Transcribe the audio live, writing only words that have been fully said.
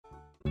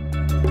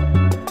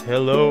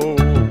Hello,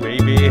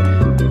 baby.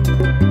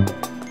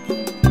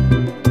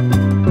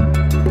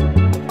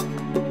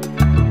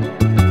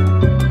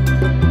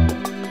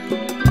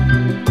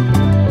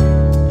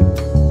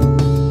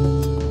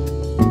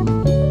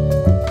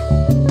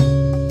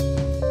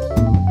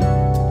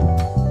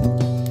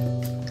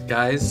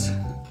 Guys,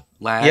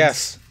 lads,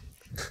 Yes.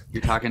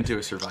 you're talking to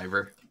a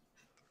survivor.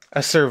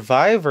 A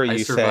survivor, I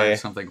you survived say?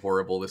 something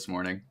horrible this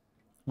morning.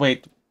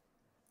 Wait,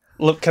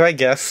 look, can I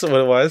guess what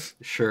it was?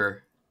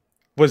 Sure.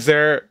 Was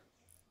there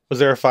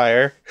a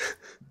fire?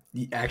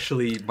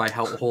 Actually, my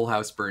whole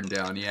house burned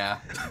down, yeah.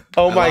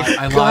 Oh my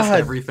I god. lost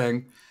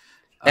everything.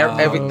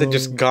 Everything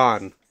just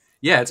gone.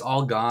 Yeah, it's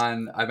all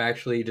gone. I'm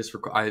actually just,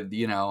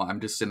 I'm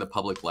just in the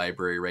public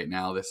library right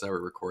now. This is how we're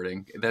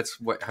recording. That's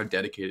how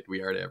dedicated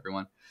we are to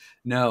everyone.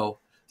 No.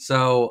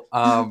 So,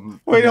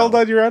 Wait, no. hold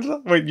on. You're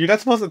not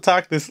supposed to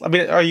talk this. I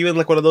mean, are you in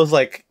like one of those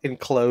like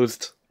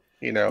enclosed,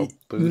 booth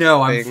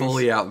No, I'm things?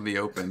 fully out in the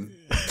open.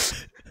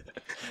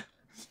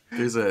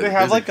 There's a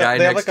guy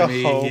next to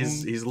me. home.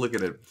 He's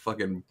looking at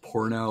fucking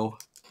porno.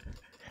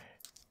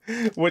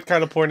 What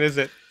kind of porn is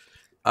it?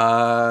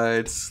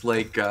 It's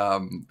like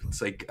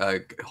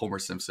Homer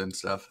Simpson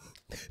stuff.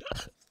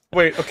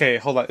 Wait, okay,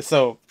 hold on.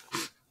 So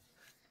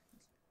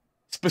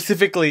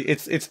specifically,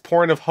 it's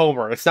porn of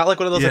Homer. It's not like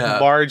one of those like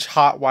Marge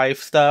hot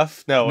wife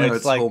stuff. No,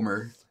 it's like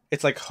Homer.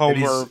 It's like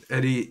Homer,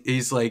 and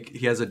he's like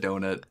he has a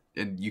donut,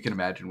 and you can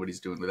imagine what he's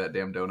doing with that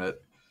damn donut.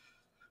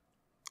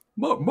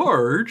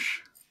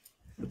 Marge.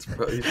 He's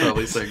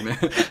probably saying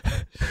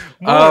that.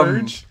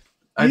 Marge,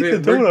 I eat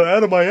mean, the donut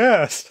out of my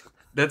ass.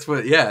 That's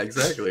what. Yeah,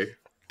 exactly.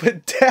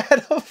 But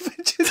Dad, I'm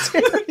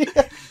vegetarian.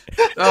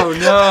 Oh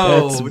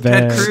no, That's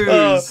Ted bad.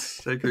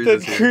 Cruz. Ted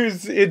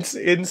Cruz, it's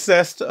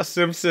incest, a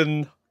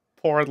Simpson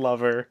porn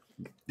lover.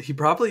 He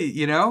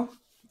probably,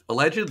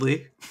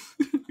 allegedly,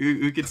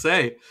 who could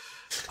say?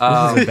 This is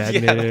a bad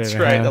Yeah, minute that's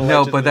and a right. half.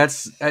 No, but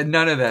that's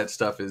none of that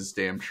stuff is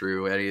damn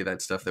true. Any of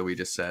that stuff that we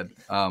just said.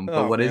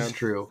 But what is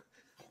true?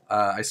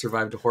 I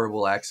survived a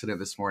horrible accident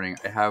this morning.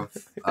 I have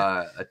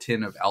a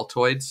tin of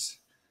Altoids,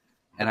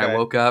 and I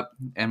woke up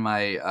and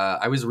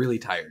I was really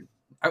tired,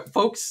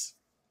 folks.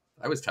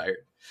 I was tired,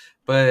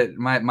 but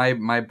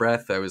my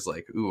breath. I was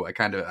like, ooh, I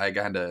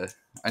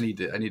need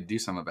to do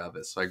something about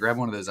this. So I grabbed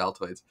one of those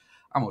Altoids.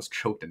 I almost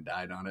choked and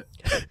died on it.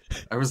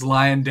 I was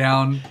lying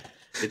down.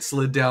 It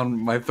slid down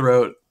my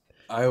throat.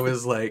 I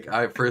was like,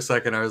 for a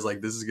second, I was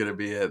like, this is gonna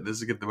be it.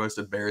 This is the most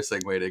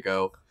embarrassing way to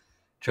go.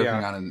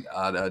 Choking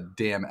on a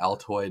damn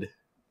Altoid.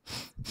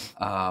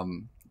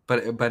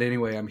 But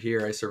anyway, I'm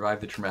here. I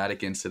survived the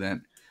traumatic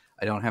incident.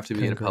 I don't have to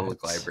be in a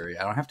public library.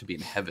 I don't have to be in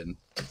heaven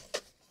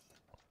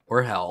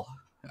or hell.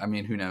 I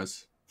mean, who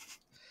knows?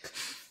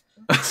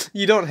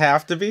 You don't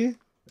have to be.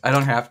 I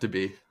don't have to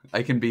be.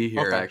 I can be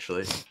here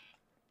actually.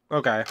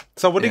 Okay.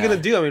 So what are you gonna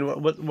do? I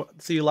mean, what?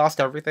 So you lost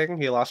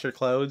everything? You lost your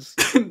clothes?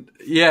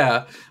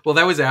 Yeah. Well,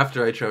 that was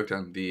after I choked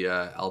on the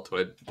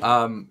Altoid.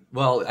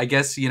 Well, I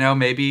guess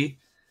maybe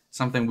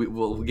something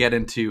we'll get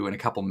into in a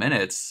couple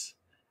minutes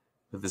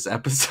of this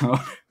episode.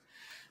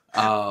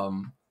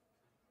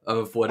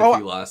 Of what if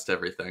you lost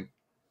everything?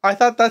 I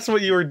thought that's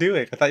what you were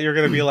doing. I thought you were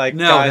gonna be like,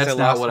 no, guys, that's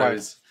not what I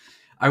was.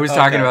 I was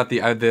talking about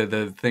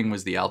the thing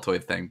was the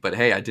Altoid thing, but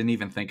hey, I didn't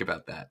even think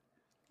about that.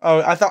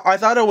 Oh, I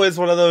thought it was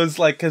one of those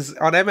like because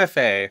on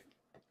MFA.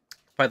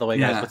 By the way,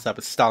 guys, what's up?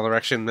 It's Style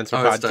Erection Mentor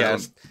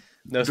Podcast.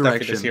 No stuff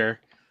is here.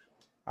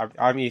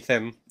 I'm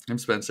Ethan. I'm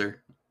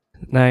Spencer.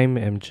 And I'm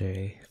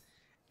MJ.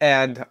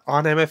 And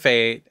on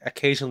MFA,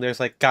 occasionally there's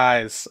like,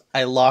 guys,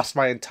 I lost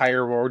my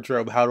entire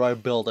wardrobe. How do I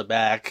build it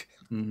back?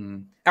 Mm-hmm.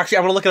 Actually,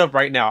 I'm gonna look it up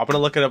right now. I'm gonna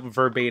look it up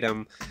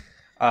verbatim.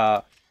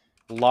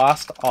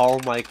 Lost all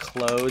my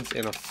clothes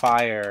in a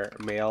fire.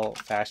 Male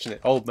fashion.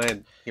 Oh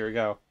man, here we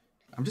go.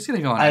 I'm just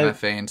gonna go on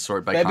MFA and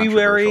sort by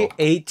February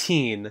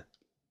controversial.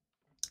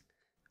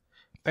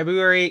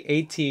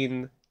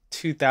 18,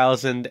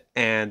 2000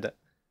 and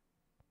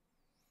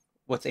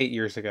what's 8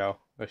 years ago?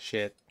 Oh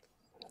shit.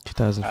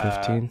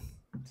 2015.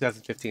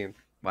 2015.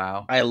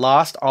 Wow. I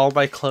lost all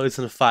my clothes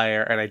in a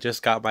fire and I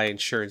just got my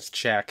insurance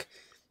check.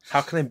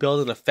 How can I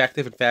build an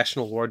effective and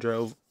fashionable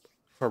wardrobe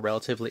for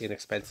relatively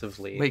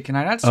inexpensively? Wait, can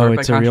I not sort by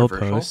it's a real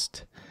controversial?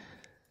 post.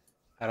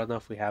 I don't know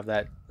if we have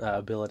that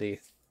ability.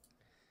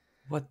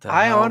 What the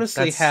I hell?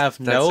 honestly have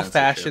That's no censorship.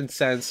 fashion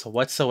sense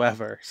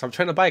whatsoever. So I'm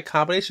trying to buy a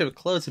combination of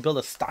clothes to build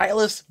a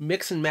stylish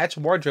mix and match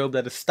wardrobe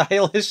that is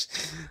stylish.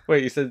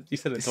 Wait, you said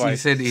it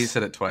twice. He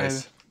said it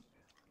twice.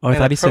 Oh, I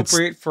thought he said.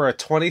 Appropriate for a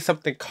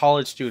 20-something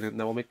college student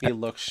that will make me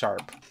look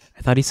sharp.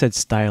 I thought he said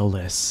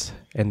styleless,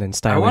 and then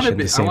stylish in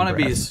the same breath.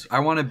 I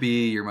want to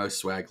be your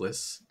most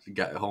swagless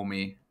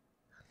homie.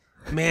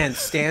 Man,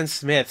 Stan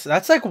Smiths.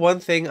 That's like one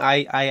thing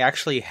I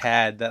actually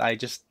had that I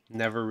just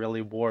never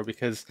really wore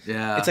because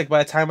it's like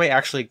by the time I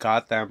actually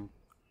got them,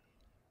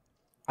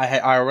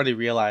 I already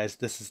realized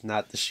this is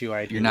not the shoe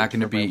I. You're not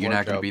going to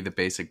be the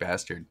basic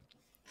bastard.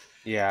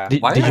 Yeah.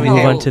 Did you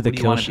move on to the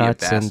kill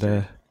shots and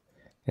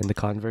the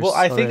Converse? Well,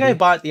 I think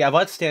already? I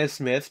bought Stan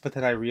Smiths, but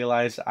then I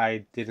realized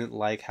I didn't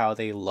like how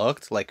they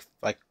looked. Like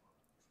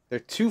they're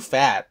too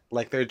fat.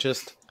 Like they're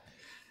just.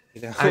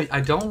 You know?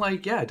 I don't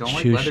like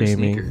leather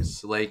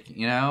sneakers. Like,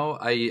 you know,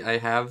 I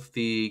have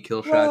the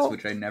kill shots,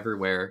 which I never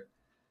wear.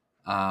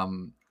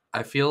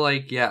 I feel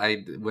like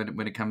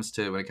when it comes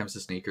to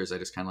sneakers, I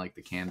just kind of like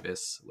the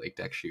canvas lake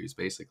deck shoes,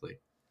 basically.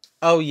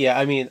 Oh yeah,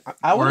 I mean,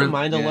 I wouldn't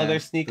mind a leather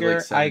sneaker.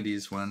 Like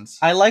 70s ones.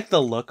 I like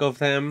the look of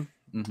them.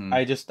 Mm-hmm.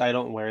 I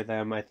don't wear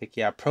them. I think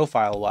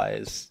profile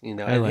wise, you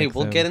know. And, hey,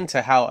 we'll get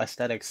into how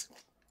aesthetics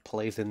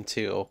plays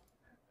into,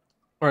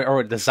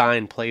 or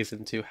design plays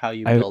into how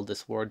you build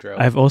this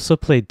wardrobe. I've also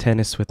played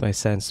tennis with my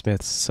Stan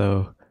Smiths,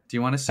 so. Do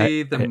you want to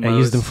see I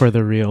use them for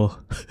the real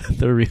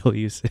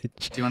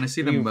usage. Do you want to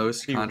see the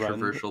most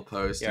controversial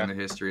post in the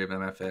history of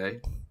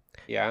MFA?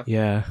 Yeah.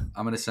 Yeah.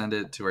 I'm gonna send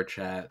it to our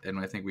chat, and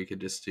I think we could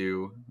just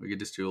do a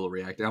little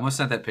react. I almost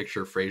sent that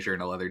picture of Fraser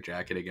in a leather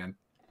jacket again.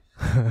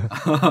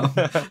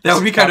 That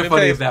would be kind of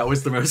funny if that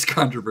was the most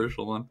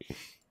controversial one.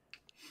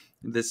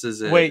 This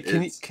is it. Wait,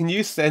 can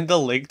you send the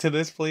link to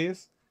this,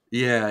 please?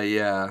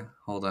 Yeah.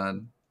 Hold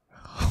on.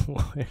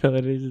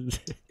 What is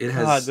it?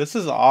 God, this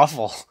is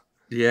awful.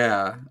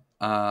 Yeah.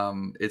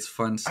 It's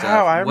fun stuff.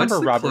 Oh, I remember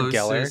Robert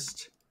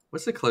Geller.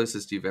 What's the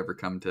closest you've ever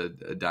come to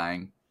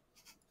dying?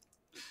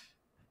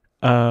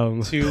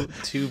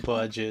 Two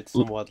budgets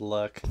and what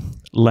luck.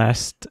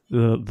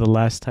 The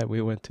last time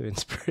we went to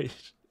Inspiration.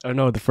 Oh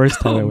no, the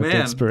first time I went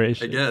to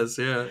Inspiration. I guess,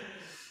 yeah.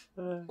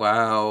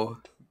 Wow.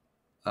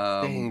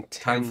 Dang,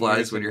 time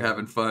flies when you're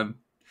having fun.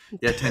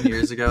 Yeah, 10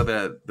 years ago,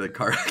 the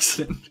car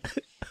accident.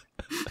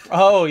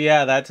 Oh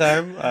yeah, that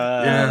time.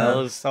 That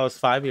was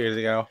 5 years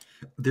ago.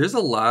 There's a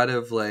lot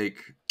of like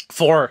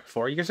 4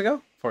 years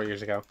ago. 4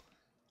 years ago.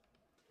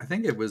 I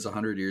think it was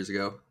 100 years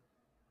ago.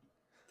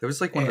 That was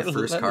like one of the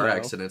first car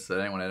accidents that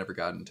anyone had ever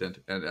gotten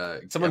into.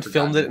 And someone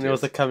filmed it, and it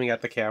was like coming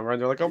at the camera,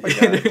 and they're like, "Oh my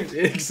god!"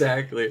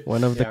 Exactly.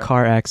 One of the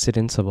car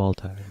accidents of all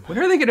time. When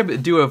are they gonna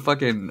do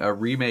a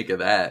remake of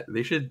that?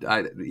 They should.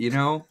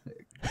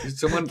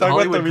 Someone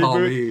Hollywood call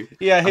me.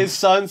 Yeah, his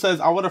son says,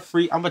 "I'm a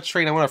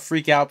train. I want to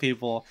freak out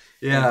people."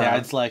 Yeah, and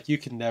Dad's like, "You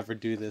can never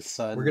do this,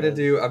 son."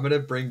 I'm gonna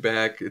bring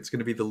back. It's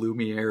gonna be the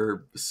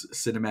Lumiere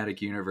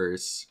cinematic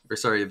universe, or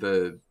sorry,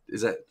 I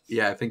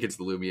think it's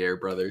the Lumiere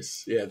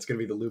brothers. Yeah, it's gonna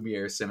be the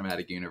Lumiere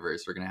cinematic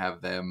universe. We're gonna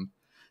have them.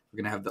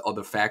 We're gonna have all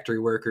the factory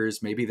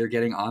workers. Maybe they're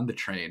getting on the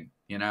train.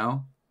 You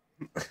know?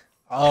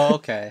 Oh,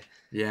 okay.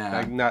 Yeah,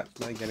 like not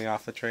like getting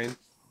off the train.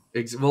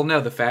 Well, no,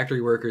 the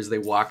factory workers, they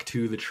walk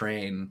to the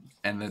train,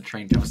 and the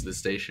train comes to the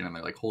station, and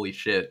they're like, "Holy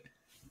shit!"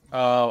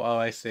 Oh,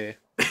 I see.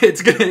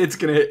 It's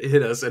gonna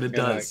hit us, and it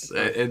does.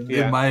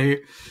 In my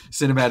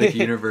cinematic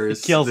universe,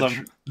 it kills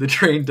them. The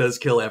train does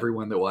kill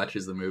everyone that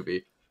watches the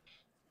movie.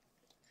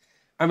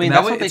 I mean,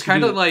 that's it's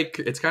kind of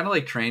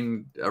like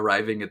train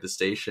arriving at the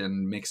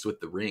station mixed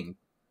with the Ring.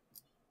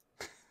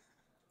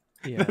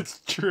 Yeah, that's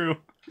true.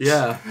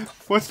 Yeah.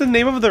 What's the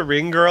name of the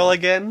Ring girl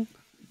again?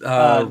 She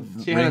had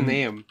a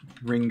name.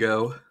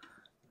 Ringo.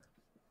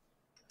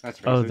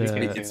 That's right.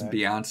 It's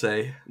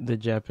Beyonce. The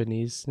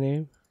Japanese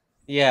name?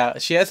 Yeah,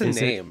 she has a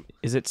name.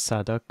 Is it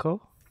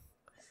Sadako?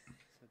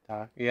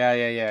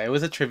 Yeah. It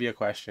was a trivia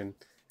question.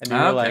 And you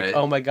were like,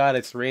 oh my god,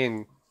 it's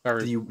Ring. Or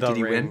did you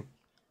win?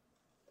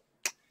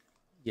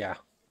 Yeah.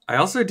 I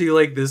also do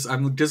like this.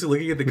 I'm just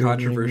looking at the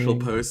controversial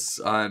posts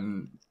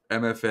on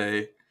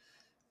MFA.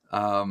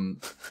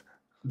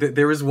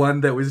 There was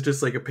one that was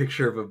just like a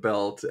picture of a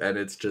belt, and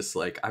it's just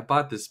like, I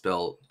bought this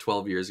belt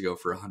 12 years ago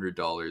for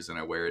 $100, and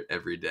I wear it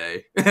every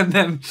day. And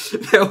then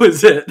that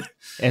was it.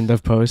 End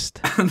of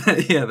post.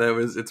 Yeah,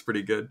 it's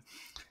pretty good.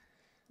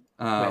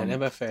 Man,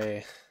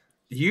 MFA.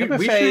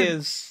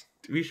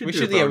 We should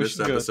do a bonus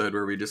episode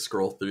where we just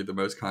scroll through the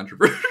most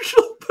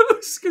controversial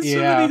posts, because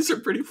some of these are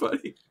pretty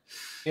funny.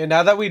 Yeah,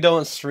 now that we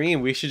don't stream,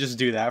 we should just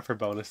do that for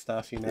bonus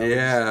stuff, you know?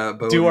 Yeah,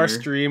 do our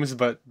streams,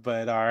 but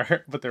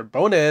they're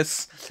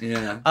bonus.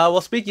 Yeah.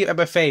 Well, speaking of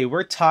MFA,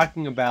 we're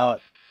talking about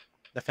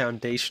the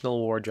foundational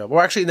wardrobe.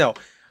 Or actually, no,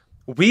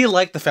 we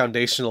like the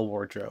foundational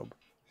wardrobe.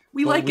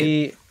 We like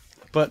it.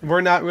 But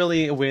we're not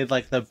really with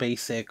like the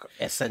basic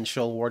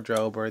essential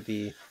wardrobe or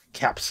the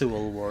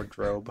capsule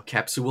wardrobe.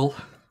 Capsule.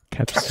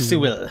 That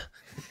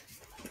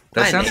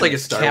sounds like a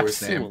Star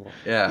Wars name.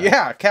 Yeah.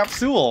 Yeah,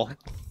 capsule.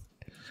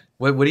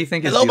 What do you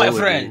think? Hello, my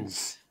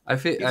friends.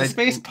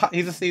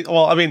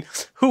 Well, I mean,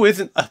 who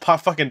isn't a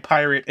fucking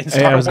pirate in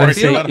Star Wars? I was gonna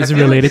say, is it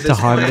related to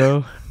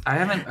Hondo? I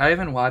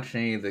haven't watched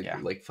any of the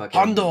like fucking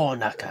Hondo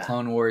Naka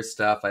Clone Wars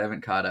stuff. I haven't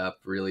caught up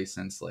really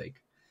since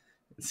like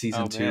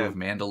season 2 of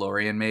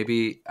Mandalorian,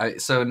 maybe.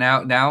 So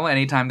now,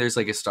 anytime there's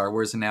like a Star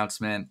Wars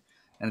announcement,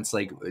 and it's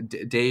like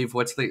Dave,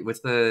 what's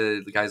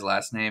the guy's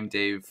last name?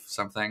 Dave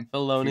something.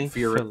 Filoni.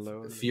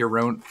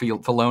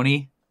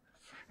 Filoni.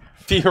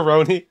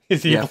 Fioroni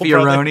is the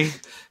Fioroni.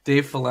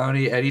 Dave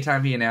Filoni,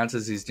 anytime he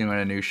announces he's doing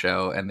a new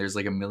show and there's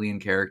like 1 million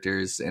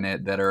characters in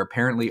it that are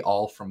apparently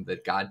all from the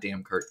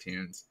goddamn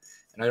cartoons,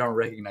 and I don't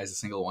recognize a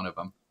single one of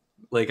them.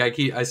 Like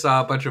I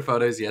saw a bunch of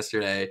photos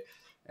yesterday,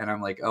 and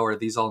I'm like, oh, are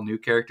these all new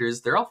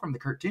characters? They're all from the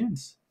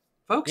cartoons,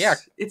 folks. Yeah,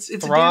 it's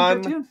Thrawn, a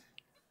damn cartoon.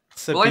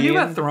 Sabine. Well, I knew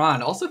about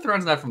Thrawn. Also,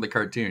 Thrawn's not from the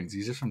cartoons.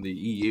 He's just from the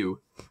EU.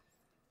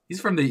 He's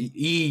from the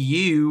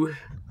EU.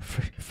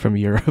 from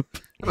Europe.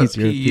 He's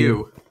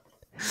European.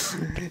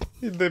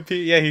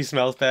 Yeah, he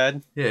smells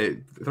bad. Yeah,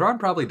 Thrawn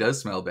probably does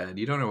smell bad.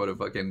 You don't know what a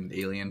fucking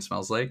alien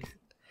smells like.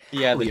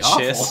 Yeah, the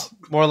chiss.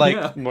 More like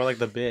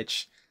the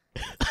bitch.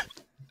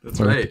 That's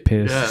more right. Like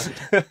piss.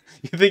 Yeah.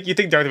 you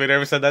think Darth Vader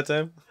ever said that to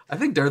him? I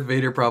think Darth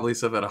Vader probably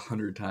said that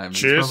 100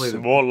 times. Chiss,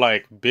 more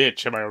like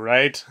bitch. Am I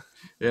right?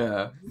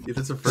 Yeah,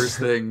 that's the first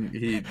thing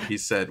he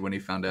said when he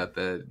found out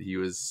that he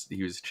was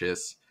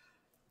chiss.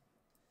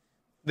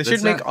 They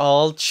should make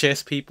all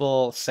chiss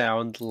people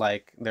sound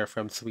like they're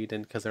from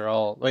Sweden because they're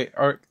all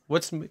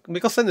what's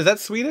Mikkelsen? Is that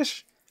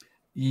Swedish?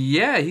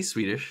 Yeah, he's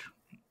Swedish.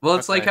 Well,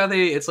 it's like how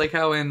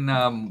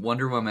in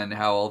Wonder Woman,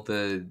 how all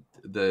the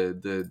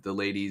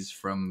ladies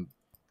from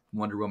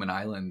Wonder Woman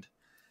Island.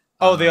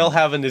 Oh, they all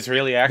have an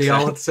Israeli accent. They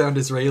all sound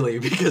Israeli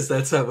because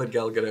that's how what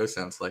Gal Gadot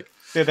sounds like.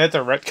 Yeah, they had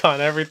to retcon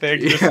everything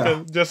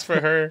just for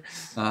her.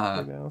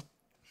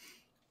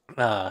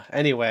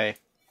 Anyway,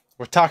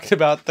 we're talking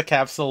about the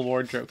capsule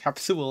wardrobe.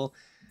 Capsule.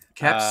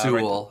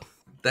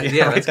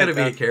 That's gonna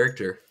be a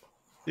character.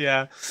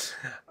 Yeah.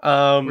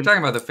 We're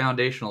talking about the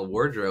foundational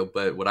wardrobe,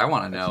 but what I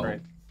want to know,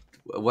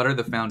 what are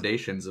the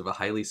foundations of a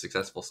highly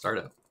successful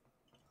startup?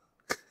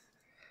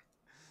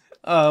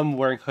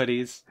 Wearing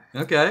hoodies.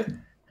 Okay.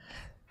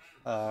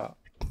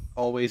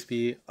 Always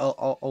be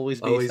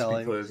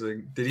selling. Be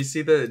closing. Did you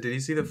see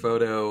the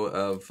photo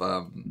of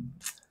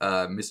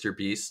Mr.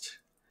 Beast?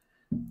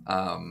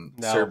 No.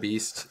 Sir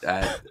Beast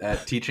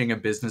at teaching a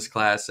business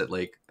class at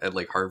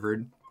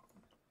Harvard.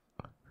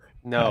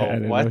 No, I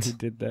didn't know he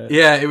did that.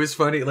 Yeah, it was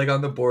funny. Like on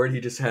the board, he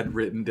just had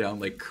written down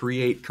like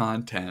create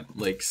content,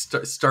 like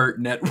start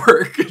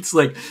network. It's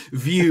like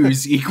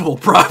views equal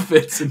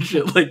profits and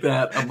shit like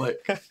that. I'm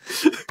like, okay.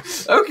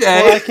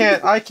 Well,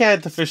 I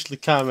can't officially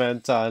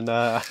comment on.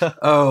 Yeah.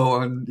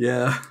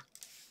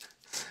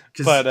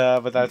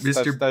 But that's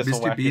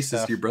Mr. Beast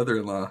stuff. Is your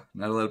brother-in-law.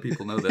 Not a lot of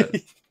people know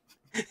that.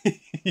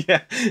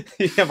 yeah.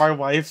 My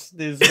wife's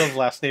the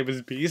last name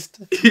is Beast.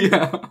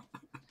 Yeah.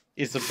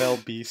 Isabel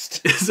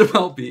Beast.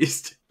 Isabel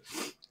Beast.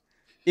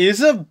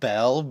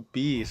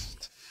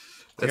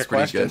 That's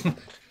pretty good.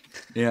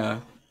 Yeah.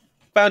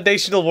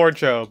 Foundational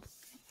wardrobe.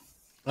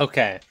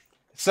 Okay.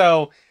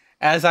 So,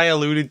 as I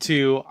alluded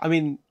to,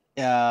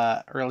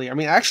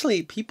 earlier,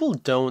 actually, people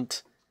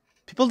don't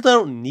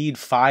need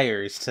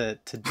fires to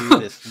do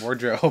this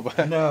wardrobe.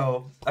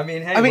 No.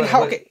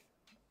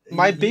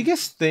 My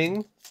biggest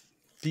thing.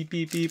 Beep,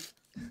 beep, beep.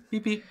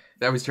 Beep, beep.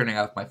 That was turning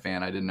off my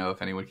fan. I didn't know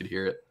if anyone could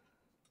hear it.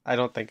 I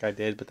don't think I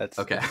did, but that's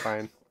okay. That's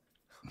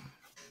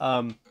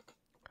fine.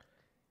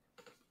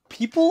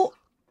 People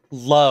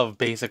love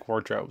basic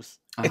wardrobes.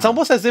 It's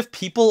almost as if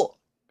people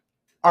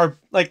are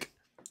like.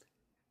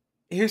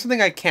 Here's something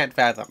I can't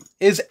fathom: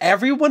 is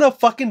everyone a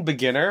fucking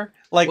beginner?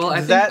 Like, well, I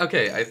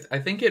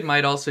think it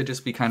might also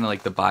just be kind of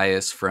like the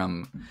bias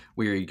from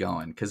where you're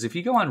going. Because if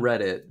you go on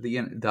Reddit,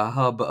 the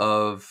hub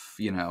of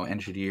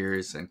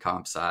engineers and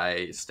comp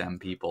sci, STEM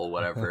people,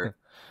 whatever.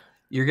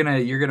 You're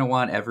gonna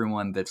want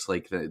everyone that's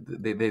like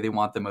they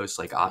want the most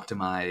like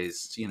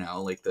optimized,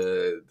 like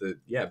the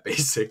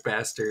basic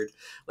bastard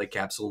like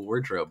capsule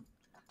wardrobe.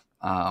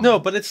 No,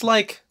 but it's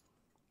like,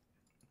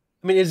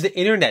 is the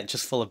internet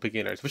just full of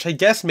beginners? Which I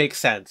guess makes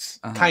sense,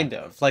 kind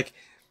of. Like,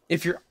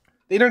 if the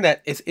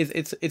internet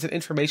it's an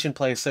information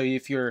place, so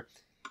if you're,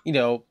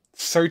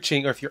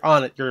 searching or if you're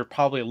on it, you're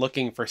probably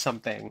looking for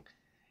something,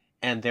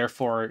 and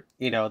therefore,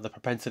 the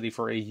propensity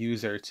for a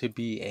user to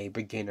be a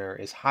beginner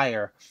is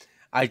higher.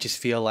 I just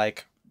feel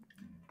like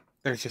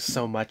there's just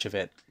so much of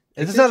it.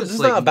 This is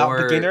not about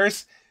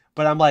beginners,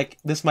 but I'm like,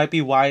 this might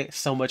be why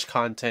so much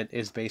content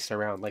is based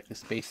around like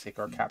this basic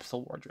or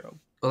capsule wardrobe.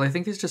 Well, I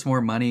think there's just more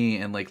money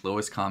and like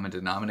lowest common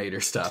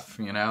denominator stuff,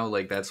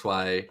 like that's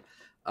why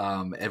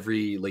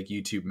every like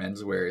YouTube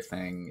menswear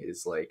thing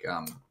is like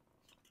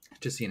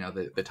just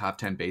the top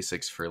 10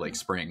 basics for like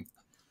spring.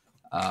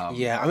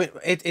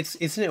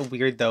 Isn't it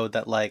weird though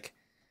that like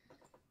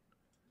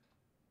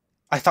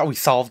I thought we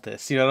solved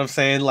this. You know what I'm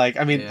saying? Like,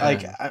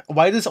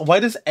 why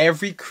does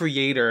every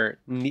creator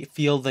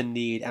feel the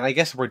need? And I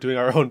guess we're doing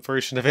our own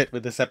version of it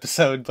with this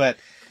episode. But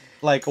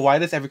like, why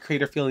does every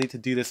creator feel the need to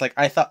do this? Like,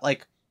 I thought,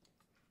 like,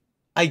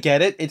 I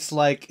get it. It's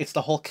like it's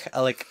the whole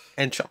like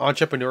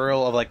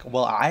entrepreneurial of like,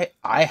 well, I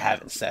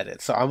haven't said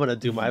it, so I'm gonna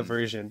do my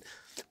version.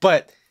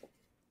 But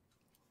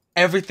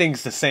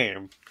everything's the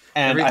same,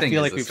 and I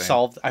feel like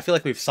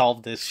we've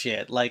solved this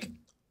shit. Like,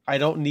 I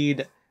don't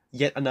need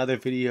yet another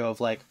video of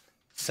like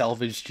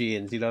selvage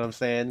jeans, you know what I'm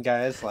saying,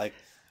 guys? Like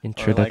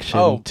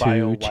introduction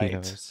to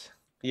chinos.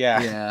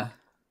 Yeah.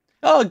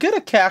 Oh, get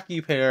a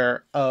khaki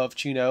pair of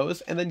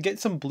chinos and then get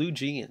some blue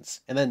jeans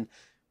and then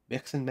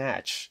mix and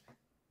match.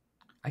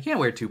 I can't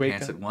wear two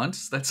pants at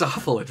once. That's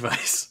awful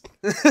advice.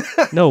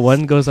 No,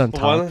 one goes on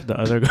top, the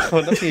other goes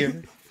on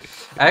here.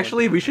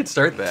 Actually, we should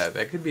start that.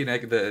 That could be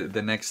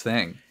the next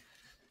thing.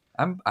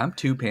 I'm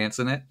two pants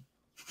in it.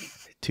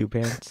 Two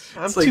pants.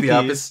 It's like the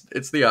opposite.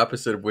 It's the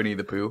opposite of Winnie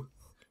the Pooh.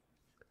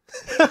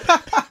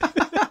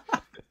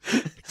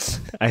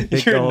 I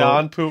think you're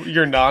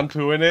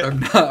non-poo in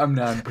it. I'm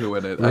non-poo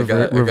in it.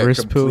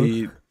 Reverse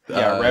poo.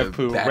 Rev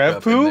poo.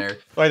 Rev poo?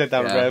 Write that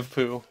down. Rev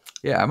poo.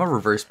 Yeah, I'm a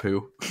reverse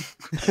poo.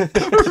 I'm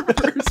a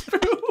reverse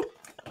poo.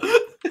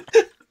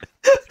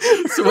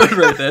 Someone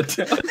write that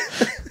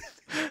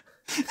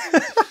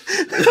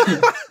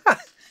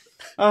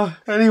down.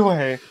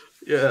 Anyway.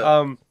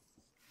 Yeah.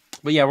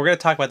 But yeah, we're gonna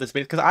talk about this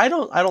because I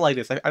don't like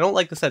this. I don't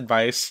like this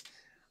advice.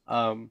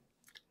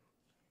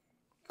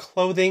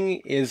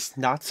 Clothing is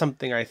not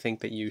something I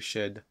think that you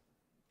should.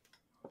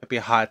 Might be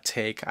a hot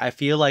take. I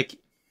feel like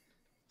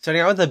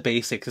starting out with the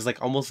basics is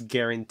like almost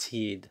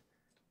guaranteed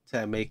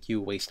to make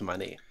you waste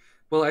money.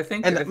 Well, I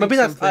think maybe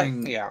that's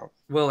something. Yeah.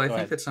 Well, I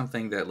think that's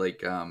something that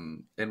like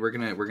and we're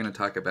gonna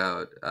talk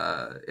about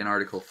an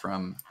article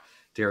from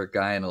Derek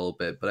Guy in a little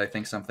bit, but I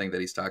think something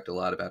that he's talked a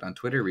lot about on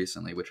Twitter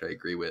recently, which I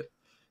agree with,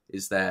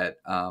 is that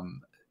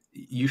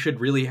you should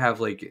really have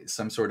like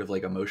some sort of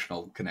like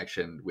emotional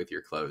connection with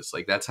your clothes.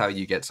 Like that's how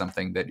you get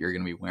something that you're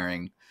going to be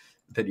wearing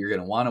that you're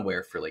going to want to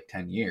wear for like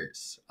 10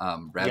 years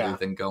rather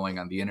than going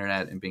on the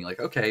internet and being like,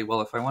 okay,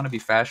 well, if I want to be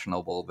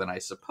fashionable, then I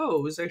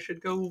suppose I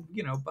should go,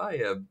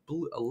 buy a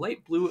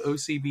light blue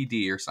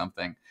OCBD or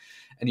something.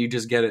 And you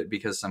just get it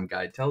because some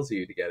guy tells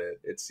you to get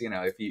it. It's,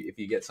 if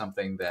you get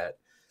something that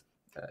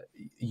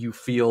you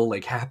feel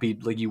like happy,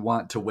 like you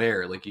want to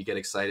wear, like you get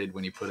excited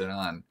when you put it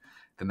on,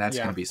 then that's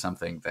going to be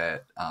something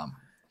that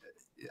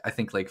I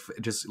think like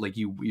just like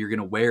you're going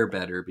to wear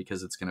better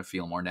because it's going to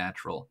feel more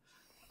natural.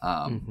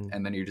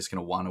 And then you're just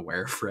going to want to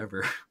wear it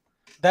forever.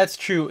 That's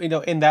true.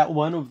 In that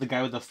one of the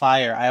guy with the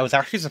fire, I was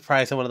actually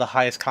surprised that one of the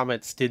highest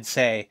comments did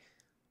say,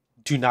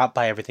 do not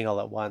buy everything all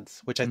at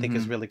once, which I think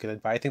is really good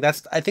advice.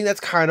 I think that's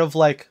kind of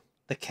like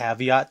the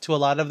caveat to a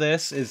lot of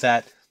this is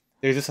that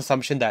there's this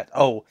assumption that,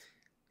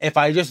 if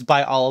I just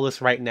buy all of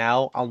this right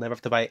now, I'll never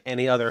have to buy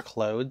any other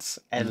clothes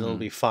and it'll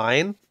be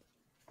fine.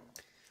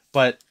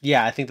 But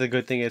yeah, I think the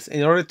good thing is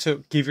in order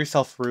to give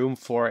yourself room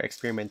for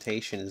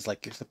experimentation is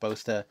like you're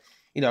supposed to,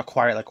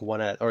 acquire like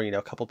one or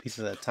a couple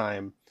pieces at a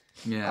time.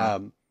 Yeah.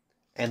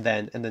 And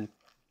then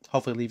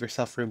hopefully leave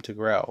yourself room to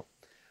grow.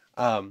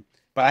 But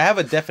I have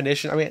a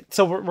definition. I mean,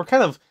 so we're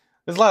kind of,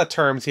 there's a lot of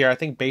terms here. I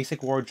think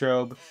basic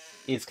wardrobe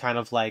is kind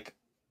of like,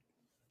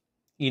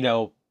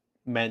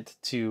 meant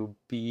to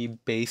be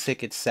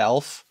basic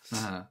itself.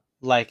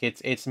 Like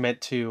it's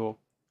meant to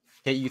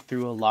get you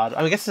through a lot.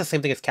 I guess it's the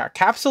same thing as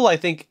capsule. I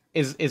think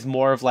is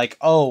more of like,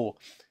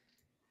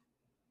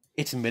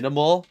 it's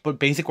minimal, but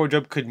basic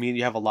wardrobe could mean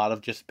you have a lot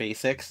of just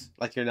basics.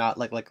 Like you're not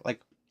like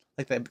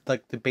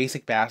the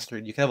basic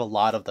bastard. You can have a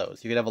lot of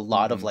those. You can have a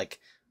lot of like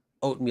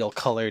oatmeal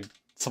colored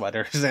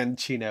sweaters and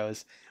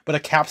chinos. But a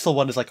capsule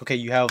one is like, okay,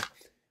 you have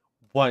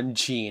one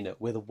jean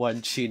with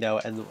one chino,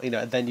 and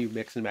and then you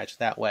mix and match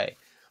that way.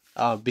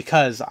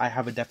 Because I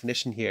have a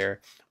definition here,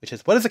 which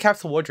is, what is a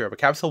capsule wardrobe? A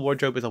capsule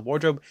wardrobe is a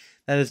wardrobe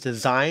that is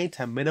designed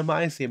to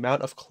minimize the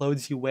amount of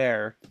clothes you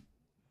wear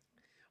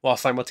while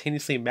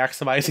simultaneously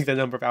maximizing the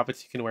number of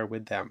outfits you can wear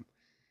with them.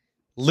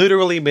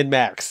 Literally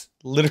min-max.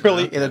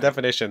 Literally in the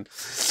definition.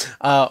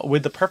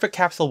 With the perfect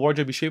capsule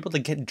wardrobe, you should be able to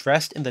get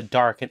dressed in the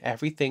dark and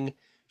everything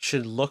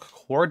should look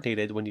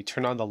coordinated when you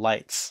turn on the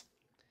lights.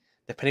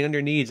 Depending on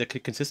your needs, it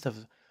could consist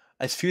of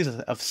as few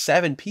as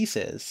 7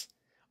 pieces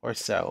or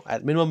so.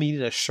 At minimum, you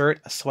need a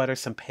shirt, a sweater,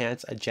 some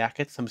pants, a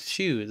jacket, some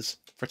shoes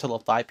for a total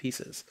of 5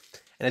 pieces.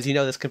 And as you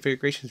know, this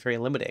configuration is very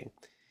limiting.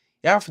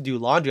 You have to do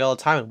laundry all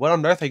the time, and what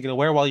on earth are you going to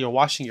wear while you're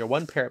washing your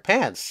one pair of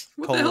pants?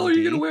 What the hell are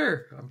you going to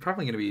wear? I'm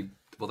probably going to be...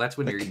 Well, that's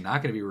when you're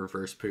not going to be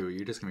reverse poo.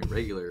 You're just going to be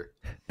regular.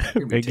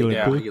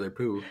 Regular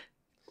poo.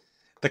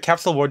 The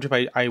capsule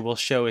wardrobe I will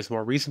show is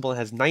more reasonable. It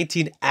has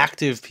 19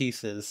 active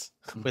pieces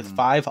with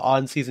 5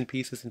 on-season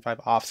pieces and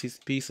 5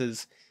 off-season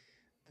pieces.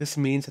 This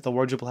means that the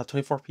wardrobe will have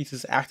 24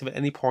 pieces active at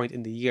any point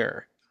in the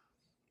year.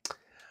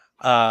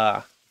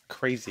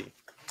 Crazy.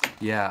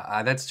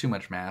 Yeah, that's too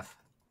much math.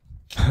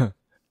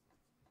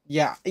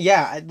 Yeah.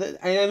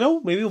 I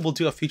know maybe we'll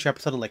do a future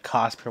episode on like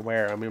cost per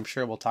wear. I mean, I'm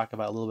sure we'll talk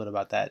about a little bit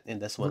about that in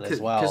this one as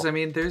well. Because I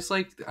mean, there's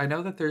like, I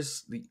know that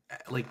there's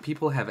like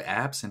people have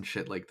apps and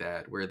shit like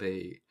that where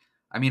they,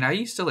 I mean, I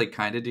used to like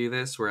kind of do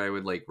this where I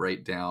would like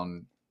write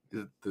down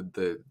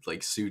the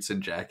like suits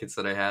and jackets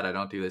that I had. I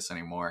don't do this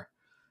anymore.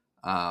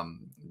 I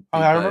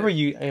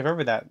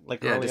remember that.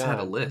 Like, yeah, I just had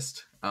a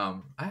list.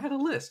 I had a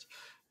list.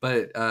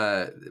 But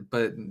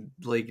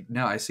like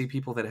no, I see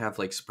people that have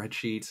like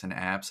spreadsheets and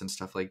apps and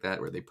stuff like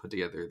that where they put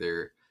together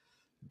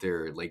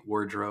their like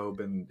wardrobe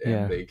and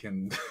they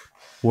can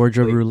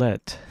wardrobe like,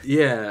 roulette.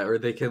 Yeah, or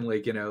they can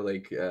like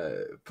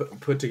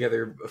put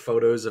together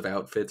photos of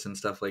outfits and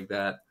stuff like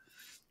that.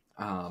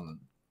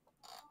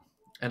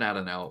 And I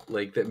don't know,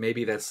 like that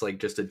maybe that's like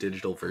just a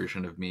digital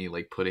version of me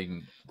like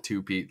putting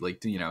two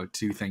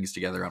things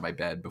together on my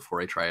bed before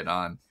I try it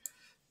on,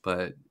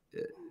 but.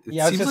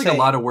 It seems like a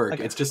lot of work. Like,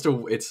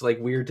 it's like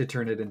weird to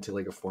turn it into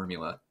like a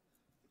formula.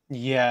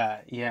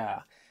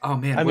 Yeah. Oh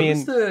man, what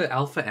was the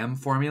Alpha M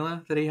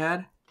formula that he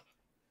had?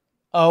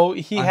 Oh,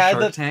 he had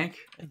Shark Tank.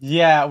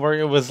 Yeah, where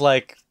it was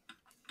like,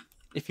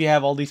 if you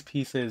have all these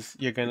pieces,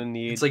 you're gonna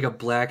need. It's like a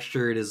black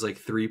shirt is like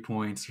 3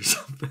 points or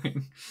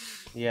something.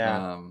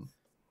 Yeah.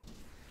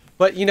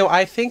 But you know,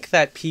 I think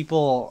that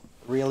people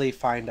really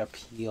find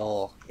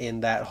appeal in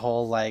that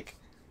whole like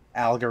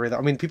algorithm.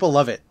 I mean, people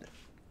love it.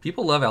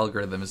 People love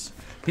algorithms.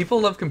 People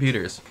love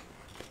computers.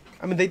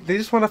 I mean, they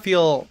just want to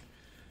feel.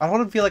 I don't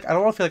want to feel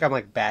like I'm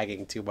like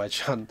bagging too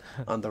much on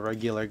the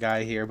regular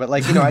guy here, but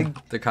like, you know, I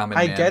the common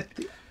I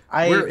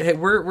man.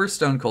 We're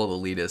stone cold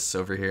elitists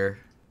over here.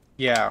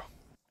 Yeah,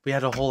 we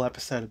had a whole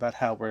episode about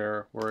how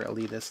we're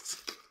elitists.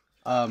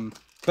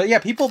 But yeah,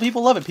 people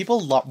love it.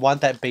 People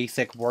want that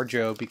basic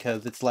wardrobe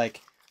because it's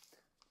like,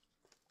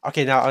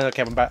 okay,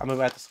 I'm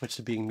about to switch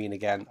to being mean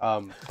again.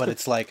 But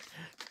it's like,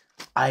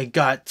 I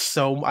got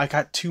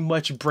too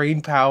much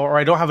brain power, or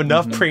I don't have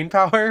enough brain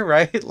power,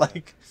 right?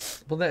 Like,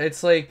 well,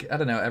 it's like, I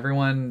don't know,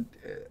 everyone,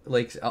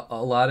 like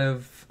a lot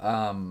of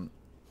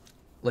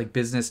like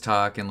business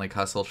talk and like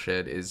hustle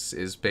shit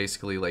is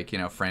basically like, you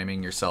know,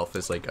 framing yourself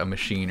as like a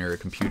machine or a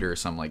computer or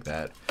something like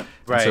that.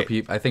 Right.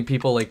 And so I think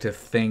people like to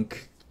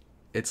think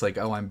it's like,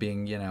 oh, I'm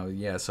being, you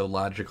know, so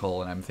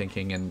logical, and I'm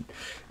thinking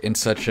in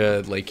such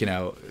a, like, you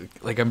know,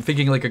 like I'm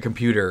thinking like a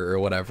computer or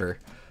whatever.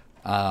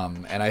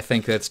 And I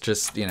think that's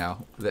just, you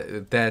know,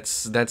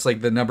 that's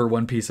like the number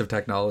one piece of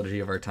technology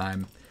of our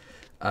time.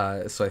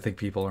 So I think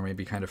people are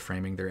maybe kind of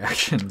framing their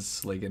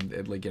actions like,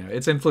 like, you know,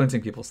 it's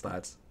influencing people's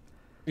thoughts.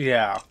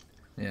 Yeah.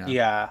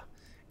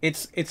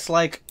 It's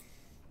like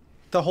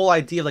the whole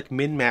idea of like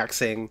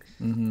min-maxing.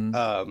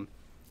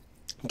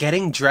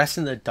 Getting dressed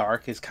in the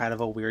dark is kind of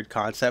a weird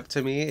concept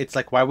to me. It's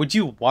like, why would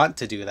you want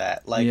to do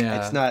that? Like,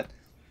 It's not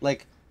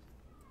like,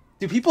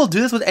 do people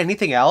do this with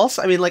anything else?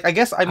 I mean, like,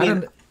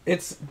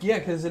 it's, yeah,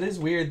 because it is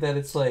weird that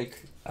it's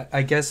like,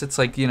 I guess it's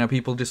like, you know,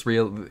 people just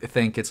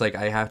think it's like,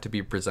 I have to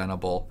be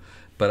presentable,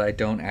 but I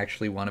don't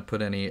actually want to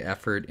put any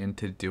effort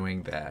into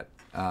doing that.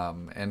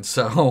 And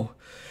so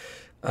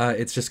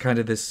it's just kind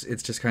of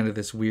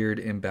this weird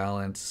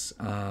imbalance.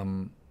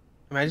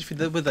 Imagine if you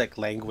did with like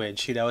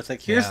language, you know, it's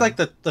like, here's like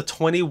the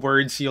 20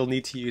 words you'll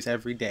need to use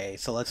every day.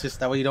 So let's just,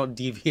 that way you don't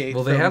deviate.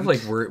 Well, they have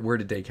like word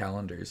a day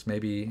calendars,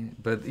 maybe,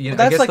 but you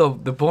know, I guess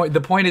like,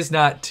 the point is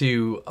not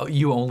to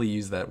you only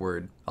use that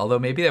word. Although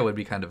maybe that would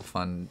be kind of a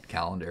fun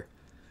calendar.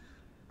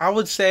 I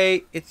would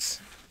say it's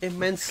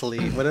immensely.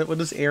 What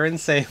does Erin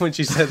say when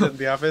she says it in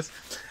the office?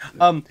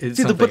 But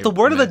the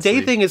word of the day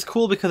thing is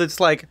cool because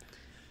it's like,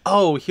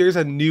 oh, here's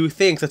a new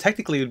thing. So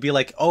technically it would be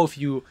like, oh, if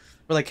you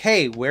were like,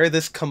 hey, wear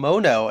this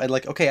kimono, and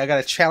like, okay, I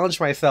gotta challenge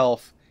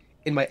myself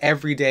in my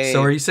everyday.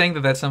 So are you saying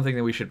that that's something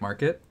that we should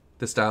market?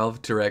 The style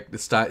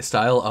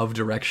of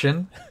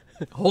direction?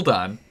 Hold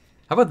on.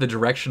 How about the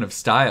direction of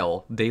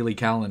style daily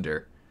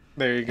calendar?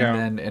 There you go.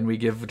 And we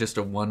give just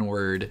a one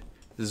word.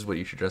 This is what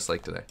you should dress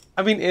like today.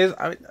 I mean,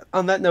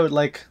 on that note,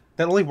 like,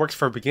 that only works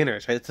for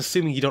beginners, right? It's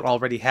assuming you don't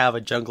already have a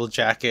jungle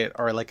jacket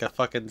or like a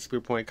fucking spear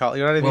point collar.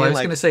 You know what I mean? Well, I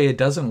was gonna say it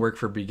doesn't work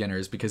for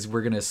beginners because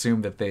we're gonna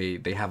assume that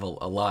they have a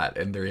lot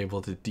and they're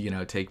able to, you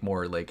know, take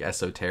more like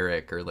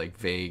esoteric or like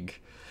vague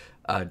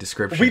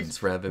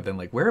descriptions rather than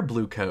like wear a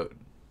blue coat.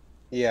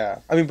 Yeah,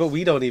 I mean, but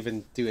we don't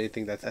even do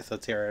anything that's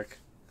esoteric.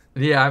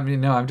 Yeah, I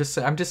mean, no, I'm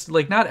just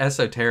like not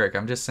esoteric.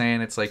 I'm just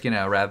saying it's like, you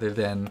know, rather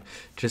than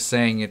just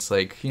saying it's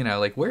like, you know,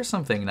 like wear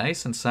something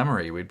nice and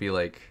summery. We'd be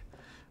like,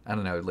 I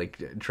don't know,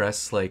 like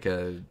dress like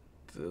a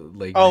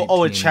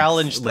a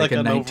challenge, like a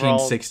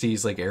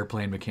 1960s like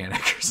airplane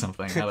mechanic or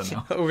something. I don't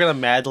know. We're gonna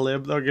Mad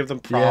Lib or give them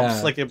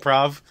prompts like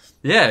improv.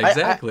 Yeah,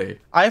 exactly.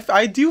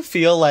 I do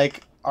feel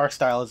like our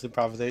style is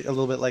improvisation a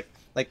little bit like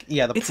the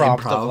it's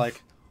prompt improv. of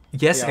like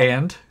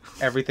and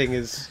everything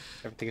is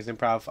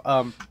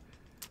improv.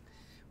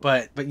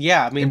 But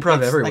yeah, I mean,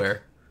 improv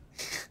everywhere.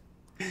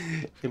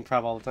 Like,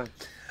 improv all the time.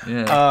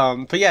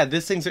 Yeah. But yeah,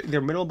 these things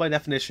they're minimal by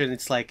definition.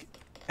 It's like,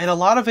 and a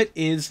lot of it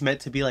is meant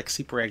to be like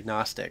super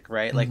agnostic,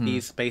 right? Like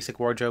these basic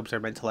wardrobes are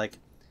meant to like,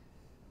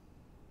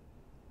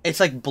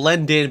 it's like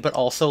blend in, but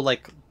also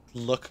like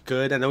look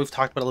good. I know we've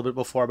talked about a little bit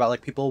before about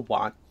like people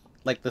want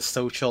like the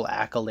social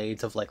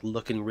accolades of like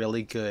looking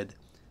really good,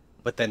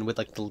 but then with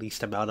like the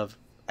least amount of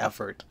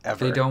effort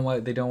ever. They don't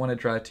want to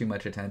draw too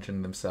much attention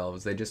to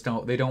themselves. They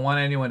don't want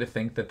anyone to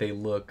think that they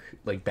look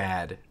like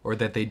bad or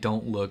that they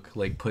don't look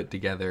like put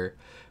together,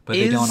 but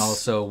they don't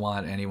also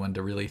want anyone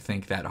to really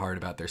think that hard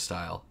about their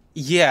style.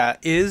 Yeah,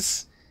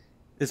 this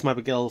might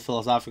be a little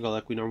philosophical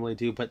like we normally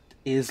do, but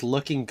is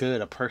looking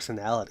good a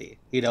personality?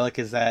 You know, like,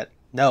 is that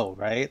no,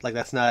 right? Like,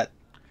 that's not.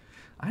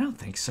 I don't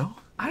think so.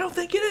 I don't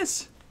think it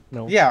is.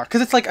 No. Yeah,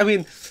 because it's like, I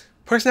mean,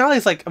 personality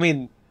is like, I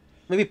mean,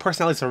 maybe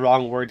personality is the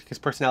wrong word because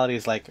personality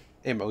is like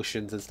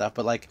emotions and stuff,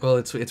 but like, well,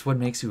 it's what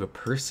makes you a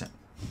person,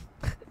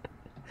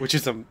 which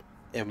is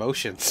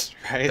emotions,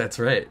 right? That's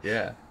right.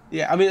 Yeah.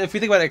 Yeah, I mean, if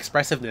you think about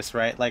expressiveness,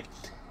 right? Like,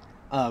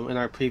 in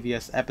our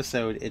previous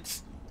episode,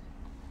 it's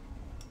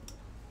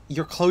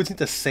your clothes need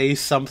to say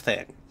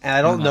something, and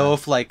I don't know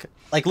if like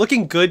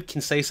looking good can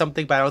say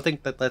something, but I don't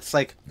think that's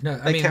like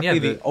can't be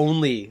the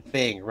only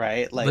thing,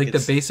 right? Like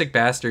the basic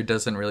bastard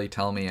doesn't really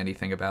tell me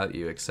anything about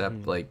you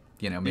except like,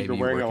 you know, maybe you're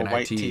wearing you work a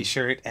white IT.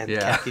 T-shirt and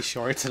khaki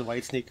shorts and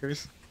white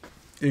sneakers.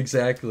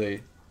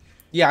 Exactly.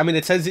 Yeah, I mean,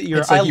 it says that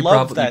you're. It's like I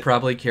love that. You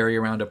probably carry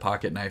around a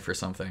pocket knife or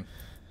something.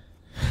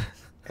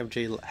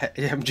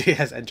 MJ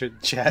has entered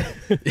the chat.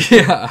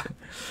 Yeah.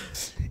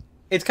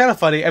 It's kind of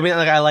funny. I mean,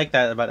 like I like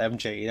that about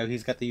MJ. You know,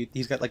 he's got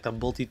like the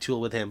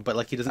multi-tool with him, but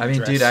like he doesn't. I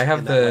mean, dude, I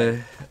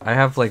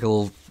have like a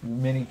little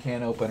mini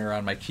can opener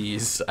on my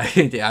keys. I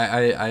used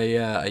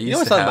you know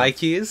what's on my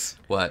keys?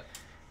 What?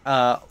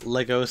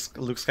 Lego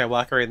Luke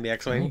Skywalker in the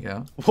X-wing. There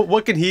you go.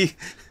 What can he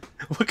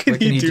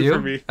do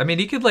for me? I mean,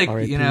 he could like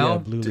R.I.P. you know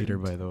Blue Leader,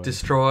 by the way.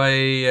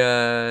 destroy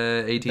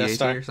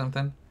AT-AT or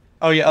something.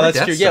 Oh yeah, or that's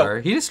Death true. Star.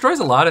 Yeah, he destroys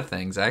a lot of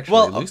things actually.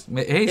 Well,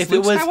 hey, is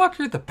Luke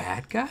Skywalker the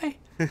bad guy?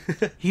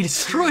 He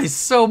destroys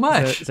so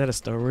much. Is that a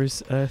Star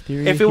Wars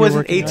theory? If it was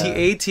an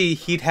AT-AT,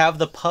 he'd have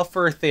the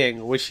puffer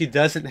thing, which he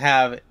doesn't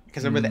have.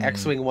 Because remember, the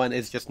X-wing one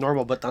is just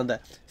normal, but on the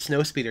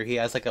Snowspeeder, he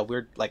has like a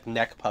weird like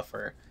neck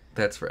puffer.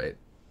 That's right.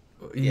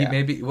 Yeah.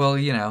 Maybe. Well,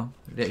 you know,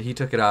 he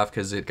took it off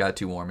because it got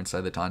too warm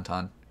inside the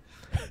Tauntaun.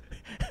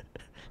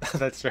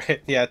 That's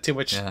right. Yeah, too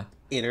much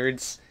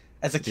innards.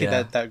 As a kid,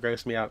 that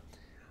grossed me out.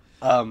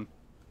 I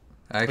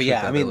actually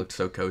thought it looked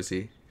so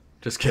cozy.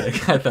 Just kidding.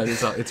 I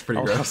thought it's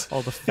pretty gross.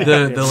 All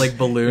the like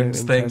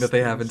balloons thing that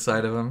they have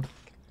inside of them.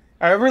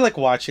 I remember like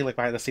watching like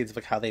behind the scenes of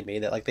like how they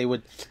made it. Like they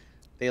cut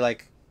it.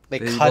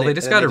 Well, they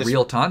just got a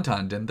real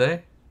Tauntaun, didn't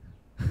they?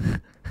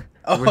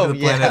 Oh, Went to the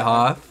planet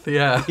Hoth.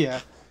 Yeah.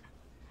 Yeah.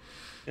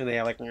 And they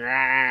have like,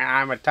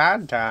 I'm a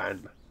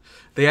Tauntaun.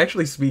 They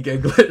actually speak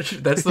English.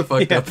 That's the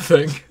fucked up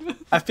thing.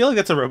 I feel like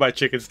that's a Robot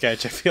Chicken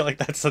sketch. I feel like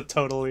that's a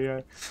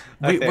totally.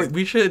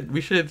 We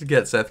should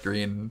get Seth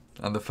Green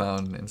on the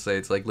phone and say,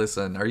 it's like,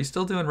 listen, are you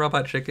still doing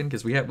Robot Chicken?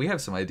 Because we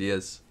have some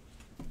ideas.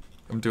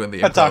 I'm doing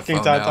the improv talking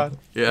phone Tauntaun. now.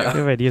 Yeah. We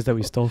have ideas that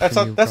we stole That's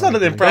from you. That's not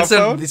an improv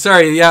phone.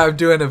 Sorry, I'm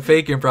doing a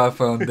fake improv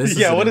phone. This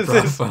is an what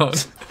improv is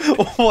this? phone.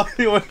 what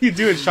are you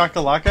doing,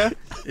 Shakalaka?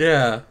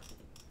 Yeah.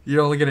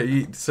 You're only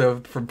gonna so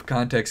from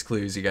context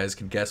clues, you guys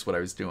can guess what I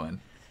was doing.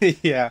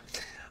 Yeah.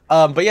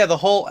 But yeah, the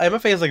whole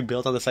MFA is like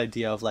built on this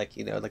idea of like,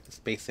 you know, like this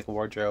basic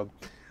wardrobe.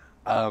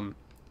 And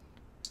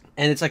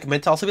it's like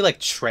meant to also be like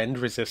trend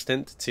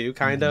resistant too,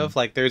 kind of.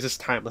 Like there's this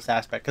timeless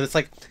aspect. Because it's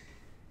like,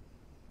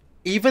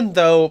 even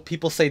though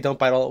people say don't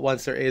buy it all at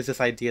once, there is this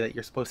idea that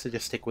you're supposed to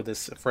just stick with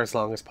this for as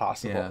long as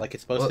possible. Yeah. Like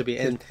it's supposed to be.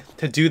 And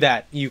to do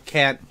that, you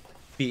can't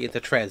be into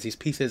trends. These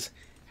pieces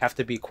have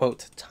to be,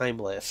 quote,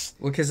 timeless.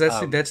 Well, because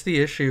that's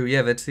the issue.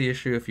 Yeah, that's the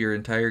issue. If your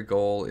entire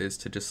goal is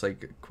to just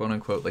like quote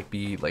unquote like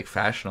be like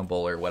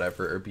fashionable or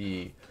whatever, or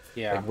be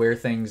like wear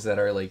things that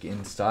are like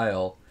in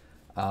style,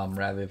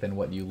 rather than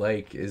what you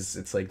like,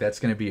 it's like that's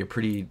going to be a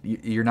pretty.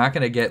 You're not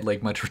going to get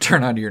like much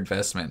return on your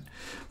investment.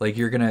 Like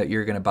you're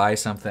gonna buy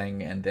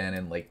something and then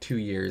in like 2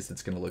 years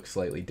it's going to look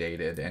slightly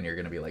dated and you're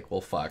going to be like,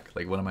 well, fuck.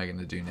 Like what am I going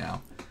to do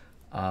now?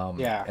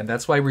 And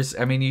that's why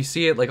you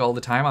see it like all the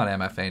time on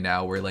MFA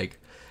now, where like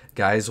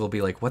guys will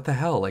be like, what the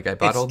hell? Like I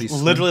bought all these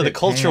literally the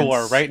culture pants.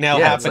 war right now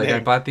happening. It's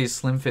like I bought these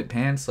slim fit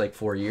pants like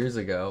 4 years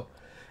ago,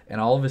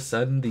 and all of a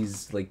sudden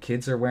these like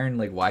kids are wearing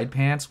like wide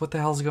pants. What the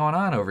hell's going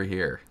on over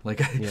here?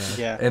 Like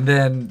and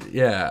then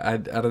I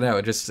don't know.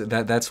 It just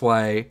that's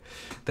why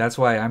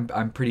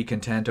I'm pretty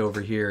content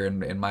over here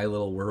in my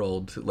little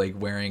world, like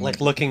wearing like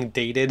looking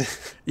dated.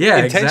 Yeah,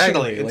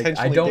 intentionally. Exactly. Like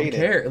I don't dated.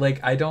 Care.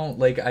 Like I don't.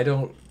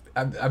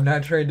 I'm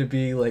not trying to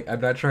be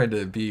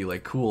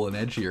like cool and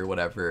edgy or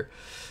whatever.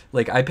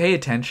 Like I pay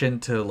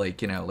attention to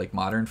like, you know, like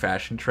modern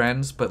fashion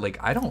trends, but like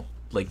I don't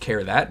like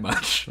care that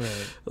much.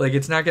 Right. Like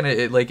it's not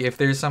gonna like if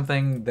there's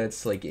something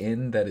that's like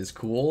in that is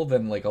cool,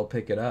 then like I'll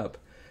pick it up.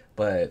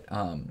 But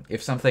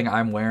if something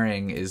I'm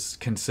wearing is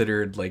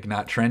considered like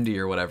not trendy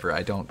or whatever,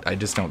 I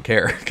just don't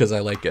care because I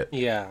like it.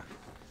 Yeah.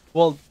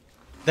 Well,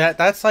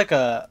 that's like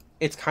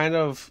it's kind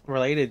of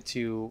related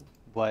to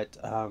what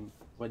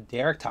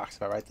Derek talks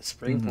about, right? The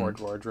springboard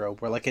wardrobe,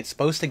 where like it's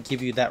supposed to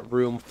give you that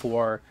room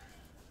for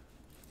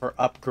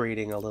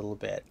upgrading a little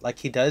bit. Like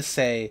he does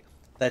say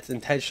that's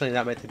intentionally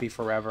not meant to be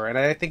forever, and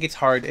I think it's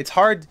hard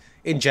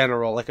in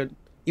general, like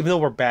even though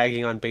we're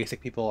bagging on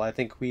basic people, I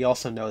think we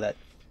also know that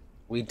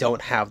we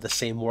don't have the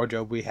same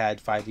wardrobe we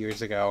had 5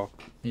 years ago.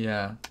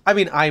 Yeah, I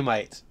mean I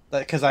might,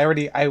 because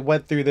I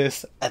went through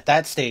this at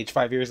that stage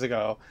 5 years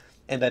ago,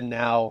 and then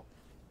now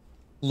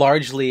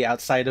largely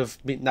outside of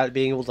not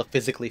being able to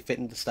physically fit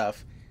into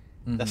stuff,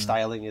 the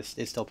styling is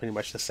still pretty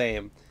much the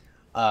same.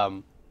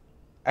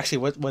 Actually,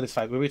 what is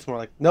 5? Maybe it's more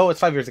like... No, it's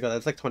 5 years ago.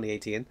 That's like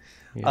 2018.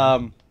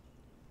 Yeah.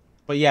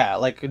 But yeah,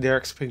 like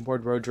Derek's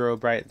springboard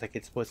wardrobe, right? Like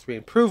it's supposed to be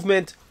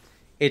improvement.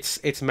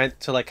 It's meant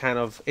to like kind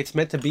of... It's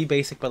meant to be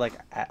basic, but like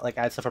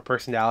add stuff of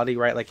personality,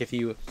 right? Like if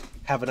you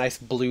have a nice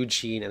blue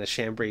jean and a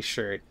chambray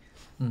shirt,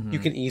 you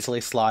can easily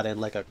slot in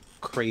like a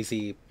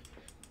crazy...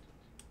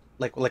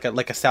 Like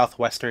a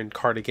southwestern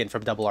cardigan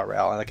from Double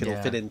RL, and like it'll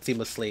fit in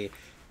seamlessly.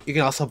 You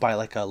can also buy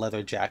like a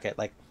leather jacket,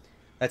 like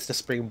that's the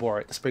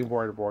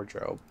springboard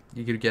wardrobe.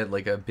 You could get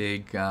like a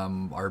big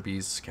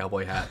Arby's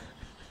cowboy hat.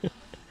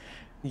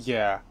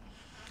 Yeah.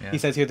 He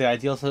says here the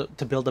ideal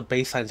to build a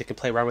baseline so you can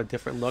play around with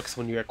different looks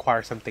when you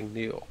acquire something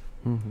new.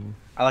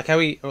 I like how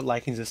he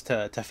likens this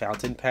to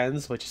fountain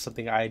pens, which is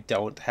something I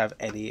don't have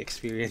any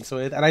experience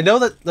with, and I know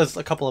that there's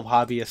a couple of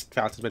hobbyist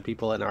fountain pen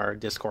people in our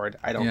Discord.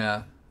 I don't.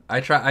 Yeah.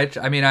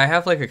 I mean, I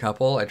have like a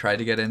couple. I tried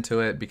to get into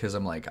it because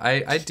I'm like,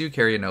 I do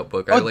carry a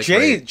notebook. Oh, I like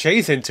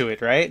Jay's into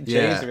it, right?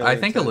 Yeah, Jay's really I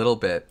think a little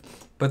bit.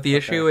 But the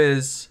issue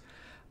is,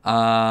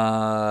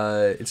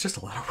 it's just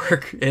a lot of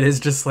work. It is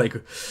just like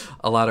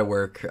a lot of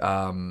work.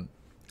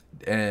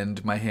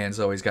 And my hands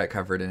always got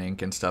covered in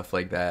ink and stuff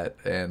like that.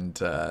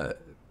 And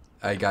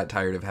I got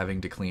tired of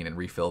having to clean and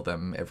refill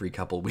them every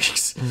couple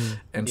weeks.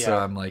 And so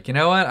I'm like, you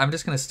know what? I'm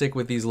just going to stick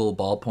with these little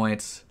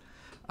ballpoints.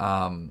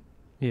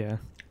 Yeah.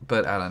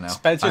 But I don't know.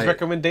 Spencer's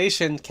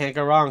recommendation, can't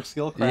go wrong,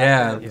 Skillcraft.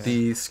 Yeah,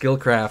 the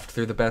Skillcraft,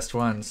 they're the best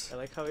ones. I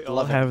like how we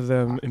all have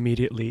them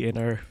immediately in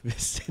our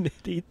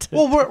vicinity.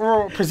 Well,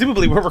 we're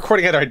presumably we're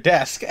recording at our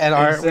desk, and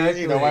exactly.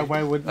 You know,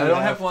 why wouldn't I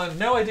don't have one.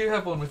 No, I do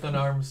have one within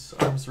arm's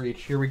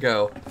reach. Here we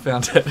go.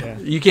 Found it. Yeah.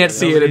 You can't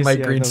see it in my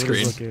green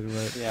screen.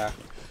 Yeah.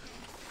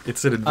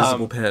 It's an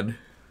invisible pen.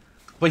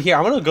 But here,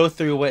 I'm going to go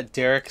through what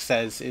Derek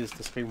says is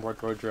the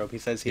springboard wardrobe. He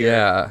says here.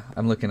 Yeah,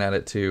 I'm looking at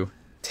it too.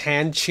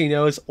 Tan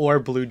chinos or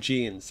blue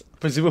jeans,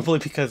 presumably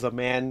because a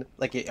man,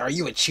 like, are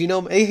you a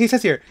chino? He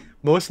says here,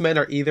 most men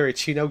are either a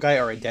chino guy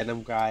or a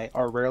denim guy,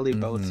 or rarely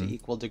both to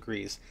equal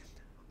degrees.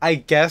 I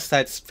guess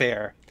that's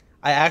fair.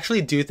 I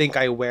actually do think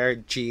I wear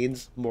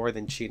jeans more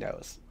than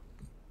chinos.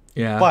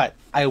 Yeah. But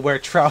I wear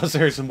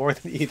trousers more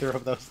than either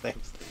of those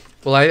things.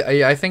 Well,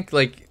 I think,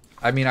 like,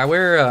 I mean, I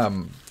wear,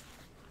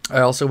 I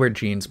also wear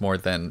jeans more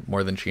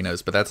than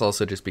chinos, but that's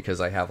also just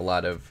because I have a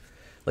lot of,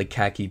 like,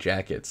 khaki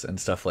jackets and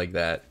stuff like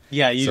that.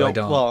 Yeah, you so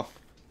don't. Well,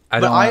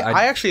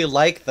 I actually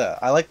like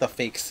the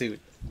fake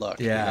suit look.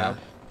 Yeah,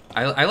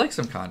 you know? I like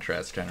some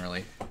contrast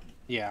generally.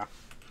 Yeah.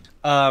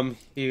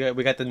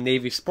 We got the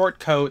navy sport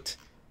coat,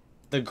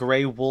 the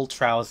gray wool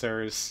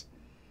trousers,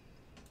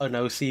 an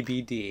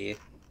OCBD,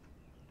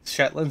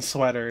 Shetland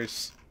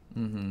sweaters,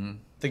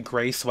 the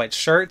gray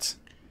sweatshirt.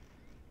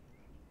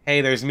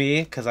 Hey, there's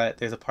me because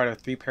there's a part of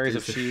 3 pairs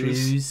of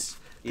shoes.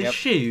 The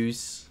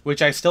shoes.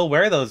 Which I still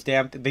wear those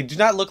they do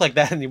not look like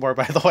that anymore,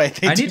 by the way.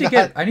 I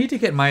need to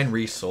get mine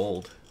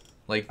resold.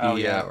 Like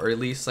or at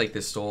least like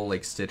the sole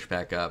like stitch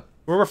back up.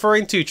 We're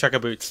referring to Chukka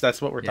boots. That's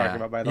what we're talking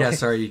about, by the way. Yeah,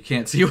 sorry, you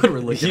can't see what we're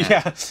looking at.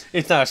 Yeah,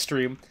 it's not a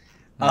stream.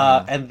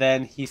 And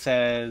then he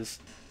says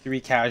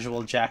 3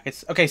 casual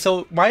jackets. Okay,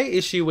 so my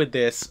issue with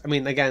this, I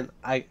mean, again,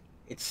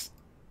 it's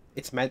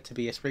meant to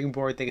be a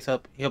springboard thing. It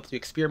helps you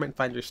experiment,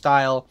 find your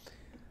style.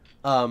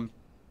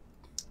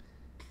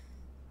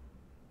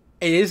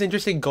 It is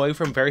interesting going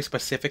from very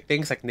specific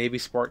things like navy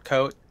sport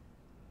coat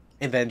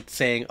and then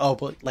saying, oh,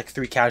 but like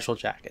 3 casual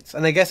jackets.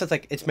 And I guess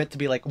it's meant to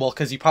be like, well,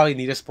 because you probably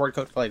need a sport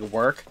coat for like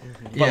work,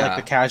 but like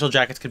the casual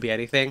jackets could be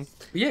anything.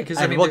 Yeah, because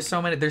I mean, there's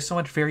so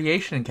much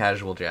variation in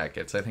casual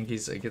jackets. I think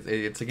it's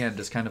again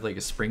just kind of like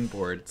a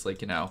springboard. It's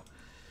like, you know.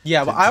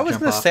 Yeah, but I was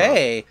gonna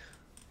say,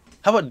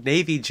 how about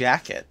navy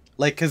jacket?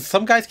 Like, because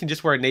some guys can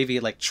just wear a navy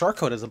like short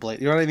coat as a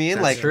blazer. You know what I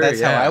mean?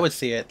 That's how I would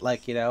see it.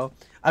 Like, you know.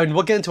 I mean,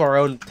 we'll get into our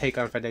own take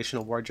on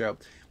foundational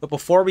wardrobe. But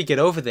before we get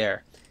over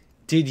there,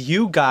 did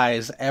you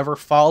guys ever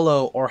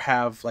follow or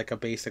have, like, a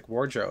basic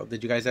wardrobe?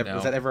 Did you guys ever... No.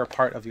 Was that ever a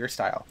part of your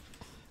style?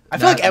 I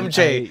feel like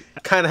MJ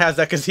kind of has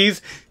that because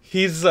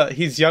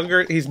he's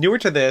younger, he's newer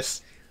to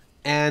this,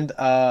 and,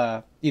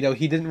 you know,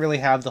 he didn't really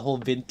have the whole,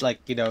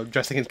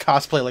 dressing in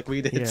cosplay like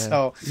we did, yeah.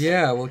 so...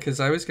 Yeah, well, because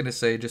I was going to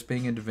say, just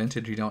being into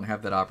vintage, you don't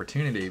have that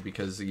opportunity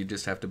because you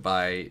just have to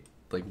buy...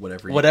 like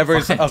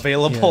whatever's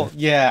available.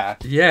 Yeah.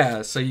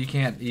 So you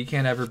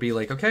can't ever be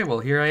like, okay, well,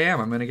 here I am,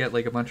 I'm gonna get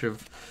like a bunch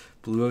of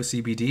blue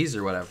OCBDs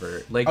or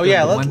whatever. Like, we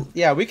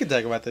could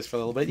talk about this for a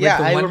little bit. Yeah,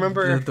 I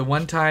remember the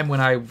one time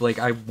when I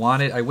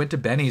went to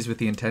Benny's with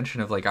the intention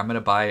of like, I'm gonna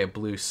buy a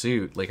blue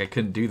suit. Like, I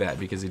couldn't do that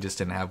because he just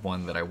didn't have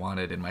one that I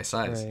wanted in my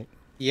size. Right.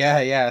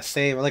 Yeah,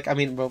 same. Like, I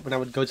mean, when I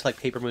would go to like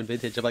Paper Moon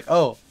Vintage, I'm like,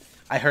 oh,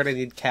 I heard I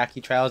need khaki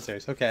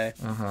trousers. Okay.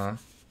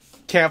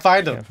 Can't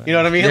find them. You know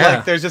what I mean? Yeah.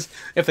 Like, there's just,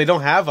 if they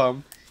don't have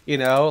them, you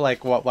know,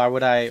 like, why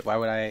would I,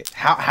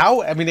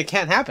 how, I mean, it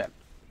can't happen.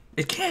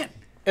 It can't.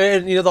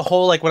 And, you know, the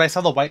whole, like, when I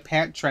saw the white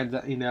pant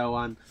trend, you know,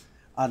 on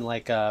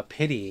like,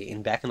 Pity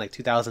back in, like,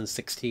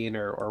 2016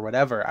 or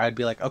whatever, I'd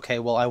be like, okay,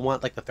 well, I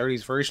want, like, the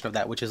 30s version of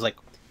that, which is, like,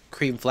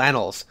 cream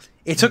flannels.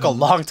 It took a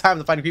long time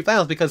to find cream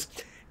flannels because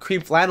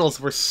cream flannels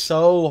were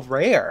so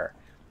rare,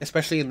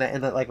 especially in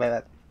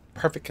that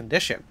perfect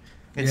condition.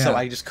 And so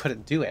I just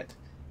couldn't do it,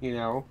 you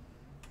know?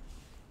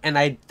 And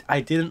I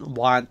didn't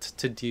want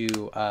to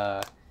do,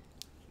 I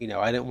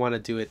didn't want to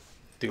do it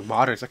through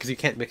moderns because you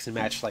can't mix and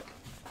match like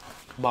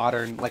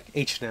modern like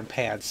H&M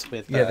pants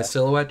with. The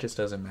silhouette just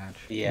doesn't match.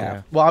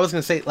 Yeah. Well, I was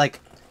gonna say like,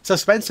 so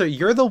Spencer,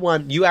 you're the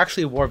one you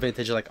actually wore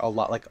vintage like a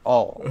lot, like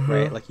all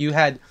right. Like you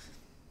had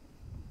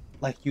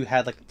like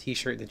the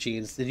t-shirt and the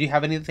jeans. Did you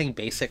have anything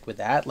basic with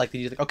that? Like, did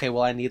you think, okay,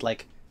 well, I need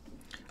like.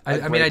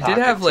 I mean, I did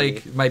have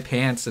like my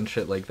pants and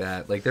shit like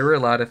that. Like, there were a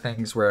lot of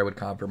things where I would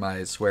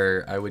compromise,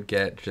 where I would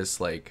get just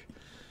like,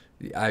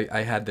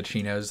 I had the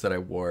chinos that I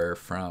wore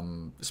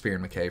from Spear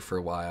and McKay for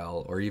a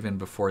while, or even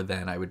before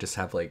then, I would just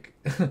have like,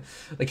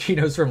 like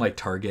chinos from like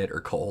Target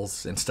or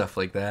Kohl's and stuff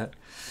like that.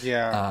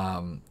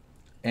 Yeah.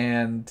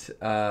 And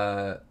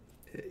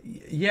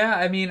Yeah,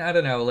 I mean, I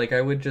don't know. Like,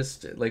 I would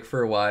just like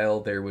for a while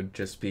there would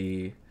just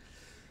be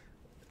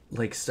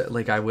like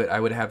I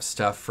would have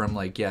stuff from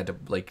like to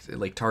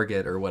like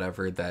Target or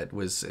whatever that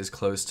was as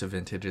close to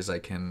vintage as I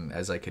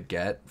could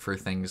get for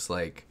things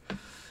like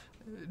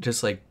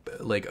just like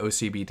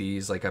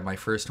OCBDs, like my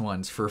first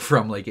ones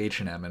from like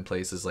H&M and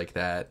places like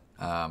that.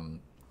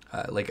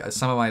 Like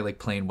some of my like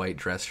plain white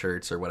dress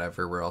shirts or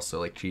whatever were also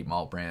like cheap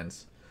malt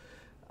brands.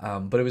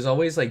 But it was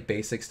always like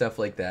basic stuff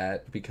like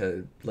that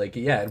because like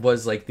it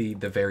was like the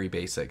very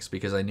basics,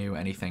 because I knew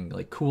anything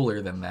like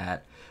cooler than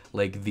that,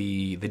 like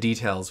the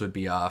details would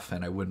be off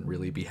and I wouldn't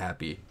really be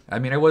happy. I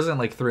mean, I wasn't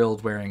like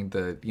thrilled wearing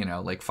the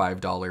like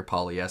 $5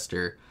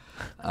 polyester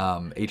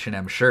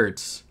H&M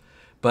shirts,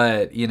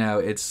 but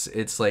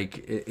it's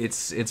like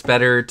it's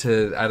better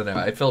to, I don't know,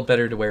 I felt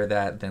better to wear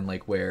that than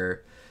like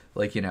wear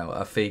like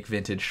a fake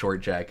vintage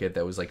short jacket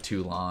that was like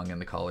too long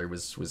and the collar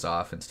was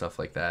off and stuff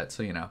like that.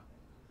 So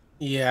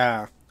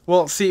Yeah.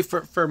 Well, see,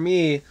 for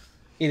me,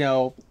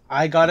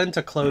 I got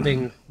into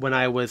clothing when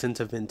I was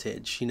into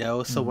vintage,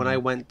 so when I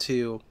went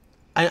to,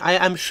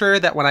 I'm sure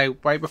that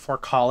right before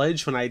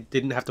college, when I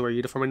didn't have to wear a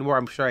uniform anymore,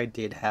 I'm sure I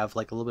did have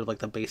like a little bit of like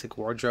the basic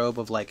wardrobe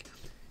of like,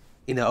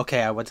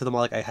 okay, I went to the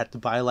mall, like I had to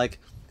buy like,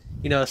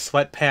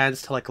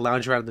 sweatpants to like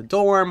lounge around the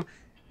dorm,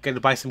 got to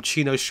buy some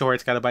chino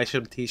shorts, got to buy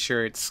some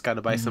t-shirts, got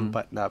to buy some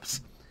button-ups.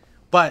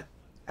 But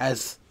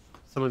as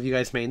some of you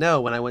guys may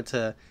know, when I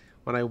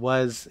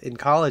was in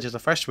college as a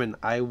freshman,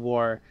 I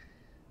wore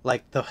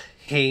like the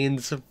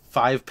Hanes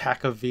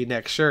 5-pack of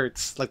V-neck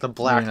shirts, like the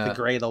black, the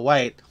gray, the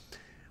white,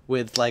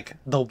 with like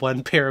the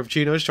one pair of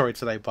chino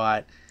shorts that I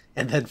bought,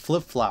 and then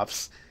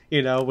flip-flops,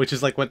 which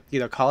is like what,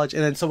 college.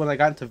 And then so when I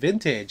got into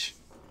vintage,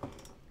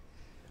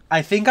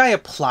 I think I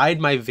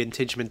applied my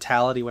vintage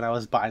mentality when I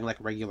was buying like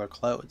regular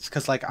clothes,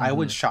 because like I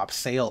would shop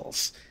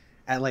sales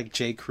at like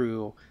J.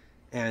 Crew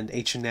and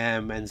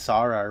H&M and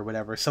Zara or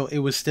whatever. So it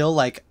was still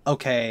like,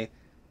 okay,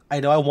 I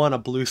know I want a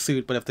blue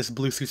suit, but if this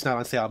blue suit's not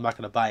on sale, I'm not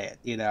going to buy it,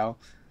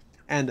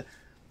 And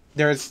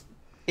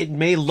it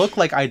may look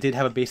like I did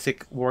have a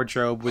basic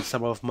wardrobe with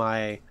some of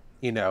my,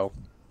 with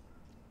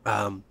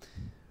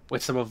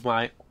some of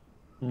my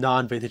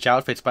non-vintage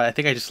outfits, but I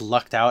think I just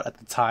lucked out at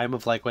the time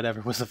of like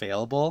whatever was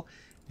available.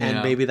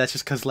 And maybe that's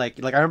just because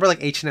like I remember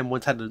like H&M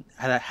once had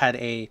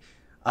a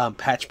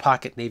patch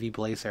pocket navy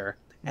blazer,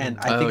 and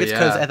I think it's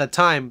because at the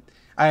time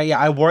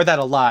I wore that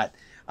a lot,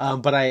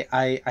 but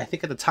I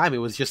think at the time it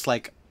was just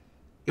like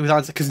it was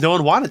on because no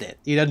one wanted it,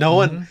 no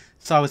one.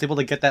 So I was able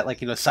to get that like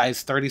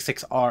size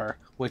 36R,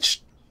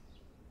 which,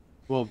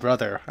 well,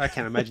 brother, I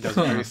can't imagine that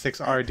was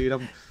 36R,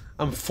 dude.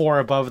 I'm 4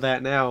 above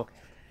that now.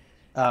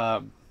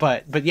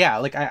 But yeah,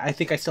 like I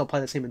think I still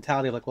apply the same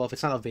mentality of like, well, if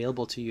it's not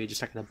available to you, you're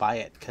just not gonna buy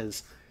it,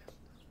 because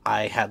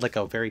I had like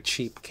a very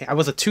cheap. I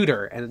was a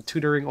tutor, and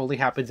tutoring only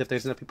happens if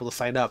there's enough people to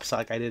sign up. So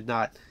like I did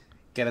not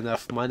get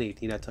enough money,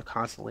 to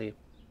constantly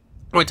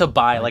or to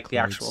buy like the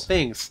actual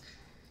things.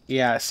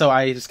 Yeah, so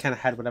I just kind of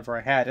had whatever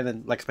I had, and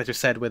then like Spencer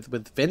said, with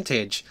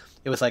vintage,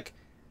 it was like,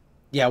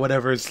 yeah,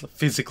 whatever's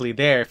physically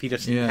there. If you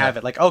just have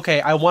it, like,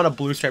 okay, I want a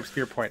blue stripe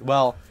spear point.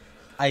 Well,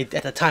 at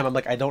the time I'm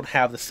like, I don't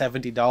have the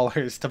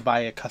 $70 to buy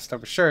a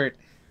custom shirt,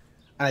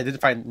 and I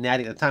didn't find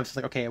Natty at the time. So it's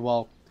like, okay,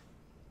 well,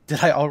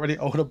 did I already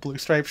own a blue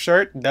stripe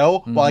shirt?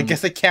 No. Well, I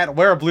guess I can't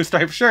wear a blue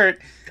stripe shirt.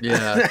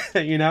 Yeah.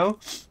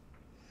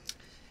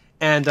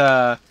 And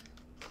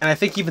I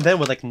think even then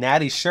with like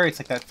Natty shirts,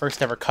 like that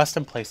first ever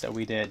custom place that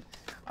we did,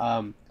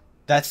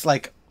 that's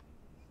like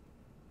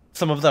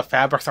some of the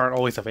fabrics aren't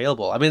always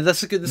available. I mean,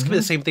 this could be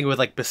the same thing with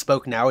like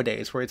bespoke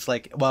nowadays, where it's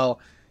like, well,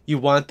 you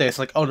want this,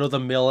 like, oh no, the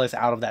mill is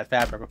out of that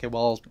fabric. Okay,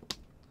 well,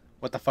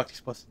 what the fuck are you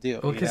supposed to do?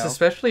 Well, because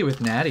especially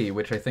with Natty,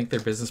 which I think their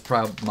business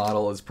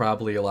model is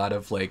probably a lot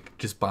of like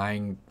just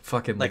buying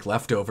fucking like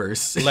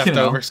leftovers,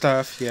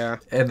 stuff, yeah.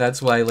 And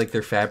that's why like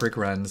their fabric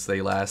runs,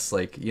 they last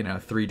like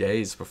 3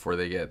 days before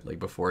they get like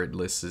before it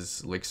lists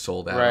is like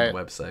sold out on the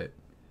website.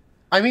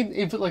 I mean,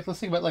 if like let's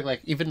think about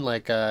like even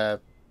like on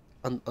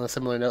a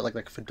similar note, like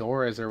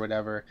fedoras or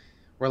whatever,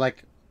 where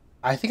like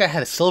I think I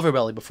had a silver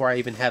belly before I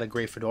even had a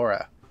gray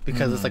fedora,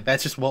 because it's like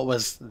that's just what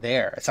was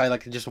there. So I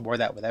like just wore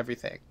that with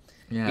everything.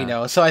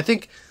 Yeah. So I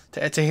think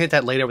to hit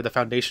that later with the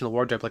foundational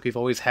wardrobe, like we've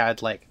always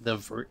had like the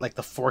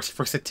forced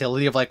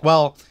versatility of like,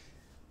 well,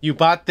 you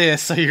bought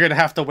this, so you're gonna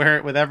have to wear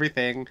it with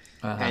everything,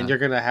 and you're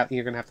gonna have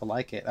to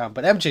like it.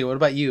 But MJ, what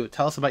about you?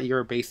 Tell us about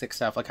your basic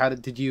stuff. Like, how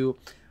did you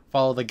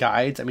follow the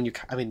guides? I mean,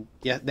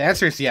 yeah. The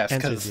answer is yes.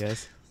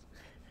 Yes.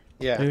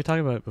 Yeah. We were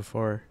talking about it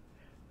before.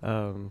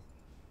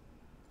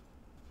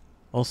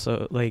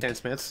 Also, like Stan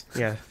Smiths.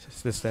 Yeah,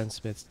 the Stan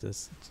Smiths, the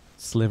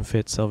slim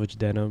fit selvage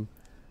denim.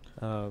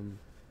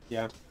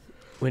 Yeah.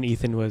 When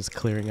Ethan was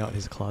clearing out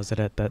his closet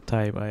at that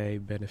time, I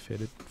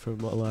benefited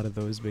from a lot of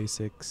those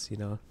basics,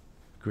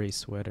 gray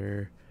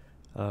sweater,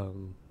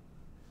 plain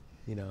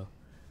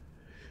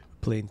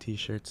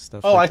t-shirts,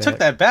 stuff like that. Oh, I took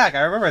that back.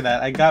 I remember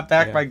that. I got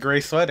back my gray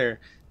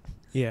sweater.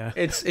 Yeah.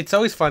 It's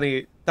always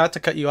funny, not to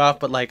cut you off,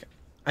 but like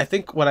I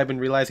think what I've been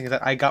realizing is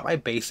that I got my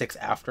basics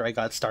after I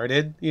got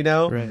started, you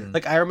know? Right.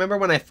 Like, I remember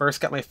when I first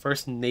got my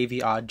first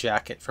Navy Odd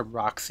jacket from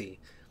Roxy,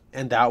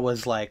 and that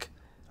was, like,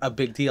 a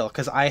big deal,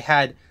 because I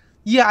had,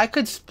 yeah, I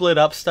could split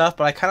up stuff,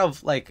 but I kind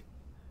of, like,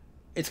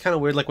 it's kind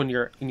of weird, like, when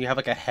you have,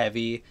 like, a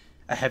heavy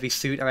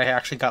suit, and I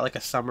actually got, like,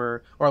 a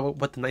summer, or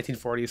what the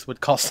 1940s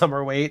would call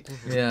summer weight.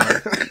 Yeah.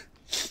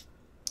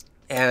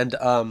 And,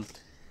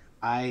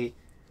 I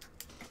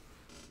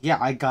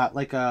got,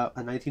 like, a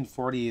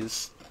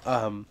 1940s,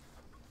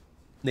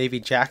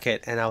 Navy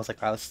jacket, and I was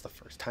like, wow, this is the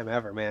first time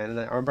ever, man. And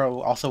I remember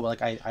also,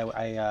 like, I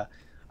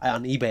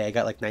on eBay, I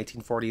got, like,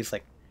 1940s,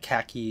 like,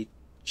 khaki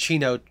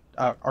chino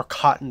or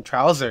cotton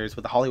trousers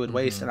with a Hollywood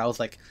waist, and I was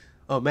like,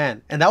 oh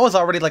man. And that was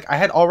already, like, I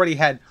had already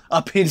had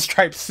a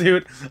pinstripe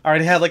suit, I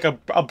already had, like, a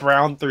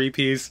brown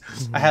three-piece,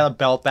 I had a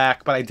belt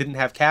back, but I didn't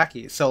have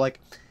khaki. So,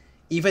 like,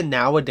 even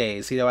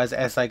nowadays, you know,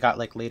 as I got,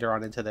 like, later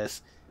on into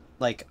this,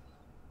 like,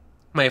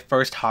 my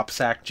first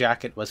Hopsack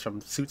jacket was from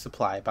Suit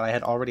Supply, but I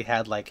had already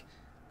had, like,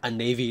 a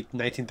Navy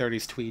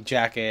 1930s tweed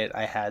jacket.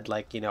 I had,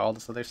 like, you know, all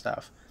this other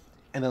stuff.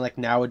 And then, like,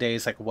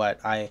 nowadays, like, what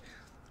I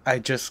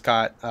just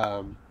got,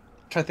 I'm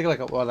trying to think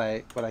of,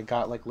 like, what I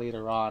got, like,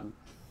 later on.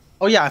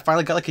 Oh yeah, I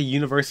finally got, like, a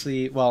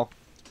university, well,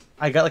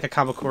 I got, like, a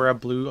Kamakura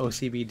blue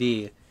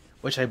OCBD,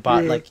 which I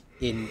bought, like,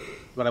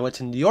 when I went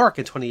to New York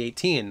in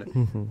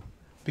 2018,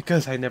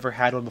 because I never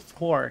had one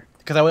before,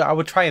 because I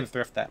would try and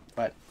thrift them,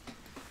 but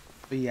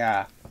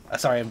yeah.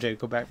 Sorry, MJ,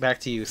 go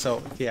back to you.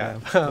 So, yeah.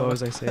 What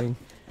was I saying?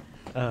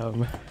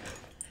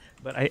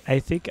 But I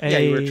think yeah,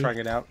 you were trying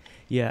it out.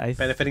 Yeah,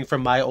 benefiting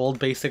from my old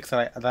basics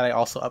that I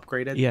also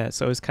upgraded. Yeah,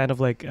 so it's kind of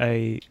like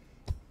I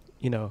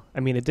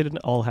mean, it didn't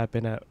all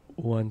happen at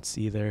once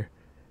either.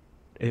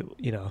 It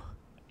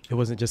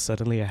wasn't just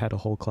suddenly I had a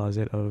whole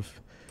closet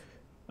of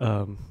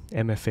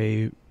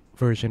MFA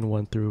version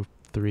 1 through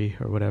 3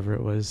 or whatever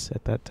it was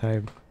at that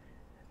time.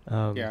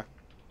 Yeah.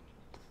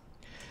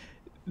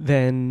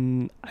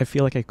 Then I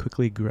feel like I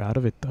quickly grew out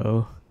of it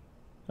though.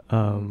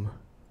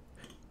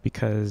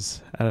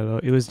 Because I don't know,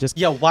 it was just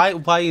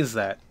why is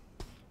that?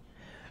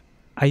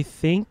 I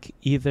think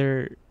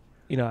either,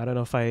 I don't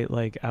know if I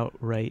like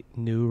outright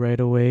knew right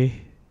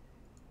away,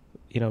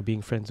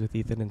 being friends with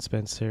Ethan and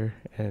Spencer,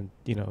 and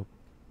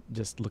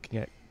just looking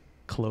at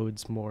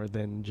clothes more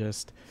than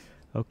just,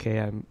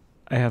 okay,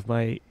 I have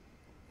my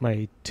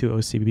 2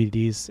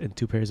 OCBDs and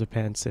 2 pairs of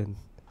pants and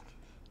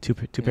two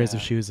pairs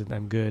of shoes and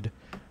I'm good.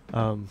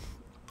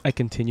 I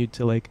continued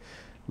to like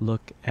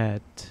look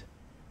at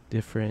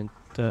different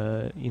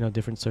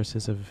different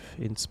sources of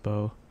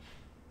inspo,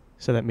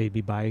 so that made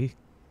me buy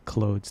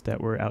clothes that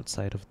were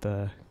outside of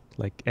the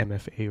like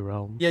MFA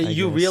realm. Yeah,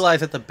 you realize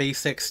that the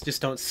basics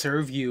just don't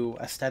serve you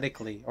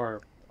aesthetically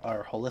or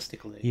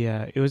holistically.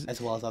 Yeah, it was,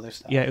 as well as other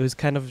stuff. Yeah, it was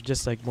kind of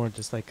just like more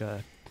just like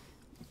a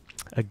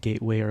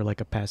gateway or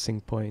like a passing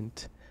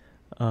point.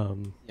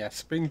 Yeah,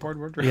 springboard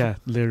wardrobe. Yeah,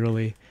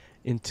 literally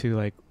into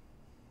like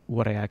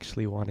what I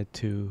actually wanted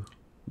to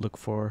look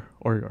for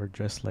or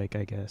dress like,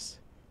 I guess.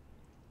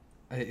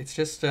 It's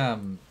just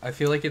I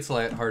feel like it's a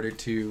lot harder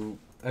to,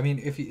 I mean,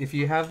 if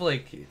you have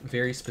like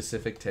very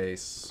specific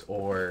tastes,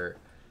 or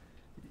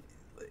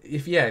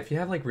if you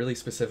have like really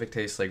specific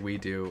tastes like we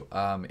do,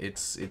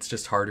 it's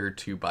just harder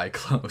to buy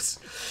clothes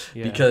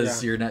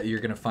because you're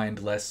gonna find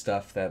less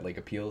stuff that like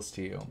appeals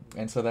to you.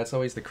 And so that's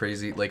always the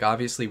crazy, like,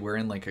 obviously we're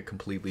in like a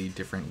completely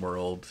different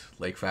world,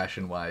 like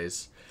fashion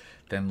wise,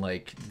 than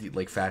like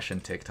fashion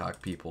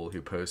TikTok people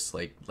who post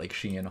like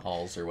Shein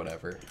hauls or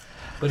whatever.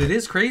 But it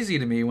is crazy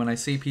to me when I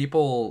see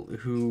people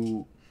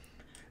who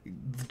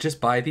just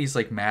buy these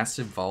like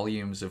massive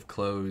volumes of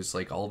clothes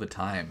like all the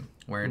time,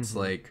 where it's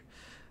like,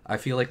 I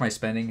feel like my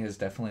spending has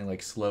definitely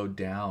like slowed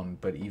down,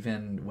 but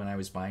even when I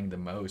was buying the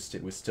most,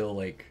 it was still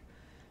like,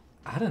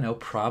 I don't know,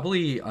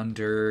 probably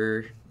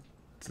under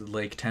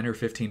like 10 or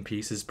 15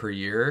 pieces per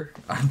year.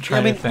 I'm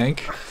trying to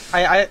think.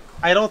 I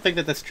don't think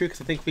that's true, because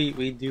I think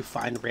we do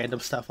find random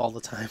stuff all the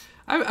time.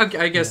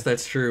 I guess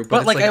that's true,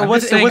 but like it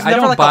was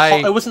never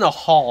like it wasn't a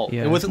haul.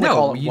 Yeah. It wasn't like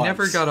all at you once.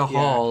 Never got a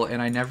haul,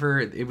 and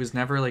it was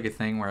never like a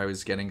thing where I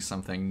was getting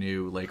something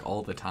new like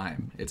all the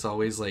time. It's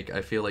always like,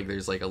 I feel like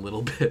there's like a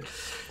little bit,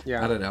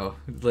 I don't know,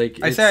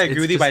 like I say I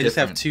agree with you, but I just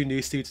have 2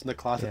 new suits in the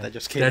closet that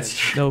just came in.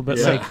 True. No, but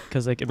like,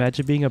 because like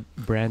imagine being a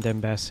brand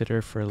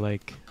ambassador for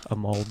like a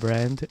mall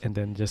brand and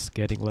then just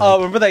getting like, oh,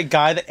 remember that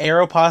guy, the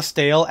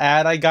Aeropostale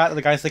ad I got?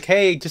 The guy's like,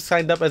 hey, just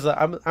signed up as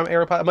I'm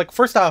Aeropostale. I'm like,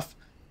 first off,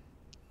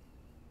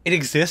 it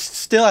exists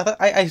still.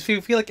 I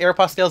feel like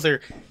Aeropostales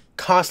are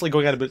constantly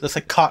going out of business. It's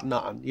like Cotton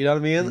On, you know what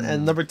I mean?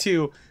 And number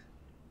 2,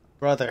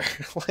 brother,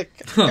 like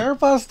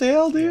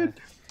Aeropostale, dude.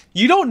 Yeah.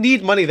 You don't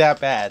need money that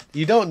bad.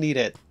 You don't need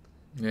it.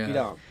 Yeah. You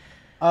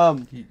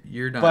don't.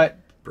 You're not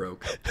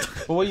broke.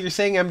 But what you're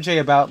saying, MJ,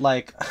 about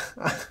like,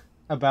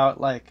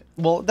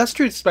 well, that's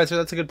true, Spencer.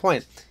 That's a good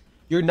point.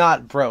 You're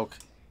not broke.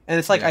 And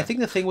it's like, I think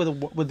the thing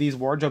with these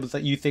wardrobes is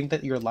that you think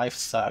that your life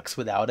sucks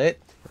without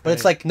it. But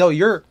it's like, no,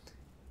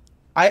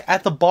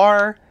 at the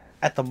bar,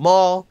 at the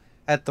mall,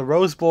 at the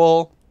Rose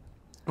Bowl,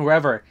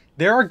 wherever,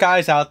 there are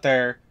guys out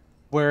there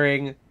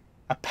wearing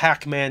a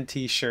Pac-Man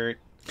t-shirt,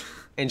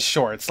 and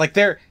shorts. Like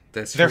they're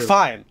true.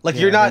 fine. Like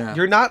you're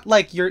not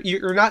like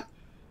you're not.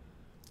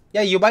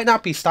 Yeah, you might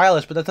not be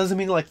stylish, but that doesn't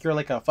mean like you're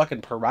like a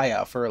fucking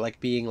pariah for like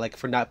being like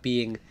for not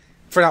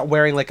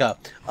wearing like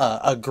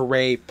a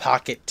gray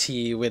pocket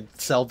tee with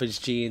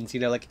selvage jeans. You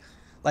know, like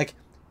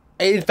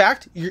in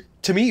fact,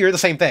 to me you're the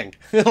same thing.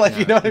 Like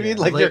you know what I mean?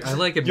 Like I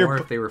like it more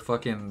if they were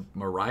fucking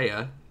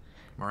Mariah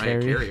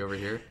Carey over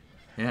here.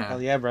 Yeah.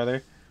 Hell yeah,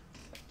 brother.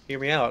 Hear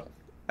me out.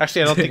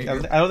 Actually, I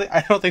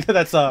don't think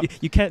that's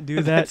You can't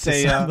do that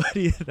to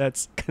somebody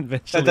that's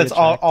conventionally that's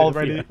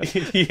already.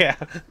 Yeah.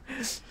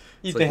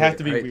 They have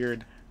to be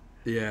weird.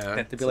 Yeah. They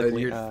have to be like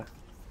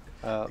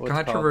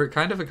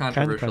kind of a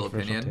controversial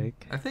opinion.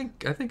 Take. I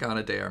think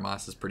Ana de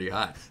Armas is pretty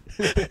hot.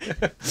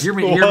 hear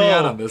me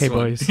out on this one.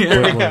 Boys,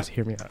 boys,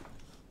 hear me out.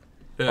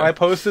 Yeah. Well, I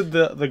posted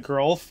the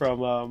girl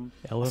from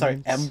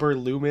Ember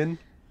Lumen.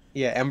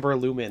 Yeah, Ember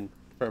Lumen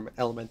from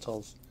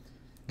Elementals.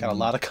 Got a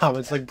lot of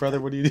comments like,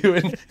 brother, what are you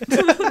doing?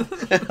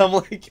 And I'm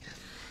like,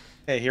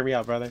 hey, hear me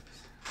out, brother.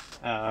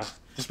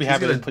 Just be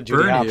happy to put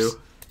Judy Hopps.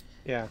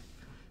 Yeah.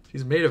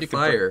 She's made of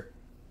fire.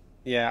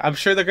 Yeah, I'm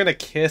sure they're gonna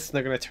kiss and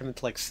they're gonna turn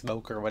into like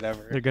smoke or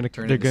whatever. They're both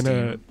gonna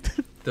die.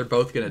 They're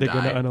gonna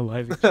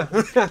unalive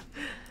each other.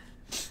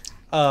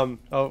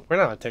 Oh, we're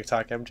not on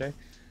TikTok, MJ.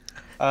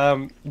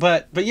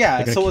 But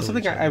yeah, so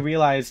something I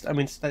realized, I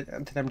mean, that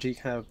MJ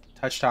kind of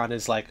touched on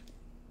is like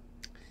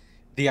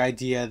the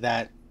idea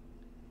that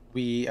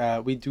we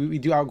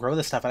do outgrow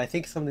this stuff, and I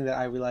think something that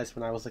I realized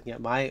when I was looking at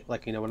my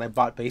when I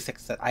bought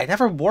basics, that I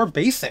never wore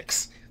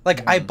basics.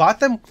 Like I bought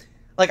them,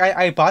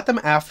 I bought them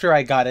after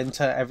I got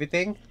into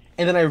everything,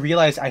 and then I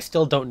realized I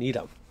still don't need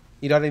them.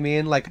 You know what I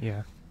mean? Like,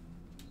 yeah,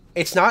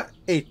 it's not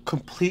a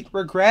complete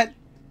regret,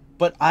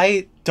 but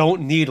I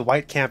don't need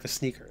white canvas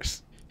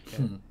sneakers.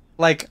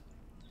 Like,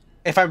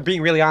 if I'm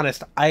being really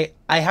honest, I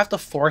have to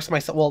force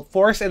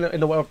in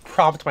the way of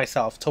prompt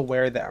myself to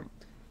wear them,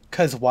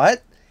 cause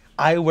what?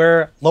 I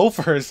wear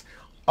loafers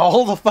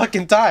all the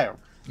fucking time.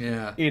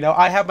 Yeah.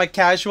 I have my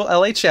casual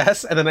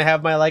LHS, and then I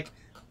have my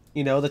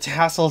the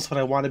tassels when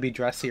I want to be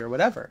dressy or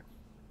whatever.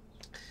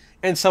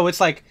 And so it's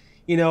like,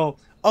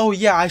 oh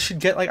yeah, I should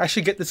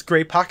get this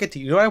gray pocket tee.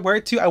 You know what I wear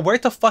it to? I wear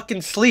it to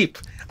fucking sleep.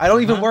 I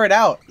don't even wear it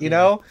out, you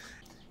know?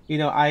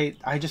 I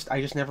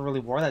just never really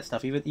wore that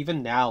stuff.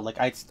 Even now, like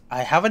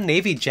I have a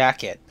navy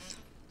jacket,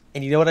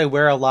 and you know what I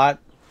wear a lot?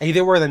 I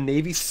either wear the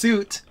navy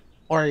suit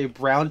or a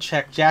brown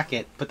check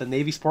jacket, but the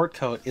navy sport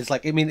coat is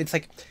like, I mean, it's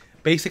like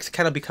basics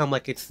kind of become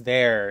like it's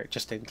there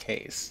just in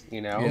case,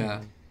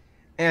 Yeah.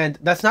 And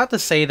that's not to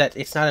say that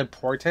it's not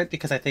important,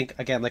 because I think,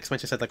 again, like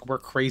Spencer said, like, we're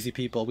crazy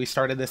people. We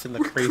started this in the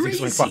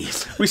craziest way.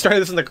 We started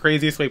this in the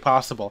craziest way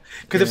possible.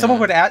 Because if someone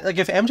would ask, like,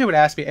 if MJ would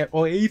ask me,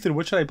 "Oh, Ethan,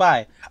 what should I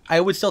buy?"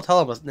 I would still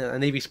tell him a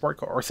navy sport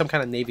coat or some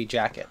kind of navy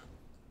jacket.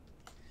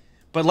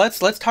 But let's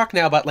talk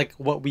now about like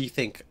what we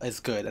think is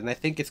good, and I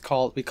think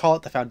we call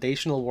it the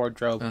foundational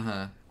wardrobe.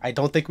 I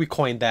don't think we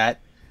coined that.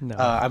 No.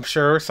 I'm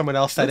sure someone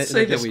else said it in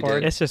the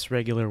Discord. It's just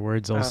regular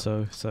words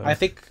also. So I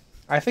think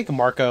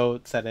Marco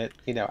said it.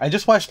 I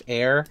just watched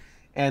Air,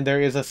 and there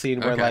is a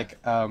scene where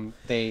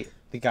the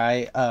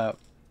guy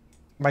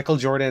Michael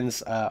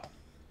Jordan's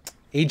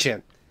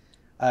agent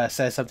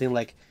says something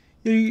like,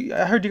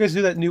 I heard you guys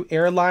do that new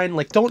airline.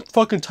 Like, don't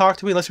fucking talk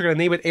to me unless you're gonna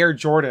name it Air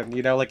Jordan.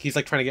 Like he's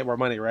like trying to get more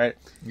money, right?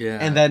 Yeah.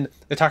 And then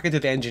they're talking to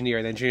the engineer,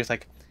 and the engineer's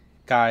like,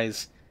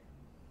 guys,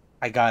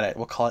 I got it.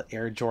 We'll call it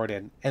Air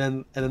Jordan.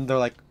 And then they're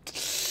like,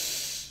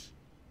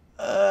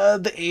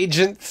 the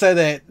agent said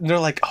it. And they're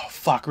like, oh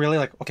fuck, really?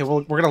 Like, okay,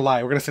 well, we're gonna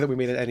lie. We're gonna say that we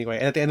made it anyway.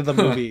 And at the end of the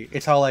movie,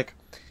 it's all like,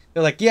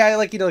 they're like, yeah,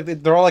 like,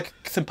 they're all like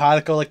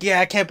simpatico, like, yeah,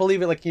 I can't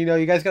believe it, like, you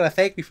guys gotta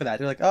thank me for that.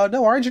 They're like, oh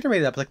no, our engineer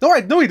made it up. Like,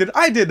 no, he did.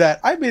 I did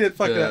that. I made it.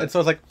 Fucking. And so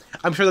it's like,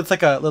 I'm sure that's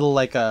like a little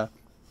a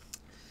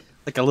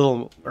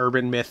little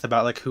urban myth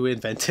about like who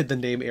invented the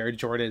name Air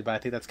Jordan. But I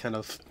think that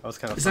was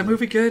kind of. Is that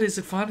movie good? Is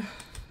it fun?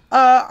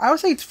 I would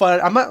say it's fun.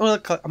 I'm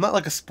not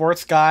like a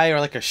sports guy or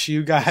like a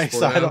shoe guy,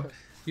 so I don't.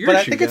 You're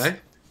a shoe guy.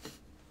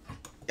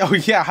 Oh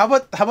yeah, how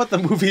about the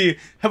movie?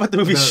 How about the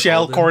movie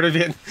Shell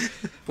Cordovan?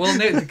 Well,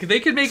 they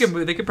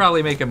could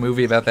probably make a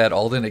movie about that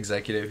Alden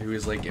executive who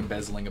was like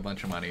embezzling a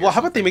bunch of money. Well, how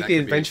about they make the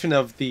invention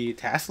of the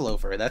tassel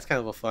over? That's kind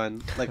of a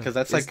fun, like, because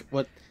that's like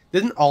what.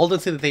 Didn't Alden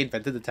say that they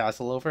invented the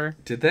tassel over?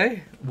 Did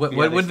they?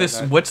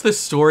 What's the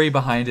story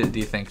behind it? Do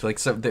you think like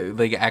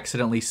they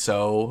accidentally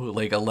sew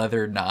like a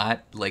leather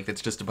knot, like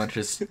it's just a bunch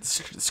of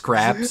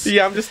scraps?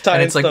 Yeah, I'm just tying.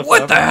 And it's like,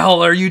 what the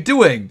hell are you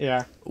doing?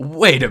 Yeah.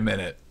 Wait a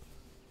minute.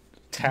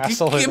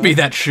 Tassel. Give me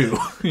that shoe.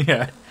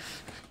 Yeah.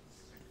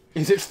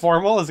 Is it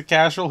formal? Is it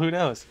casual? Who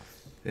knows?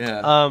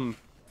 Yeah.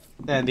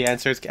 And the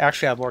answer is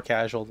actually I'm more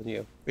casual than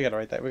you. We gotta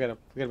write that. We gotta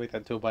make that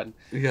into a button.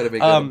 We gotta make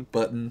that a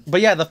button.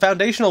 But yeah, the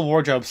foundational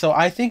wardrobe. So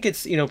I think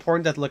it's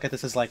important to look at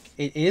this as like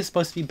it is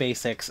supposed to be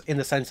basics in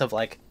the sense of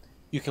like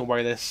you can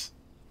wear this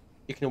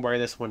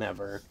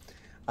whenever.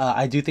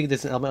 I do think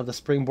there's an element of the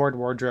springboard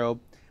wardrobe,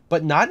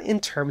 but not in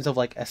terms of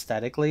like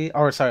aesthetically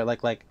or sorry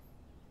like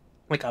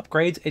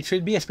upgrades. It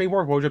should be a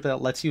springboard wardrobe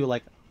that lets you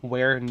like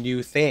wear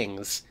new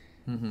things,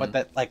 but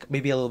that like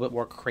maybe a little bit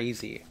more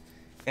crazy.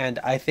 And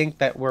I think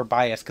that we're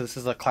biased because this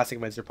is a Classic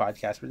Menzer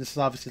podcast, but this is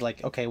obviously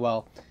like, okay,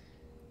 well,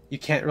 you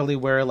can't really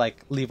wear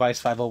like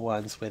Levi's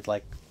 501s with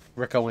like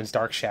Rick Owens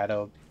Dark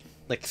Shadow,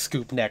 like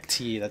scoop neck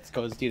tee that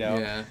goes, you know.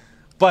 Yeah.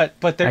 But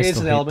there I is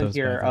still an hate element those,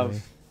 here by the of,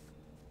 way.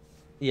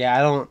 yeah,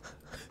 I don't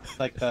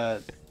like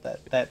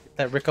that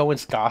Rick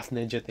Owens goth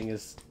ninja thing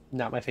is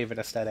not my favorite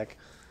aesthetic.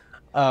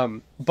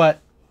 But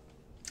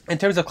in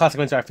terms of Classic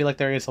Menzer, I feel like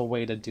there is a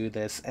way to do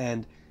this,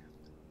 and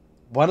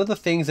one of the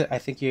things that I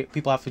think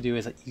people have to do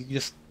is that you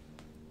just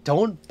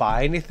don't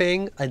buy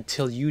anything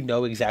until you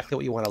know exactly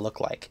what you want to look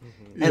like.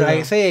 Mm-hmm. And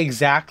I say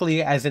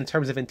exactly as in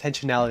terms of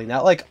intentionality,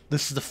 not like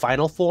this is the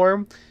final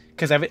form,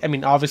 because I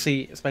mean,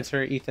 obviously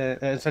Spencer,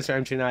 Ethan, Spencer,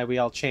 MJ, and I, we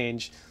all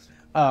change.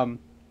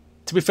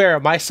 To be fair,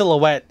 my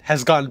silhouette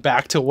has gone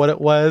back to what it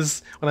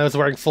was when I was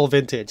wearing full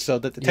vintage. So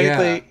that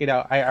technically, you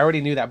know, I already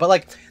knew that. But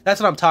like,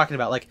 that's what I'm talking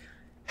about. Like,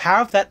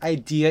 have that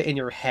idea in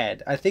your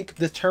head. I think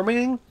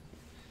determining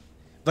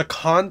the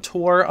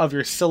contour of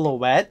your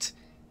silhouette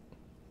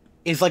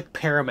is like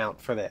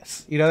paramount for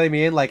this. You know what I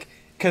mean? Like,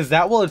 because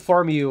that will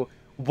inform you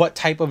what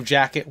type of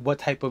jacket, what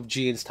type of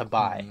jeans to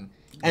buy. Mm-hmm.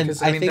 And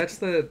because, I mean, think, that's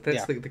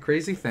the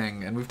crazy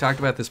thing, and we've talked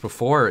about this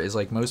before, is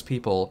like most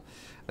people,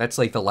 that's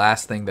like the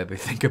last thing that they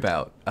think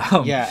about.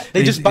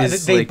 They just buy,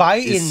 they buy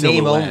in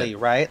name only,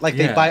 right? Like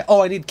they buy,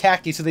 oh, I need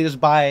khaki, so they just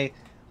buy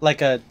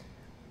like a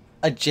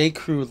J.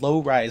 Crew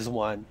low-rise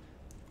one,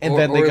 and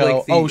then they go,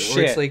 like oh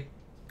shit.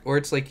 Or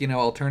it's like, you know,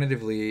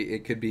 alternatively,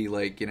 it could be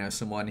like, you know,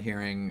 someone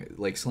hearing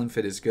like slim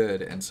fit is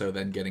good, and so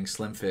then getting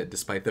slim fit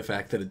despite the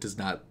fact that it does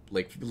not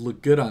like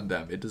look good on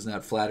them. It does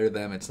not flatter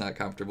them. It's not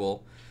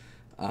comfortable.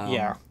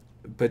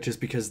 But just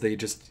because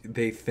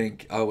they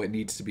think, oh, it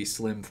needs to be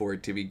slim for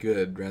it to be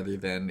good, rather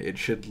than it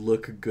should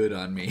look good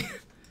on me.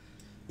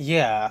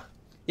 Yeah,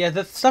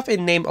 the stuff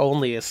in name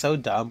only is so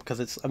dumb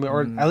because it's, I mean,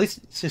 or at least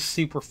it's just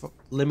super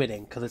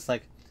limiting because it's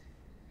like,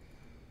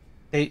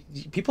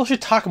 people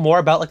should talk more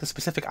about like the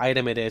specific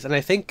item it is, and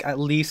I think at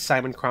least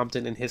Simon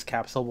Crompton in his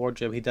capsule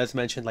wardrobe, he does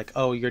mention like,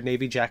 oh, your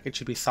navy jacket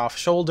should be soft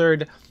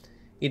shouldered,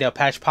 you know,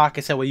 patch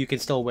pockets, that way you can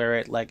still wear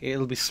it, like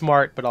it'll be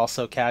smart but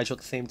also casual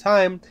at the same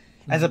time,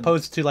 as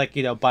opposed to like,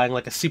 you know, buying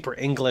like a super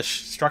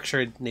English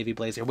structured navy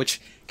blazer,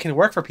 which can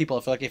work for people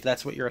if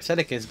that's what your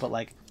aesthetic is, but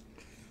like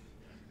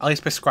at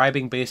least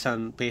prescribing based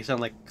on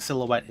like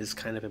silhouette is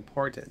kind of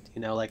important,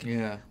 you know, like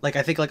like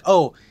I think like,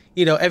 oh,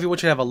 you know, everyone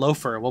should have a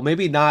loafer. Well,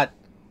 maybe not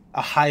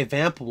a high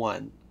vamp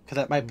one,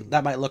 because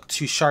that might look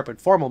too sharp and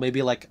formal.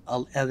 Maybe like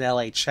an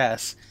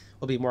LHS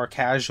will be more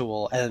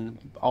casual and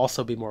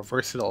also be more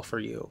versatile for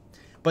you.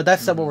 But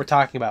that's not what we're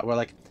talking about. We're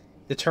like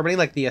determining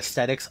like the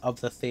aesthetics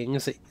of the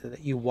things that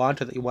you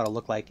want or that you want to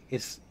look like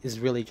is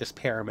really just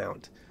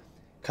paramount.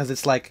 Because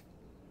it's like,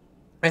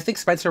 I think,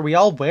 Spencer, we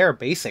all wear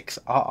basics,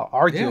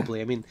 arguably.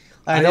 Yeah. I mean,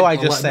 I know I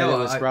just said it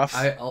was rough.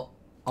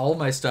 All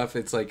my stuff,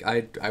 it's like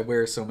I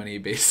wear so many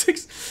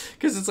basics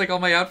because it's like all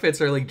my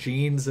outfits are like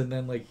jeans and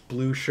then like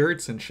blue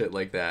shirts and shit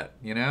like that,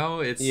 you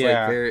know. It's like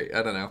very,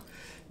 I don't know,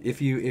 if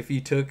you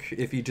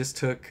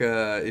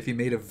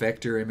made a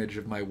vector image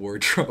of my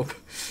wardrobe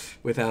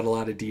without a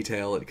lot of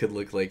detail, it could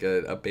look like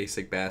a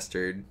basic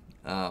bastard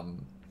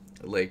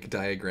like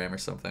diagram or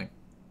something.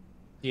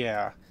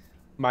 Yeah,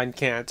 mine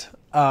can't.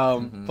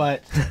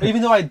 But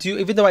even though I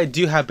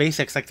do have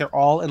basics, like they're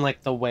all in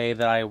like the way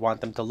that I want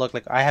them to look.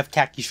 Like I have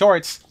khaki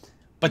shorts,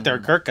 but they're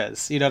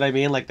Gurkhas. You know what I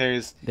mean? Like they're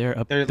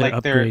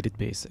upgraded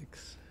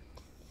basics.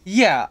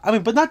 Yeah, I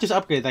mean, but not just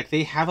upgraded. Like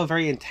they have a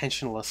very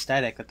intentional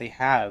aesthetic that they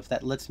have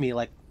that lets me,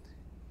 like,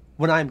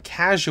 when I'm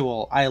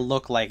casual, I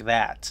look like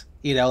that.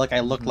 You know, like I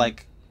look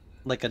like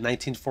a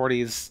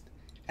 1940s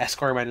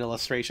Esquire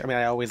illustration. I mean,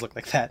 I always look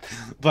like that,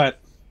 but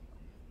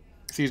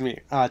excuse me,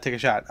 take a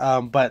shot.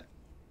 But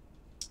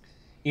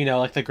you know,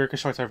 like the Gurkha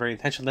shorts are very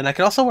intentional. Then I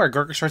can also wear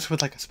Gurkha shorts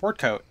with like a sport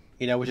coat,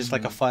 you know, which is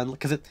like a fun,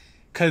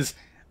 because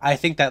I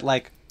think that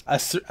like a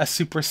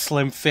super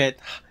slim fit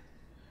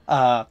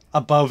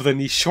above the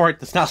knee short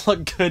does not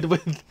look good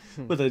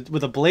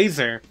with a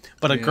blazer,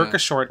 but a Gurkha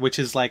short, which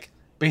is like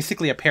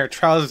basically a pair of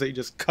trousers that you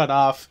just cut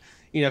off,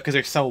 you know, because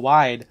they're so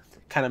wide,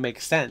 kind of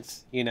makes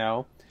sense, you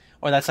know.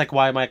 Or that's like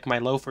why my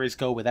loafers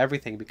go with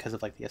everything, because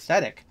of like the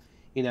aesthetic,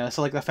 you know.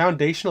 So like the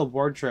foundational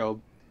wardrobe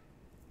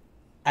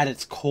at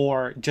its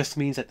core just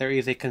means that there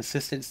is a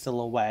consistent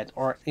silhouette,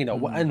 or, you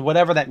know, and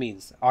whatever that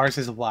means. Ours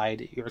is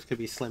wide, yours could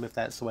be slim if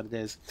that's what it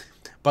is.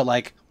 But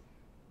like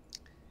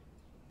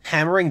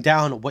hammering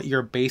down what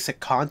your basic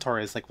contour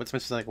is, like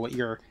what's like what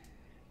your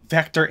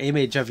vector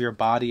image of your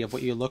body, of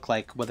what you look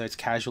like, whether it's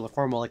casual or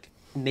formal, like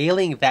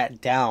nailing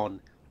that down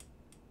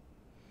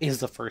is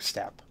the first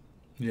step.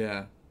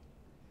 Yeah.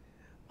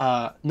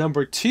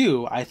 Number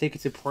two, I think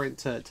it's important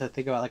to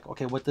think about, like,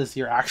 okay, what does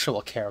your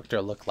actual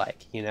character look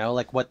like? You know,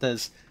 like what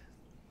does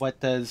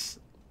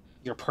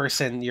your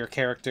person, your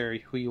character,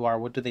 who you are,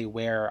 what do they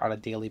wear on a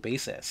daily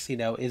basis? You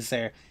know, is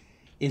there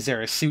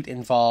a suit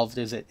involved?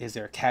 Is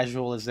there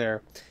casual? Is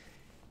there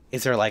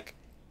like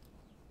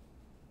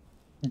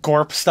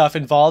gorp stuff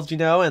involved? You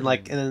know, and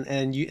like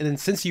and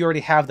since you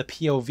already have the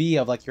POV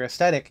of like your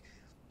aesthetic,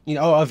 you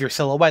know, of your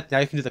silhouette. Now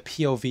you can do the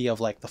POV of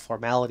like the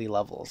formality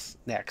levels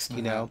next,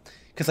 you know,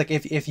 because like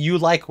if you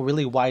like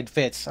really wide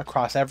fits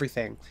across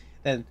everything,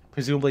 then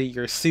presumably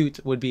your suit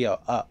would be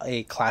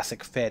a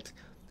classic fit.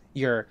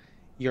 Your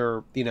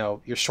you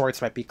know, your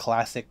shorts might be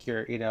classic.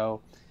 Your, you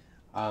know,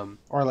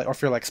 or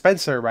if you're like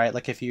Spencer, right?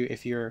 Like if you're,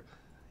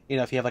 you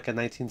know, if you have like a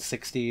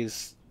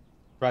 1960s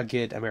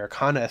rugged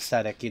Americana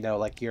aesthetic, you know,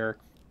 like your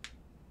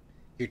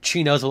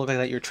chinos will look like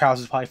that, your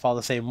trousers probably fall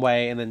the same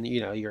way, and then,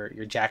 you know, your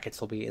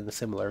jackets will be in the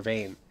similar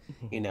vein,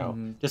 you know.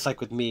 Just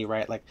like with me,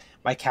 right? Like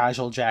my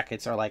casual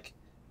jackets are like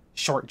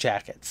short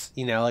jackets,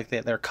 you know, like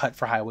they're cut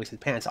for high-waisted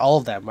pants, all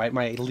of them, right?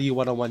 My Lee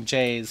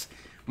 101Js,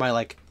 my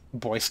like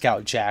Boy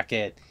Scout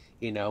jacket,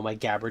 you know, my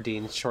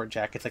gabardine short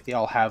jackets, like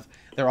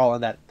they're all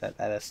in that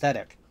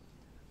aesthetic.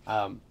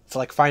 So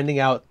like finding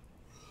out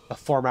the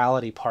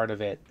formality part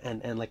of it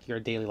and like your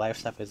daily life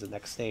stuff is the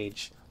next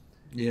stage.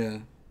 Yeah.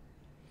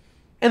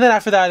 And then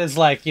after that is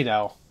like, you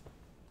know,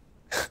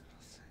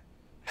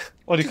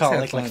 what do you call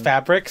it? Like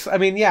fabrics. I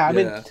mean, yeah. I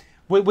mean,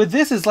 with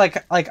this is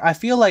like I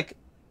feel like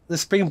the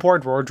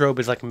springboard wardrobe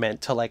is like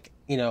meant to like,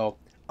 you know,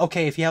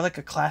 okay, if you have like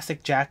a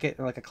classic jacket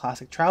or like a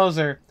classic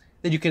trouser,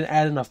 then you can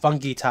add in a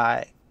funky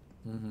tie.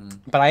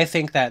 But I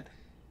think that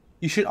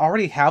you should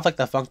already have like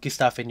the funky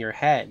stuff in your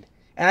head.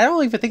 And I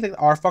don't even think that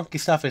our funky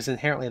stuff is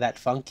inherently that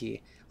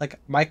funky. Like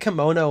my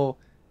kimono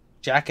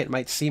jacket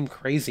might seem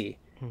crazy,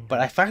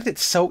 but I find it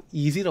so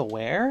easy to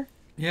wear.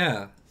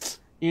 Yeah.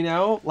 You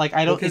know, like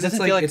I don't. It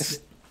doesn't feel like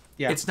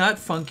it's not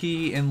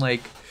funky, and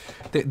like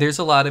there's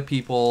a lot of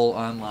people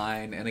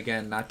online, and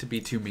again, not to be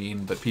too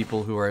mean, but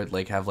people who are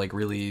like have like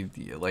really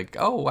like,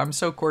 oh, I'm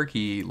so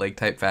quirky, like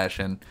type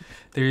fashion.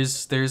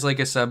 There's like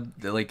a sub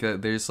like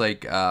there's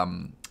like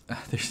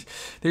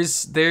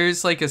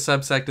there's like a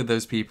subsect of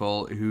those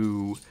people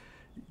who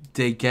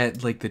they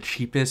get like the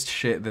cheapest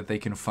shit that they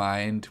can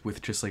find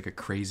with just like a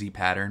crazy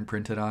pattern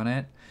printed on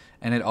it.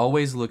 And it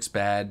always looks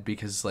bad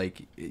because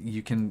like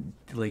you can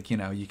like, you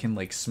know, you can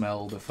like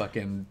smell the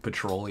fucking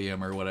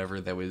petroleum or whatever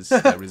that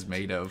was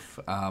made of.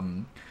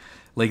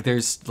 Like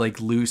there's like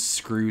loose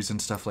screws and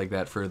stuff like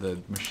that for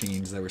the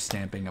machines that were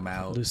stamping them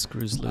out. Loose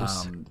screws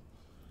loose.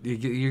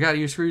 You got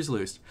your screws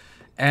loose,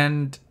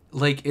 and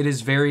like it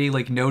is very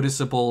like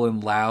noticeable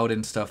and loud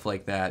and stuff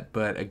like that.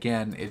 But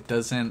again, it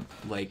doesn't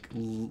like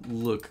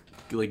look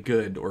like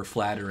good or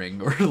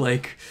flattering or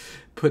like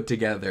put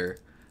together.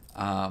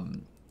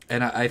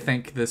 And I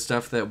think the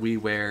stuff that we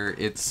wear,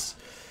 it's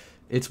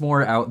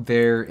more out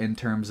there in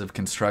terms of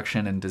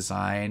construction and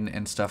design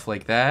and stuff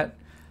like that,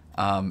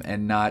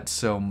 and not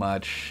so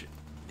much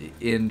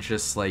in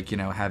just like, you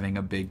know, having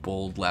a big,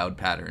 bold, loud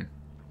pattern.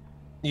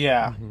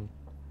 Yeah,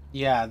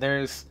 yeah.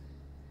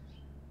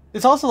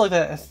 It's also like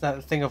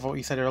that thing of what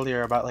you said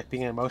earlier about like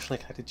being emotionally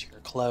connected to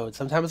your clothes.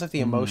 Sometimes like the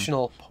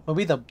emotional,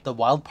 maybe the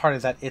wild part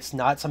is that it's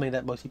not something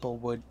that most people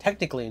would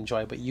technically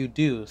enjoy, but you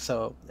do.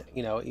 So,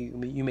 you know,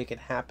 you make it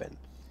happen.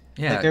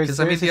 Yeah, because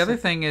like, I mean, the other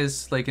thing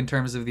is, like, in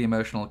terms of the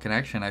emotional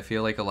connection, I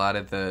feel like a lot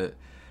of the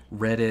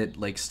Reddit,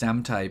 like,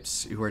 STEM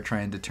types who are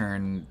trying to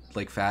turn,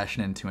 like,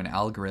 fashion into an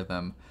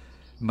algorithm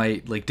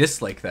might, like,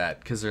 dislike that,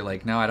 because they're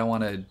like, no, I don't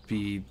want to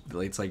be,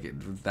 like, it's like,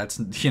 that's,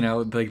 you know,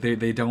 like,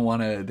 they don't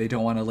want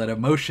to let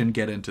emotion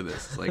get into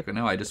this. It's like,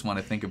 no, I just want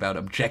to think about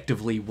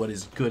objectively what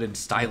is good and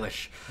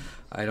stylish.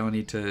 I don't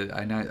need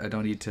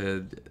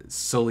to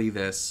sully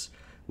this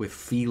with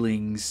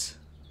feelings.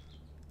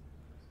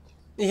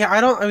 Yeah,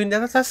 I mean,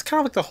 that's kind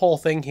of like the whole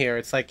thing here.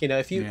 It's like, you know,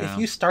 if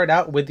you start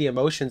out with the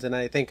emotions, and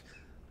I think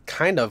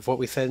kind of what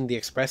we said in the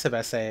expressive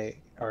essay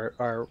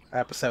or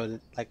episode,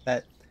 like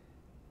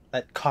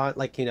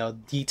like, you know,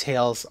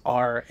 details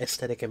are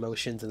aesthetic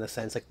emotions in the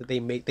sense like that they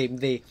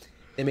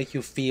make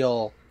you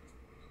feel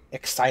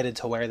excited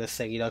to wear this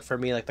thing. You know, for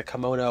me, like the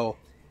kimono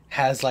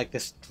has like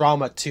this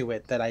drama to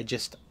it that I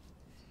just,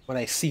 when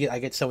I see it, I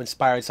get so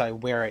inspired, so I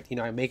wear it. You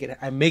know, I make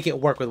it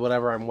work with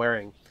whatever I'm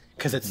wearing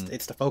because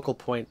it's the focal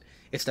point.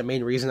 It's the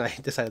main reason I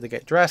decided to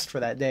get dressed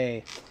for that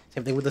day.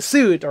 Same thing with a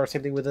suit, or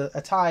same thing with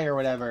a tie or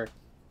whatever.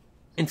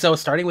 And so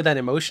starting with that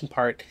emotion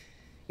part,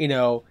 you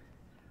know,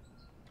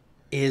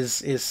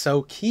 is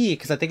so key,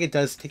 because I think it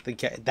does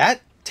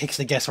takes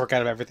the guesswork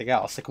out of everything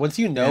else. Like once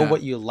you know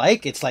what you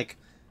like, it's like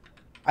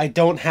I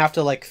don't have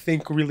to like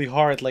think really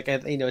hard. Like,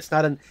 you know, it's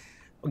not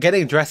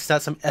getting dressed is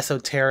not some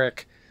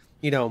esoteric,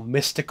 you know,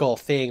 mystical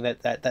thing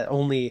that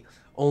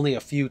only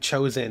a few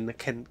chosen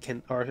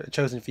can or a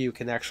chosen few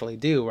can actually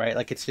do, right?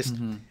 Like it's just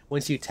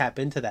once you tap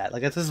into that,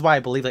 like this is why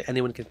I believe like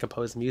anyone can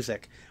compose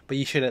music, but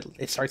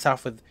it starts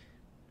off with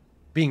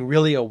being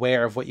really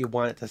aware of what you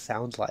want it to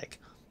sound like,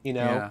 you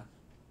know. Yeah.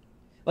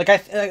 Like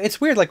it's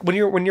weird, like when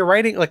you're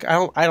writing, like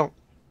I don't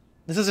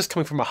this is just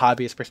coming from a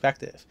hobbyist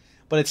perspective,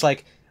 but it's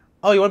like,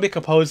 oh, you want to be a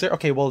composer?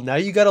 Okay, well now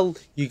you gotta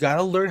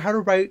learn how to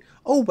write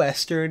a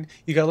western,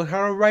 you gotta learn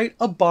how to write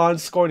a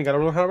Bond score, and you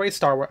gotta learn how to write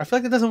Star Wars. I feel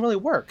like that doesn't really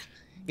work.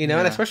 You know,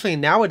 and especially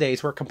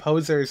nowadays where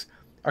composers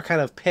are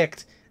kind of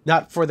picked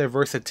not for their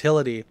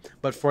versatility,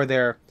 but for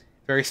their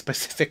very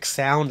specific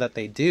sound that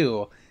they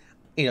do.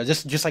 You know,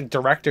 just like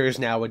directors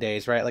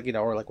nowadays, right? Like, you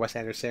know, or like Wes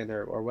Anderson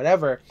or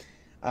whatever.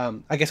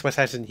 I guess Wes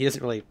Anderson,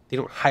 they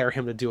don't hire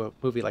him to do a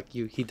movie like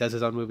he does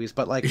his own movies,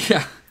 but like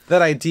yeah.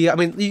 that idea. I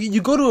mean,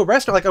 you go to a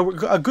restaurant,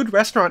 like a good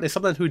restaurant is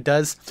someone who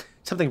does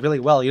something really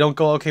well. You don't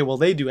go, okay, well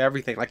they do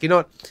everything. Like, you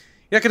know,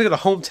 you're not gonna go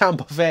to Hometown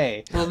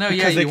Buffet. Well, no,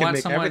 yeah, you want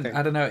someone. Everything.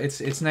 I don't know.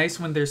 It's nice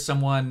when there's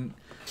someone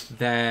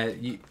that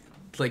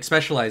like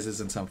specializes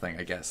in something.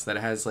 I guess that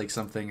has like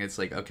something. It's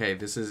like, okay,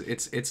 this is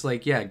it's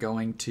like, yeah,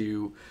 going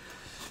to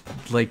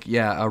like,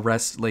 yeah,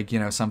 like, you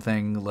know,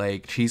 something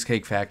like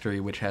Cheesecake Factory,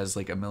 which has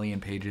like 1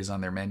 million pages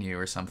on their menu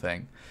or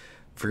something,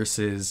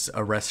 versus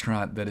a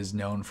restaurant that is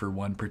known for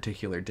one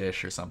particular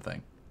dish or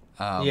something.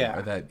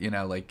 Or that, you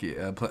know, like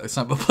a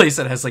place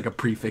that has like a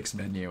prefix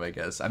menu, I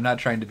guess. I'm not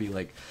trying to be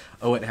like,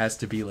 oh, it has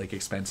to be like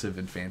expensive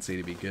and fancy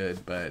to be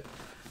good, but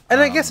and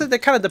I guess it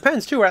kind of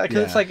depends too, right?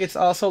 Because it's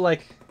also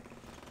like,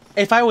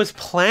 if I was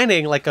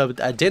planning like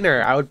a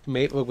dinner, I would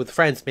make with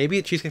friends. Maybe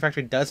a Cheesecake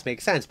Factory does make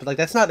sense, but like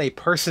that's not a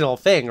personal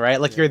thing, right?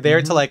 Like you're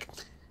there to like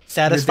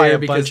satisfy a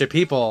bunch of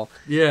people.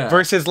 Yeah.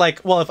 Versus like,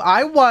 well, if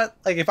I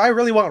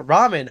really want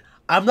ramen,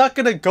 I'm not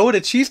gonna go to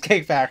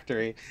Cheesecake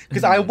Factory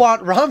because I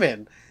want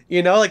ramen.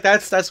 You know, like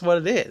that's what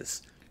it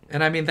is.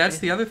 And I mean, that's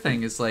the other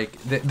thing is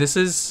like this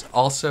is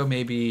also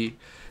maybe.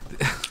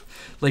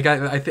 Like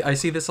I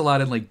see this a lot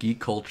in like geek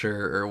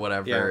culture or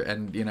whatever,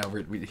 and you know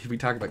we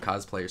talk about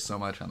cosplayers so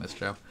much on this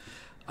show,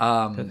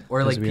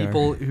 or like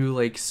people who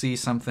like see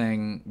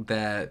something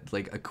that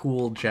like a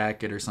cool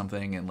jacket or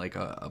something in like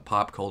a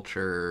pop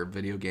culture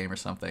video game or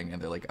something,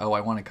 and they're like, oh, I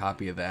want a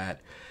copy of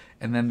that,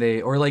 and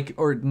then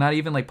or not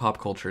even like pop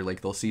culture, like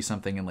they'll see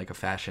something in like a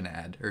fashion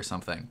ad or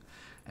something,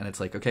 and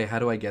it's like, okay, how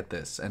do I get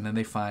this? And then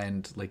they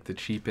find like the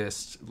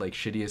cheapest, like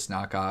shittiest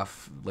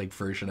knockoff like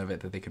version of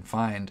it that they can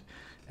find.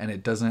 And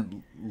it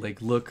doesn't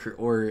like look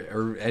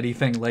or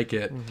anything like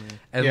it.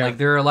 And like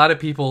there are a lot of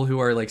people who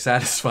are like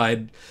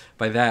satisfied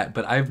by that,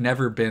 but I've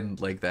never been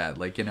like that.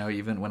 Like, you know,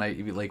 even when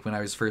I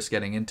was first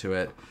getting into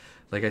it,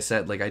 like I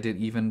said, like I did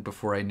even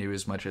before I knew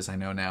as much as I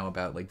know now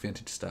about like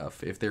vintage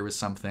stuff. If there was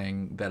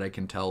something that I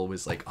can tell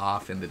was like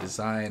off in the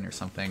design or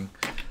something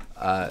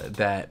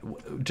that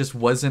just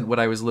wasn't what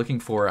I was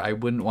looking for, I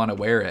wouldn't want to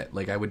wear it.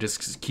 Like I would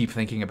just keep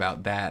thinking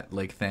about that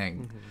like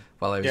thing.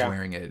 While I was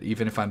wearing it,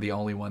 even if I'm the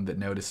only one that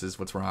notices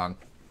what's wrong.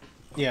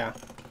 Yeah,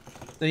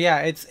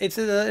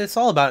 it's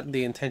all about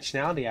the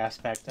intentionality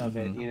aspect of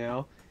it, you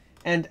know.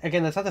 And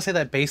again, that's not to say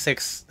that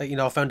basics, you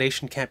know,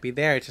 foundation can't be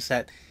there. It's just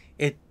that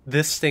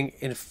this thing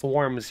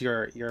informs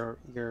your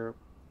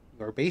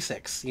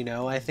basics. You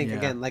know, I think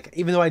again, like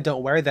even though I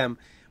don't wear them,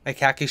 my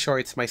khaki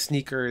shorts, my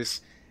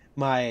sneakers,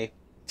 my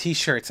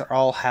t-shirts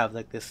all have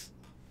like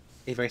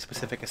a very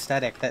specific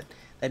aesthetic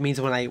that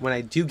means when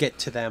I do get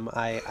to them,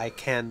 I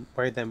can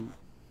wear them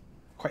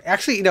quite.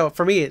 Actually, you know,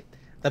 for me,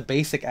 the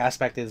basic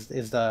aspect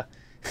is the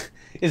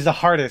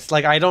hardest.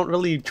 Like I don't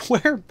really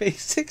wear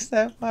basics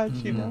that much,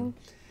 you know.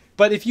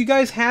 But if you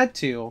guys had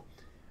to,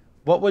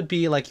 what would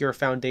be like your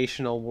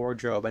foundational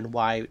wardrobe, and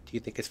why do you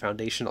think it's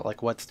foundational?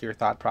 Like, what's your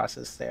thought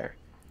process there?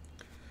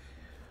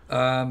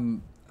 I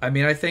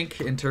mean, I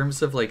think in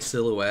terms of like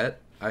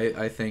silhouette,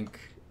 I think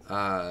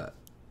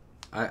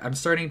I'm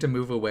starting to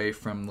move away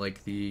from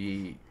like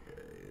the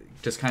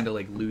just kind of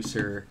like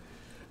looser,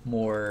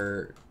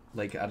 more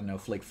like, I don't know,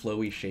 like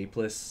flowy,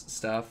 shapeless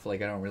stuff.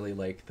 Like I don't really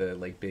like the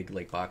like big,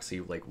 like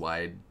boxy, like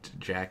wide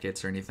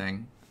jackets or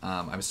anything.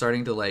 I'm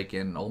starting to like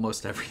in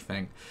almost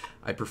everything.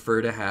 I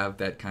prefer to have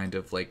that kind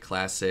of like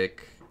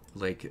classic,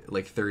 like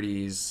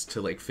 30s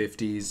to like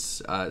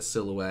 50s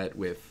silhouette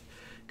with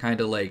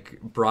kind of like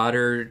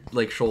broader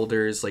like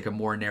shoulders, like a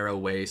more narrow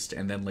waist,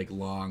 and then like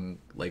long,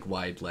 like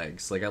wide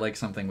legs. Like I like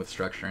something with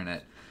structure in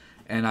it.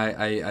 And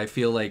I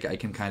feel like I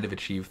can kind of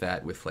achieve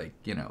that with like,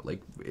 you know,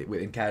 like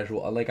in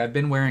casual, like I've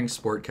been wearing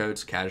sport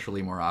coats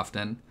casually more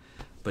often,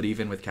 but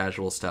even with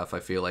casual stuff, I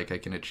feel like I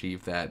can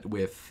achieve that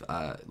with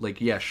like,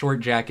 yeah,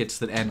 short jackets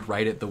that end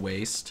right at the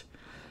waist,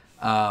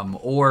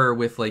 or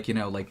with like, you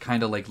know, like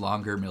kind of like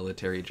longer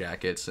military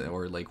jackets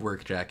or like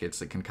work jackets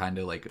that can kind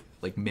of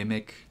like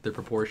mimic the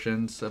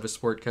proportions of a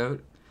sport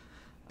coat.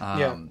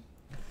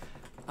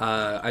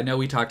 I know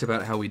we talked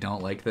about how we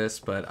don't like this,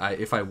 but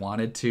if I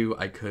wanted to,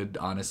 I could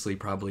honestly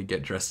probably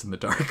get dressed in the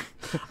dark.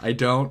 I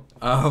don't,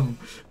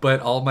 but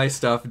all my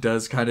stuff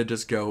does kind of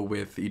just go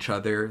with each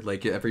other.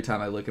 Like every time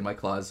I look in my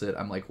closet,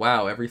 I'm like,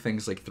 wow,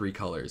 everything's like 3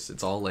 colors.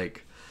 It's all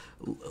like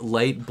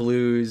light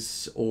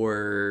blues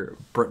or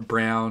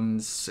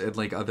browns and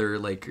like other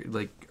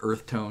like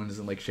earth tones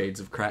and like shades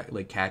of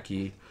like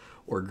khaki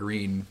or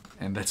green,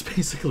 and that's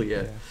basically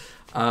it.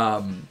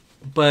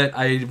 But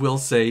I will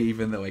say,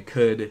 even though I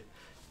could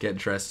get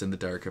dressed in the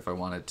dark if I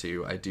wanted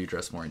to, I do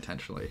dress more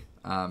intentionally.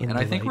 And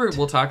I think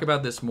we'll talk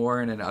about this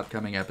more in an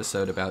upcoming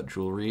episode about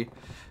jewelry,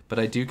 but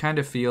I do kind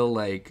of feel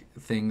like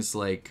things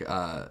like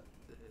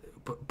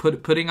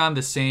putting on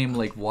the same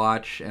like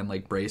watch and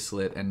like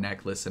bracelet and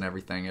necklace and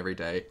everything every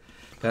day,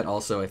 that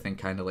also I think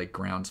kind of like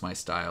grounds my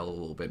style a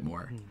little bit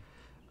more.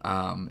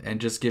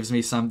 And just gives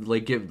me some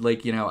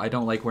you know, I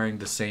don't like wearing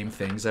the same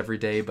things every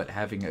day, but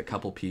having a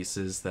couple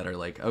pieces that are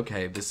like,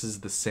 okay, this is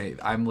the same.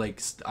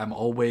 I'm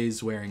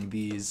always wearing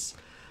these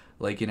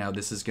Like, you know,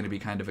 this is going to be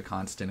kind of a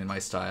constant in my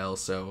style.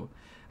 So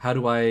how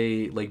do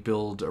I like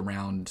build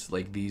around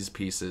like these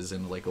pieces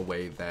in like a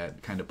way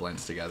that kind of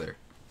blends together?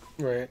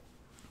 Right.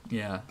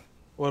 Yeah.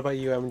 What about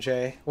you,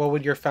 MJ? What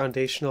would your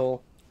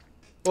foundational...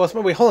 Well,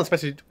 wait, hold on,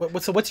 Spencer.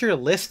 What's your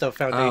list of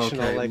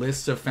foundational... Okay,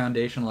 list of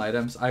foundational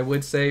items. I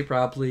would say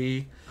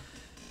probably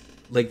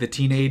like the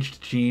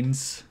teenaged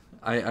jeans.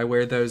 I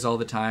wear those all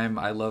the time.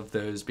 I love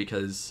those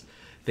because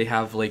they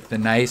have like the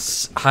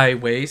nice high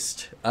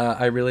waist.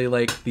 I really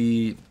like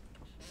the...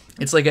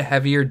 It's like a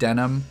heavier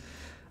denim,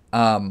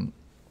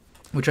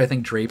 which I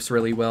think drapes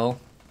really well.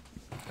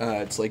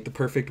 It's like the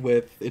perfect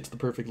width. It's the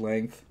perfect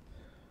length.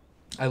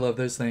 I love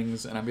those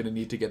things, and I'm gonna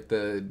need to get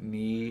the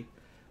knee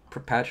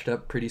patched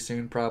up pretty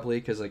soon, probably,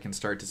 because I can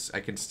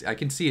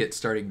see it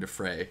starting to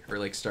fray, or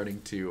like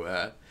starting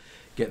to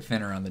get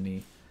thinner on the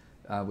knee,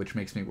 which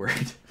makes me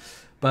worried.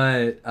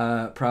 But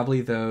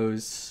probably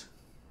those.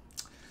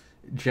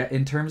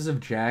 In terms of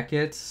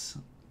jackets,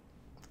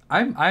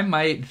 I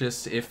might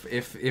just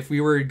if we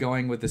were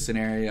going with the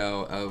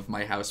scenario of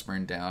my house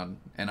burned down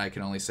and I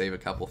can only save a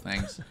couple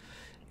things.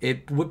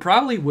 It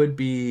would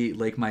be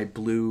like my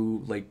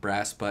blue like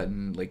brass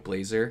button like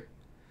blazer.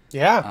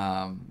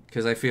 Yeah.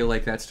 Because I feel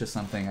like that's just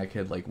something I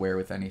could like wear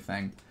with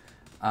anything.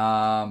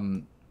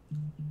 I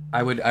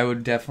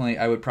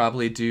would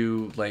probably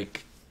do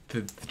like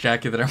the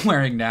jacket that I'm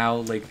wearing now,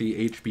 like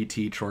the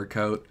HBT chore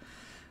coat,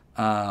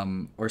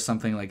 or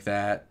something like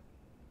that.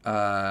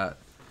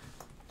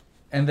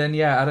 And then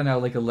I don't know,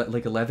 like a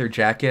leather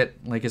jacket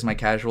like is my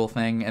casual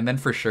thing. And then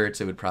for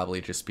shirts, it would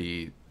probably just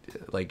be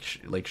like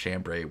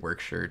chambray work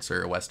shirts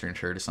or a western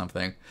shirt or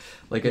something.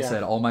 Like I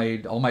said, all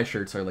my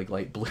shirts are like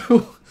light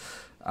blue.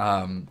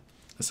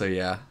 So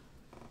yeah.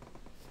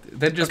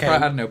 Then just I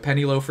don't know,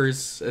 penny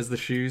loafers as the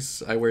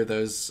shoes. I wear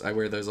those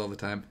all the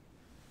time.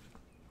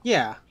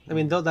 Yeah, I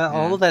mean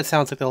all of that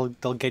sounds like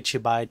they'll get you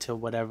by to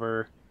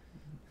whatever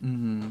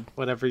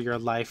whatever your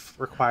life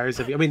requires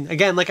of you. I mean,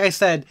 again, like I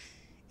said,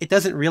 it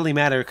doesn't really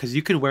matter because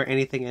you could wear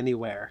anything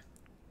anywhere.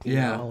 You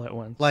know, all at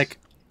once. Like,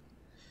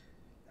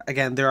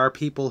 again, there are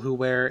people who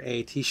wear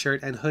a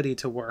t-shirt and hoodie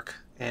to work,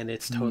 and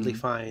it's totally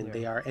fine. Yeah.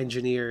 They are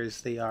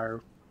engineers. They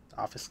are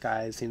office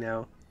guys, you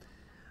know.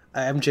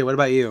 MJ, what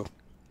about you?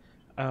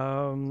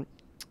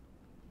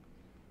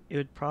 It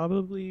would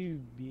probably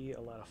be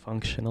a lot of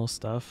functional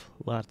stuff.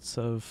 Lots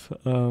of,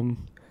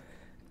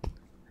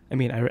 I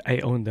mean, I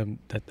own them.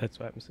 That's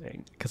what I'm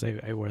saying, because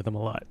I wear them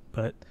a lot.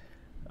 But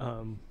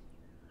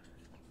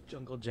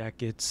jungle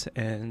jackets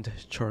and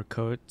chore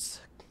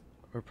coats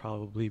would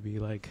probably be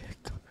like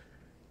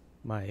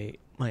my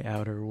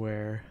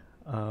outerwear.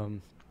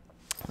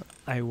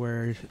 I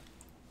wear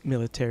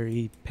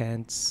military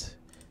pants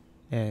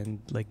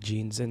and like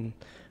jeans and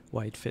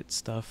wide fit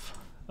stuff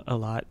a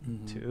lot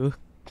too.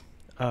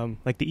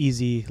 Like the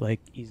easy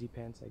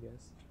pants, I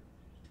guess.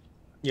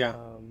 Yeah.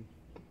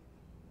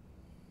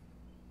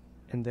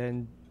 And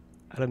then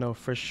I don't know,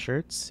 for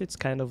shirts it's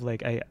kind of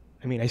like I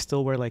mean I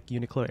still wear like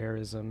Uniqlo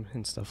Airism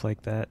and stuff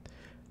like that.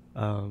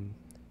 And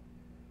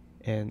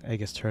I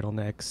guess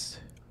turtlenecks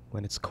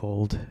when it's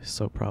cold,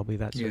 so probably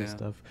that sort of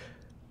stuff.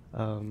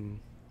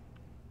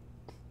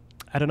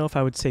 I don't know if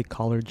I would say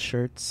collared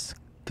shirts,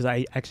 because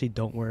I actually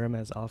don't wear them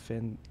as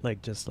often,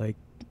 like just like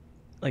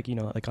you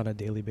know, like on a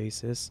daily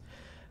basis.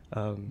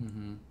 So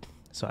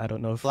I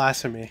don't know if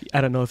blasphemy.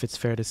 I don't know if it's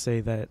fair to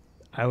say that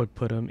I would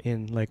put them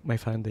in like my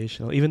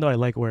foundational, even though I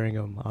like wearing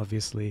them.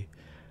 Obviously,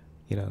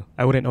 you know,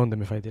 I wouldn't own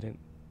them if I didn't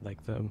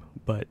like them.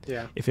 But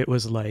if it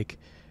was like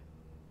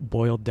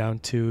boiled down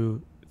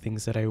to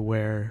things that I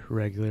wear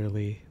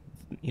regularly,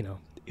 you know,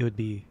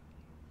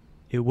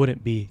 it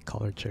wouldn't be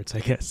collared shirts, I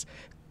guess.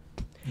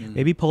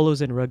 Maybe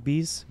polos and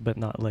rugbies, but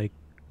not like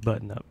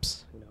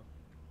button-ups, you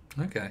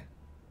know. Okay.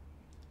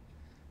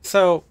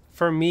 So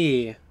for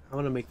me, I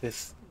want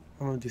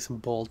to do some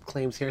bold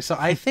claims here. So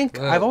I think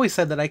I've always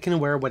said that I can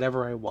wear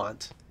whatever I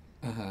want.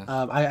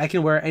 I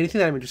can wear anything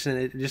that I'm interested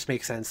in. It just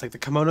makes sense. Like the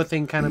kimono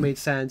thing kind of made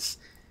sense.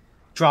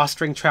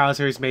 Drawstring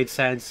trousers made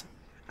sense.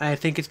 And I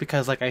think it's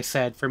because, like I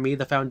said, for me,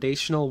 the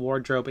foundational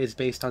wardrobe is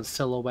based on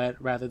silhouette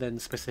rather than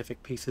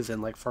specific pieces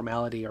and like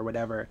formality or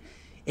whatever.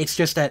 It's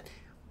just that,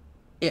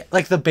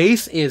 like the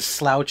base is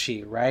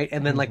slouchy, right?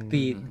 And then like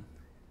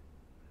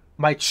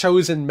my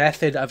chosen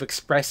method of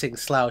expressing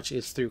slouch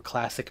is through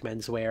classic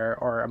menswear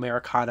or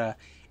Americana,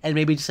 and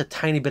maybe just a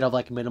tiny bit of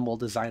like minimal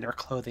designer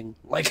clothing,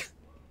 like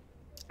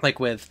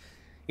with,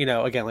 you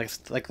know, again,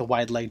 like the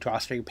wide leg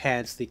drawstring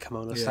pants, the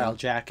kimono style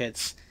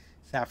jackets,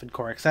 saffron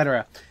core,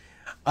 etc.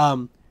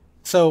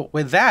 So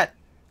with that,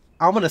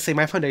 I'm gonna say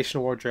my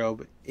foundational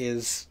wardrobe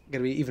is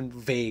gonna be even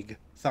vague.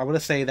 So I'm gonna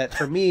say that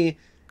for me,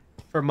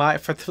 for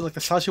like the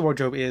slouchy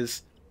wardrobe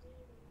is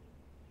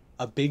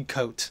a big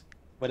coat,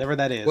 whatever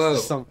that is.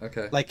 Whoa.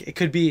 Okay. Like it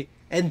could be,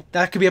 and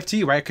that could be up to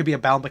you, right? It could be a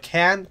Bal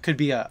McCann, could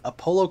be a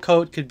polo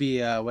coat, could be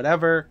a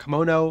whatever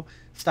kimono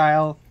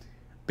style,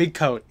 big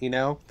coat, you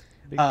know,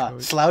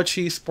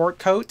 slouchy sport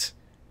coat,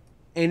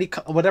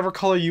 whatever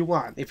color you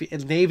want.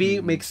 If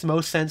navy makes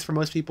most sense for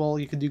most people,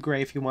 you can do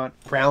gray if you want.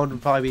 Brown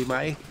would probably be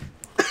my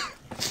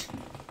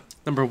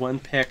number one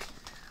pick.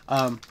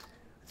 I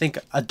think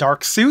a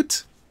dark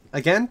suit.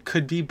 Again,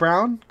 could be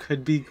brown,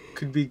 could be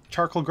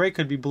charcoal gray,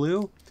 could be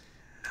blue.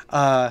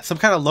 Some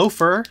kind of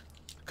loafer,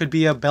 could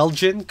be a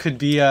Belgian, could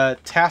be a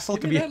tassel,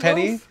 could be a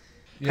penny.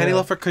 Penny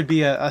loafer could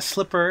be a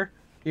slipper,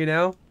 you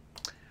know.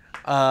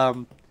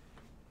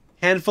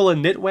 Handful of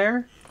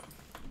knitwear.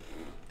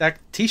 That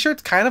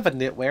t-shirt's kind of a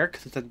knitwear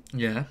because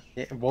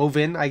it's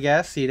woven, I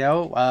guess, you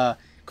know.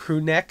 Crew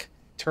neck,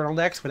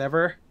 turtlenecks,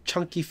 whatever.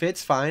 Chunky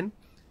fits, fine.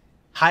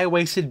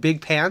 High-waisted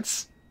big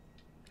pants.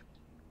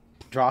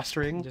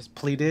 Drawstring, just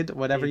pleated,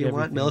 whatever you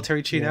want,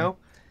 military chino.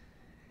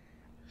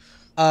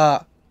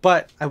 But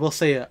I will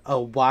say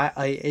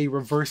a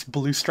reverse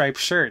blue stripe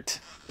shirt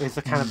is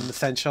a kind of an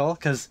essential,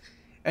 because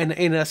and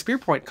in a spear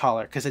point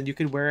collar, because then you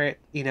could wear it,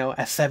 you know,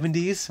 as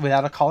 70s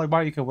without a collar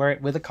bar. You can wear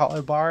it with a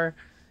collar bar,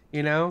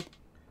 you know.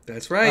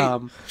 That's right.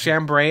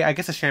 Chambray, I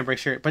guess a chambray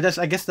shirt, but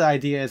I guess the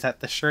idea is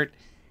that the shirt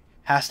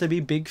has to be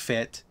big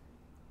fit,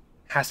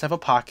 has to have a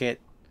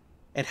pocket,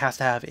 and has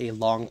to have a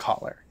long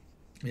collar.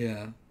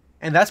 Yeah.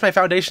 And that's my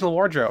foundational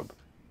wardrobe.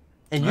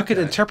 And you could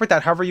interpret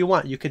that however you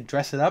want. You could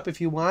dress it up if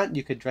you want.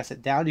 You could dress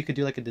it down. You could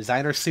do like a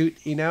designer suit,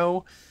 you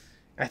know.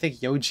 I think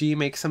Yoji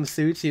makes some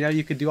suits, you know.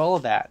 You could do all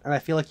of that. And I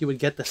feel like you would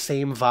get the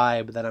same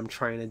vibe that I'm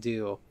trying to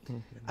do.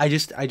 Mm-hmm. I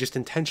just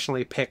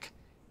intentionally pick,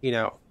 you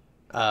know,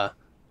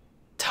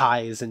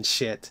 ties and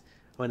shit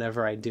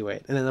whenever I do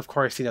it. And then, of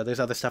course, you know, there's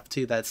other stuff,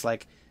 too, that's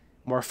like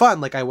more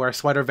fun. Like I wear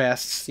sweater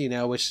vests, you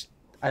know, which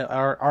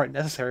aren't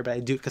necessary, but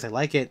I do it because I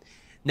like it.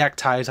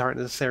 Neckties aren't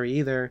necessary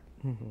either.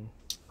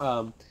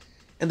 Mm-hmm.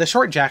 And the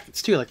short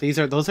jackets too, like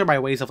those are my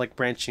ways of like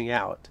branching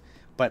out.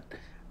 But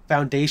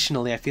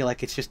foundationally, I feel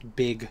like it's just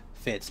big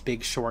fits,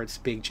 big shorts,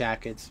 big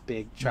jackets,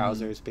 big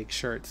trousers, big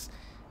shirts,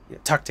 you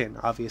know, tucked in,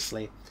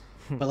 obviously.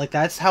 But like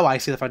that's how I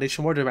see the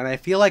foundation wardrobe, and I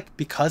feel like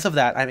because of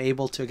that, I'm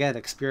able to again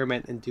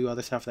experiment and do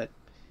other stuff that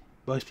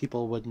most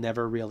people would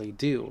never really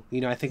do.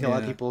 You know, I think a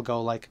lot of people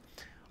go like,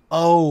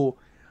 "Oh,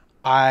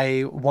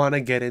 I want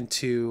to get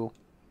into,"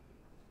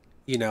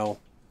 you know.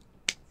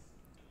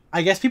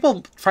 I guess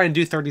people try and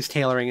do 30s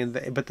tailoring,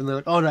 but then they're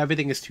like, oh, no,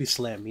 everything is too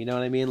slim. You know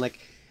what I mean? Like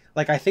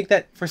I think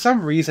that for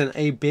some reason,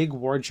 a big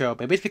wardrobe,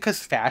 maybe it's because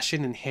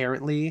fashion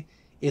inherently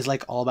is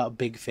like all about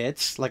big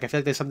fits. Like I feel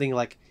like there's something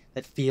like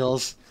that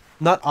feels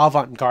not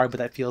avant-garde, but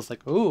that feels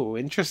like, ooh,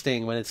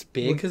 interesting when it's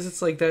big. Because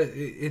it's like that,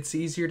 it's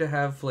easier to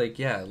have like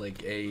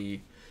a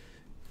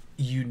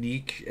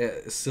unique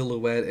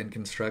silhouette and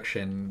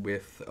construction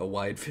with a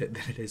wide fit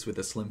than it is with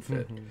a slim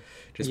fit.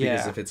 Just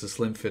because if it's a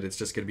slim fit, it's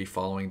just going to be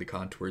following the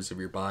contours of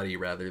your body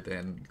rather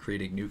than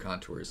creating new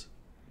contours.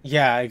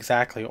 Yeah,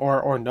 exactly.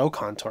 Or no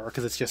contour,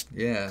 because it's just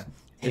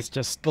it's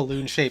just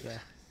balloon shape.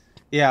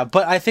 Yeah,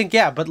 but I think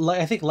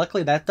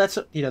luckily that's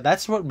you know,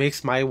 that's what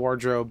makes my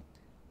wardrobe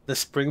the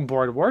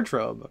springboard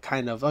wardrobe,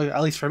 kind of,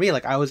 at least for me.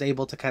 Like I was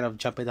able to kind of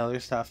jump into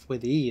other stuff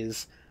with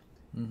ease,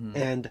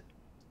 and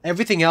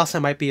everything else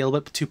that might be a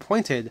little bit too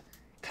pointed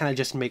kind of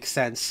just makes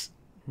sense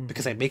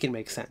because I make it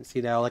make sense,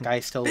 you know. Like I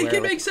still make wear,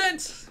 it make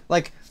sense.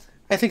 Like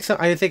I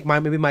think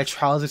maybe my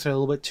trousers are a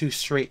little bit too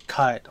straight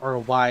cut or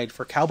wide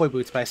for cowboy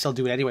boots, but I still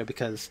do it anyway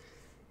because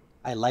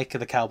I like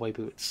the cowboy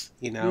boots,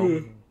 you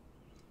know.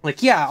 Like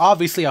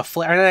obviously a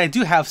flare, and I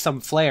do have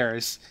some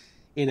flares,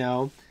 you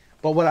know.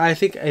 But what I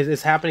think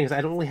is happening is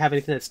I don't really have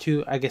anything that's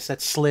too, I guess,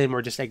 that's slim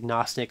or just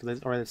agnostic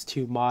or that's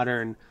too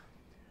modern.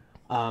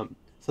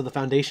 So the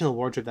foundational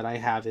wardrobe that I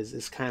have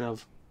is kind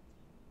of,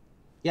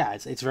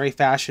 it's very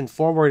fashion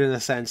forward in a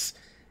sense,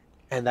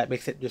 and that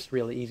makes it just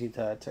really easy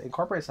to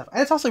incorporate stuff.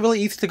 And it's also really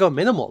easy to go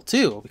minimal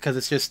too, because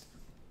it's just,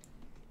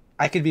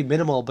 I could be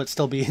minimal but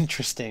still be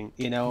interesting,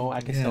 you know.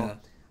 I can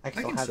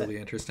still be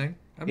interesting.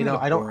 I'm you know,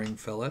 not a boring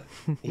fella.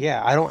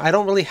 I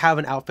don't really have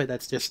an outfit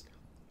that's just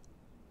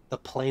the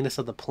plainest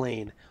of the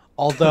plain.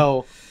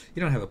 Although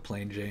you don't have a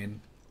plain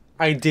Jane.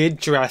 I did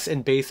dress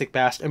in basic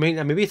I mean,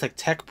 maybe it's like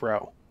tech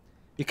bro.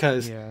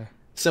 Because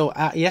so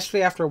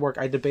yesterday after work,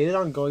 I debated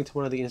on going to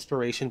one of the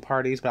inspiration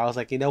parties, but I was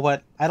like, you know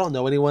what? I don't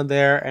know anyone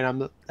there,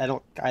 and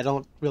I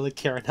don't really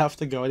care enough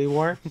to go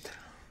anymore.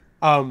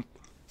 So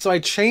I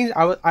changed.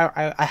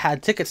 I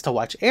had tickets to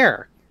watch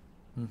Air,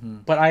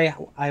 but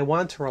I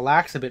wanted to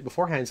relax a bit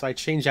beforehand, so I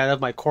changed out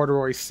of my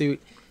corduroy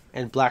suit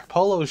and black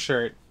polo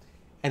shirt,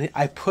 and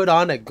I put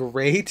on a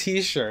gray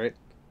T-shirt,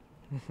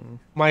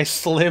 my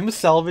slim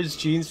selvage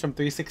jeans from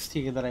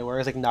 316 that I wear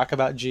as like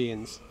knockabout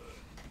jeans,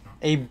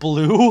 a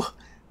blue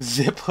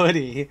zip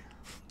hoodie,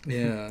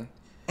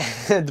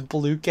 and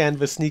blue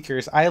canvas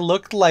sneakers. I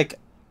looked like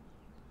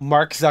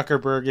Mark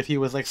Zuckerberg if he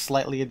was like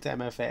slightly into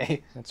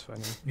MFA. That's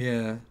funny.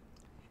 Yeah.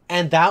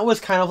 And that was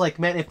kind of like,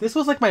 man, if this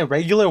was like my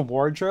regular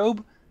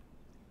wardrobe,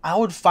 I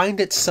would find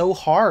it so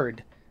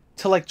hard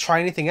to like try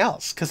anything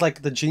else, because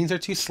like the jeans are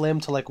too slim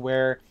to like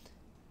wear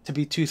to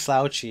be too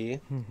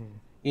slouchy.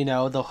 You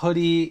know, the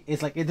hoodie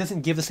is like, it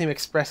doesn't give the same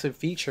expressive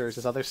features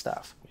as other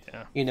stuff.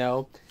 You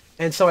know.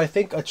 And so I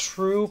think a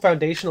true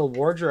foundational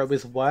wardrobe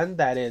is one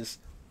that is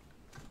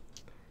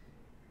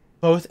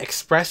both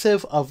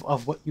expressive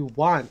of what you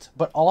want,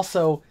 but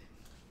also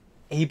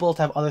able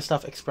to have other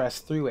stuff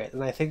expressed through it.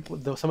 And I think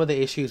some of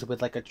the issues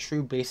with like a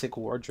true basic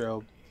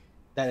wardrobe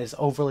that is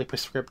overly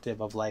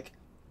prescriptive of like,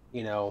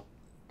 you know,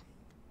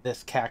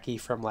 this khaki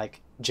from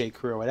like J.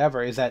 Crew or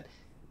whatever is that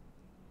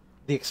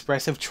the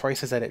expressive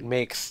choices that it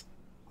makes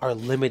are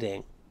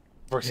limiting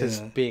versus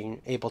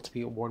being able to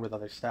be worn with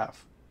other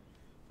stuff.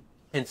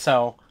 And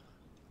so,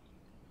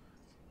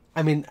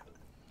 I mean,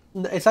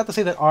 it's not to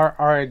say that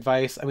our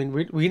advice, I mean,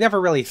 we never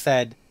really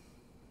said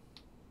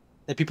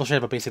that people should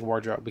have a basic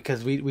wardrobe,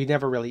 because we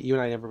never really, you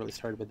and I never really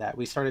started with that.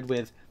 We started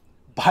with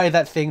buy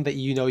that thing that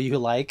you know you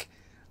like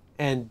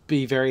and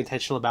be very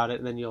intentional about it,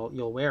 and then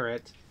you'll wear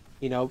it.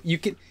 You know, you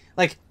can,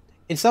 like,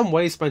 in some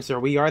ways, Spencer,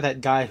 we are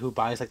that guy who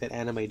buys like that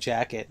anime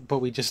jacket, but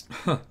we just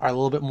are a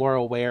little bit more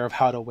aware of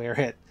how to wear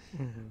it.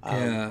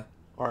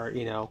 Or,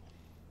 you know,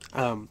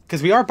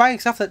 because we are buying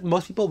stuff that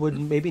most people would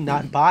maybe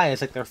not buy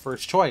as like their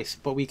first choice,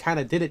 but we kind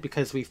of did it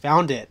because we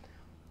found it,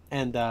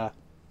 and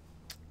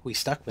we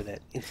stuck with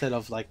it instead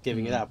of like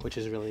giving it up, which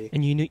is really.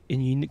 And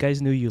you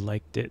guys knew you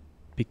liked it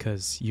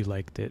because you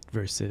liked it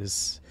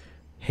versus,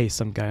 hey,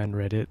 some guy on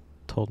Reddit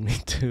told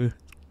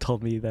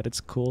me that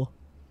it's cool.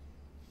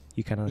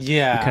 You kind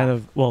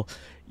of well,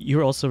 you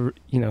were also,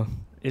 you know,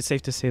 it's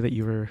safe to say that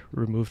you were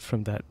removed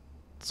from that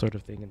sort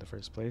of thing in the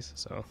first place.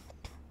 So.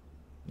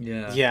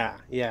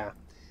 Yeah.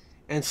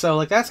 And so,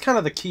 like, that's kind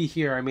of the key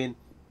here. I mean,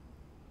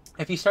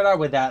 if you start out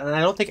with that, and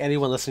I don't think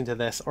anyone listening to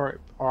this, or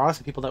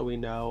honestly people that we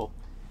know,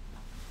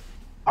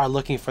 are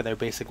looking for their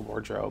basic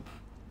wardrobe.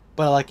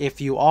 But, like, if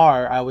you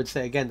are, I would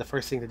say, again, the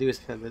first thing to do is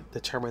kind of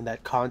determine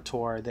that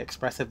contour, the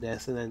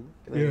expressive-ness, and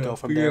then go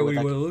from there. Figure out what you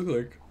want to look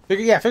like.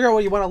 Figure out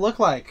what you want to look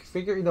like.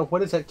 Figure, you know,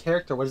 what is that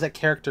character? What does that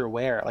character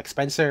wear? Like,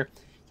 Spencer's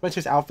and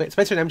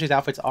MJ's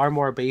outfits are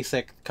more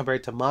basic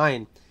compared to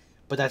mine.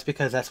 But that's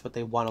because that's what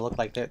they want to look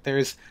like.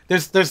 There's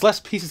less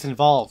pieces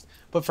involved.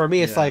 But for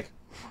me, it's like,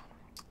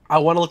 I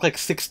want to look like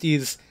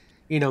 60s,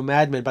 you know,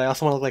 Mad Men, but I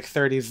also want to look like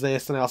 30s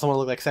this, and I also want to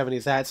look like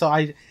 70s that. So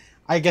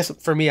I guess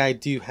for me, I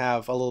do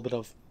have a little bit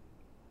of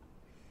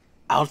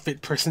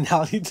outfit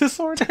personality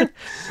disorder.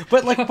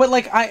 but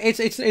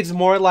it's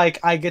more like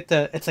I get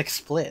to, it's like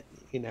Split,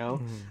 you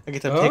know? I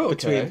get to pick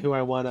between who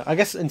I want to. I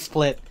guess in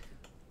Split,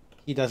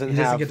 he doesn't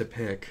get to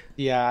pick.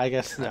 Yeah, I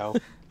guess no.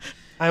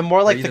 I'm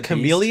more like the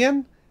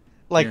chameleon.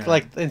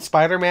 Like in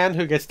Spider-Man,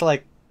 who gets to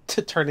like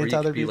to turn into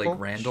other people. Like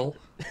Randall.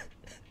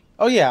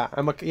 Oh yeah,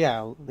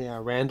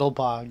 Randall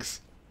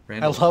Boggs.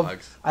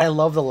 I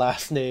love the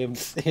last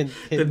names in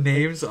the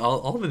names.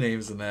 All the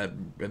names in that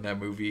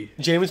movie.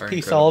 James P.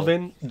 Incredible.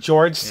 Sullivan,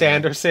 George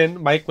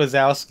Sanderson, Mike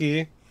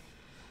Wazowski.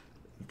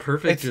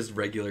 Perfect, just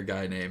regular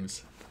guy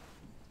names.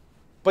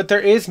 But there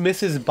is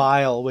Mrs.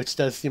 Bile, which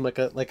does seem like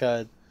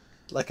a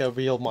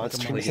real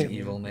monster name. An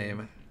evil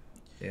name.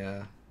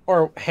 Yeah.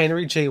 Or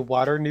Henry J.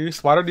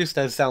 Waternoose. Waternoose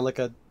does sound like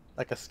a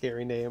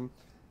scary name.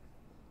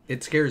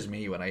 It scares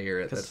me when I hear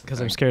it. Because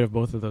I'm scared of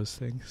both of those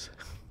things.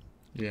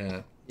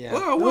 Yeah.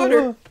 Oh,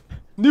 water!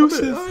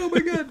 Nooses! Oh my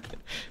god!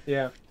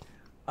 Yeah.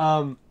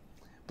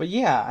 But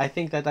yeah, I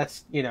think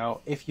that's, you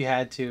know, if you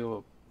had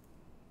to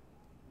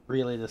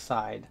really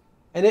decide.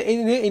 And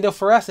you know,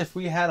 for us, if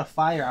we had a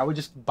fire, I would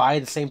just buy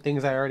the same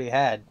things I already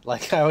had.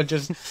 Like, I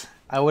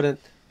wouldn't.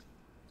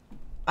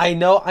 I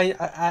know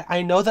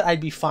that I'd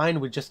be fine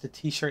with just the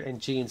t-shirt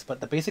and jeans, but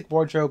the basic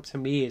wardrobe to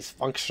me is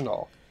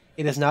functional.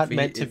 It is not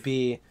meant to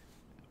be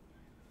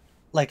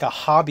like a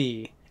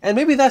hobby. And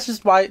maybe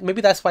that's why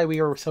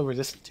we were so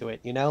resistant to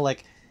it, you know?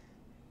 Like,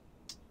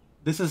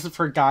 this is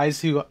for guys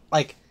who,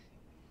 like,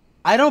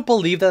 I don't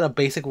believe that a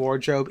basic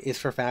wardrobe is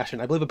for fashion.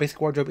 I believe a basic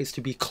wardrobe is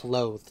to be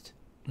clothed.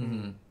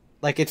 Mm-hmm.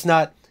 Like, it's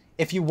not,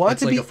 if you want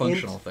it's to like be a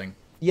functional thing.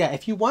 Yeah,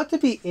 if you want to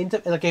be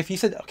into, like, if you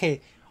said, okay,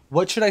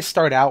 what should I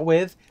start out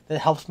with that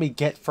helps me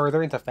get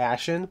further into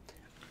fashion?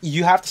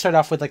 You have to start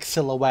off with like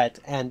silhouette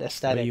and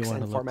aesthetics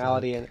and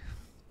formality and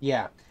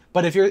yeah.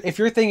 But if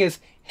your thing is,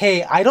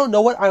 hey, I don't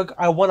know what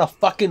I want to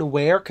fucking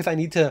wear because I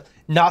need to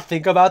not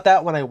think about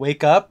that when I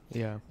wake up.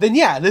 Yeah. Then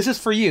yeah, this is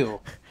for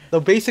you.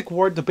 The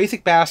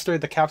basic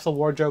bastard, the capsule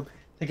wardrobe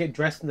to get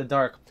dressed in the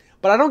dark.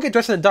 But I don't get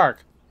dressed in the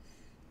dark.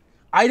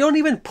 I don't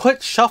even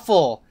put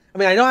shuffle. I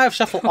mean, I know I have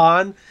shuffle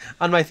on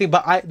my thing,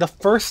 but the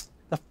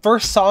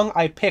first song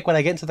I pick when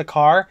I get into the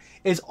car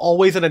is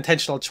always an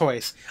intentional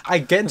choice. I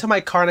get into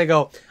my car and I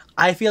go,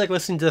 I feel like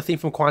listening to the theme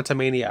from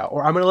Quantumania,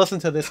 or I'm going to listen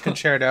to this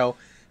concerto.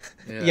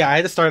 Yeah, I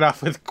had to start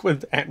off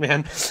with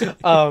Ant-Man.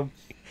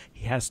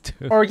 He has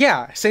to. Or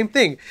yeah, same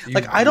thing.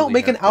 Like, I don't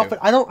make an outfit.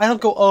 I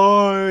don't go,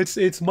 oh,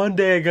 it's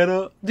Monday.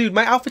 Dude,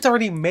 my outfit's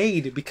already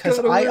made because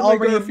I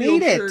already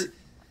made it.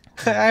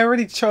 I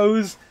already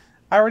chose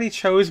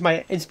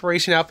my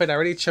inspiration outfit. I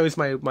already chose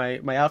my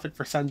outfit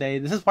for Sunday.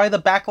 This is why the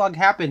backlog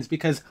happens,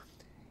 because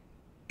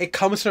it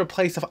comes from a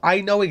place of,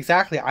 I know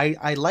exactly,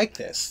 I like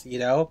this, you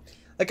know?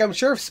 Like, I'm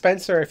sure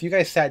if you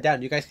guys sat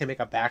down, you guys can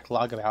make a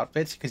backlog of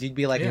outfits, because you'd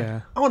be like,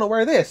 I want to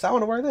wear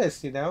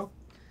this, you know?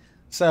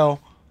 So,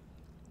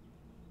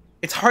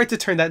 it's hard to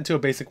turn that into a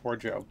basic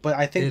wardrobe. But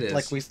I think,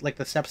 like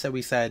the steps that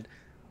we said,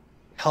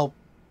 help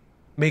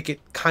make it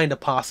kind of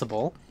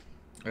possible.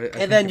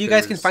 And then you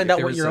guys can find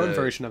out what your own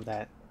version of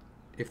that.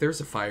 If there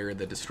was a fire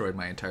that destroyed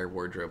my entire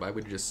wardrobe, I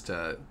would just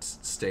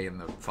stay in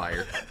the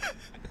fire.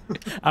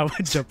 I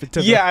would jump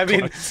into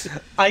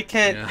I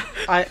can't. Yeah.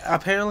 I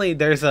apparently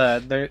there's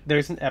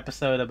an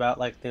episode about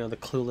like the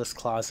clueless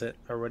closet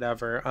or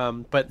whatever.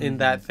 But in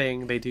that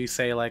thing they do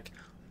say like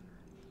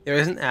there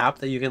is an app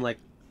that you can like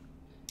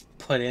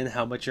put in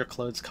how much your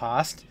clothes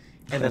cost,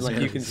 and then like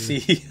you can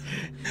see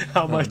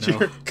how much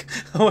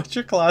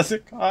your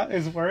closet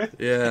is worth.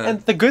 Yeah.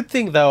 And the good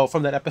thing though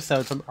from that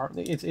episode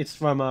it's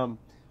from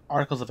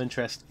Articles of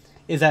Interest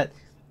is that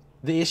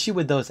the issue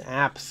with those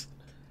apps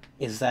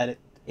is that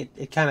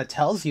it kind of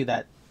tells you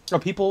that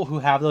people who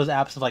have those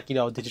apps of like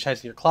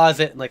digitizing your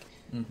closet and like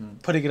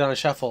putting it on a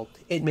shuffle,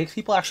 it makes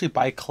people actually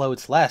buy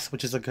clothes less,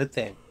 which is a good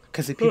thing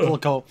because people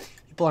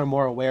are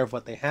more aware of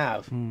what they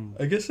have.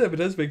 I guess that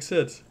does make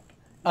sense.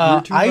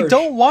 I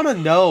don't want to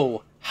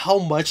know how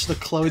much the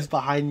clothes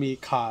behind me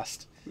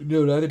cost.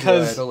 No, neither do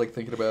I. I don't like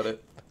thinking about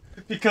it.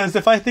 Because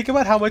if I think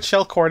about how much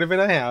shell cordovan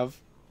I have,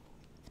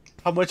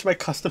 how much my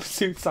custom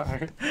suits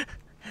are.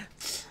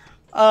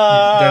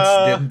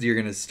 Then you're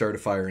gonna start a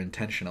fire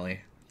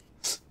intentionally.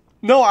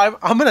 No,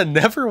 I'm gonna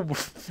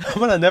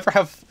never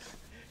have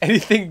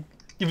anything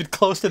even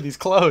close to these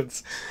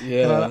clothes.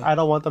 Yeah, I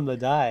don't want them to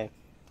die.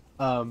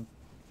 But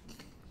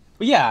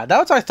yeah, that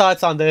was our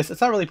thoughts on this.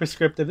 It's not really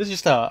prescriptive. This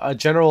is just a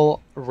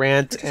general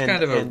rant and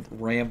kind of a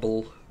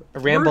ramble. A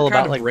ramble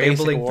about like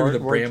rambling through the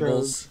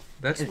brambles.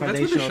 That's what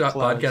the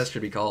podcast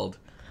should be called.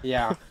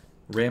 Yeah,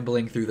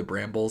 rambling through the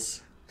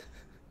brambles.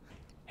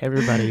 Hey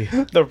everybody,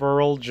 the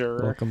rural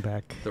juror. Welcome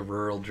back. The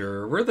rural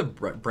juror. We're the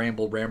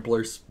bramble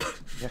ramblers.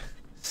 Yeah.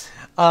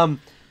 And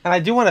I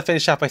do want to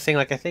finish up by saying,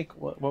 like, I think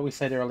what we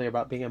said earlier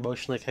about being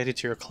emotionally connected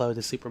to your clothes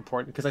is super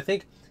important, because I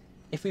think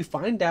if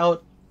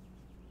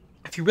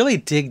you really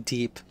dig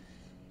deep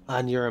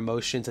on your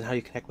emotions and how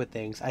you connect with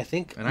things, I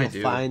think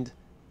you'll find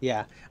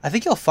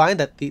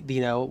that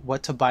the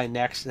what to buy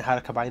next and how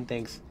to combine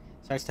things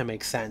starts to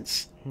make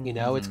sense.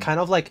 It's kind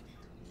of like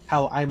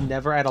how I'm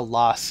never at a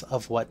loss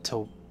of what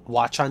to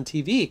watch on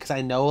TV, because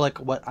I know like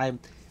what I'm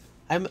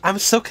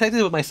so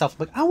connected with myself.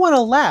 Like, I want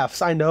to laugh,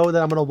 so I know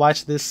that I'm gonna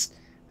watch this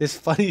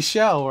funny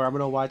show, or I'm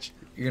gonna watch.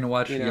 You're gonna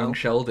watch Young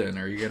Sheldon,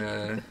 or you're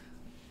gonna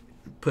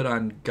put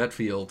on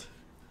Gutfield.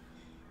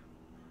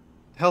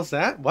 Hell's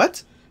that?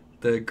 What?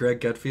 The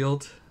Greg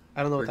Gutfield.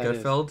 I don't know what that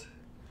Gutfeld? Is.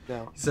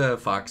 No. He's a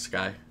Fox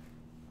guy.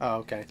 Oh,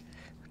 okay.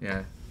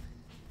 Yeah.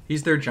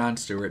 He's their Jon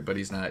Stewart, but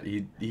he's not.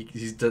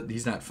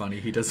 He's not funny.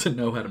 He doesn't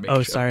know how to make. Oh,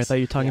 jokes. Sorry, I thought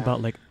you were talking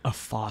about like a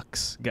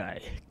Fox guy.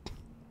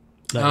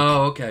 Like,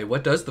 oh, okay.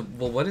 What does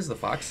the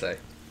Fox say?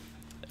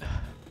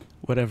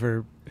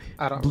 Whatever.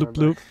 I don't bloop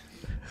remember.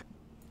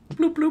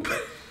 bloop. Bloop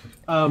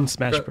bloop.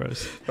 Smash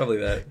Bros. Probably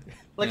that.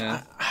 Like,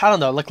 yeah. I don't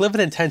know. Like, live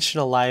an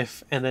intentional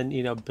life, and then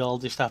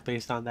build your stuff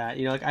based on that.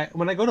 Like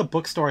when I go to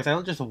bookstores, I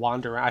don't just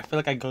wander around. I feel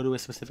like I go to a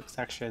specific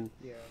section,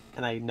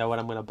 and I know what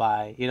I'm gonna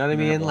buy. You know what I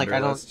mean? Like, I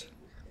don't.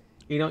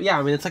 Yeah.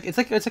 I mean, it's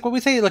like what we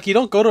say. Like, you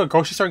don't go to a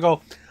grocery store and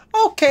go,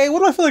 okay, what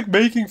do I feel like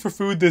making for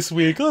food this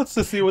week? Let's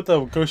just see what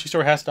the grocery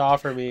store has to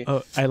offer me.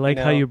 Oh, I like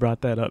how you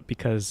brought that up,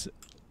 because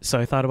so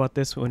I thought about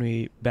this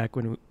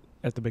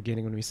at the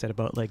beginning when we said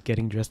about like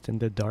getting dressed in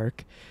the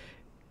dark.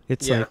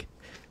 It's like,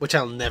 which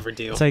I'll never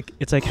do.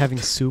 It's like having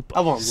soup. I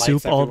want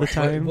soup all the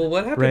time. Well,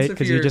 what happens right?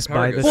 Because you just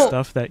buy the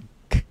stuff that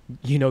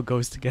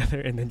goes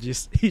together, and then you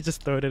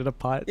just throw it in a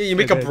pot. Yeah, you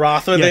make a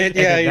broth with it.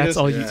 Yeah, that's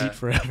all you eat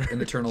forever.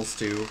 An eternal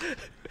stew.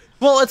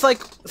 Well, it's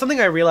like something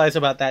I realized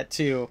about that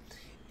too,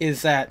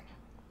 is that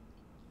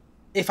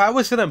if I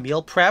was gonna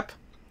meal prep,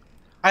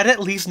 I'd at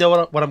least know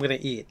what I'm gonna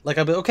eat. Like,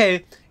 I'd be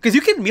okay, because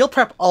you can meal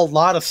prep a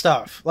lot of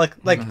stuff. Like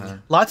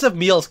lots of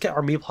meals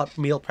are meal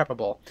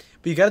preppable,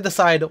 but you gotta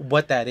decide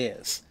what that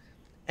is.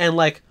 And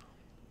like,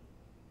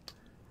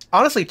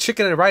 honestly,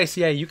 chicken and rice,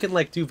 yeah, you can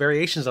like do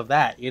variations of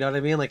that. You know what I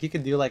mean? Like, you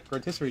can do like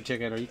rotisserie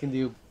chicken, or you can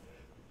do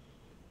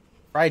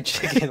fried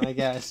chicken, I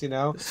guess.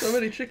 So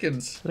many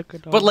chickens.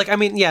 But like, I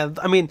mean,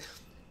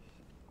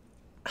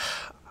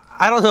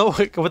 I don't know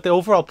what the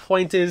overall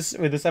point is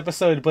with this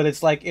episode, but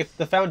it's like, if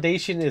the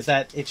foundation is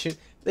that it should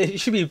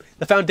be,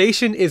 the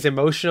foundation is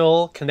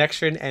emotional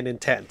connection and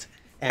intent,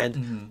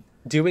 and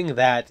doing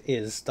that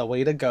is the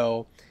way to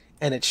go,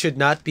 and it should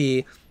not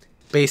be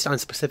based on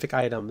specific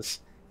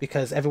items,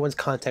 because everyone's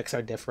contexts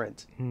are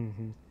different.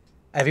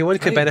 Everyone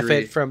could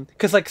benefit from,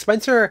 because like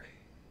Spencer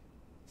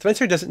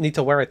doesn't need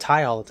to wear a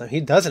tie all the time. He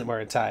doesn't wear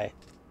a tie,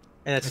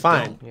 and it's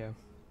fine. Yeah.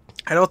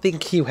 I don't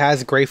think he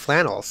has gray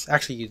flannels.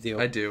 Actually, you do.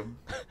 I do.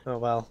 Oh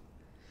well.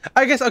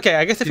 I guess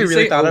if you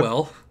really thought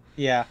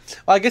yeah.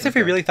 Well, I guess if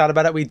you really thought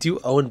about it, we do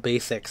own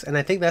basics, and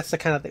I think that's the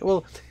kind of thing.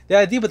 Well, the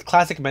idea with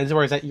classic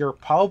menswear is that you'll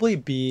probably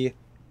be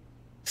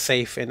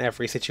safe in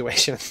every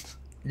situation.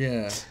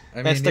 Yeah,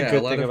 I that's mean, the good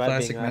a lot thing of about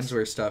classic being us.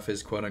 menswear stuff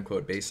is quote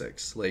unquote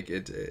basics. Like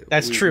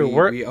That's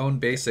true. We own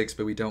basics,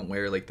 but we don't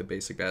wear like the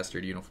basic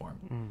bastard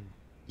uniform.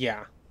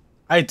 Yeah,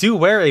 I do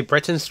wear a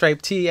Breton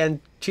striped tee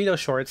and Chino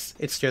shorts.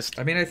 It's just.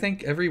 I mean, I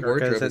think every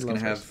wardrobe is going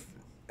to have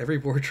every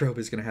wardrobe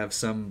is gonna have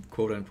some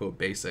quote unquote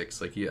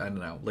basics. Like I don't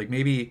know, like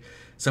maybe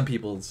some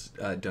people's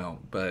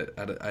don't, but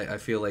I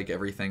feel like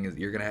everything is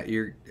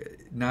you're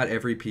not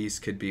every piece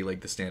could be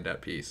like the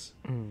standout piece.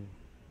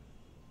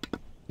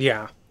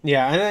 Yeah,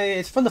 and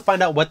it's fun to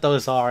find out what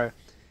those are.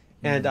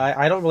 And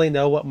I don't really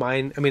know what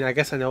mine. I mean, I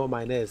guess I know what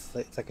mine is.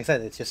 It's like I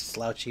said, it's just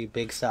slouchy,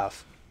 big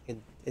stuff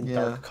in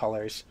dark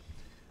colors.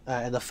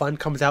 And the fun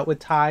comes out with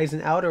ties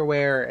and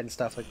outerwear and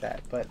stuff like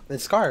that. But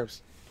and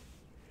scarves.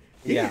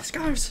 Yeah,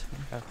 scarves.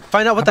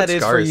 Find out what that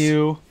is for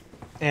you,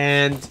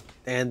 and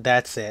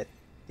that's it.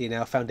 You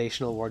know,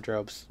 foundational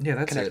wardrobes. Yeah,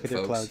 that's connect it, with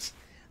your folks.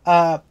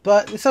 clothes.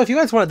 But so if you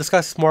guys want to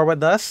discuss more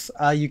with us,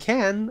 you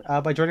can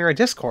by joining our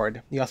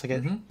Discord. You also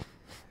get.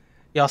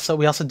 We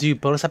also do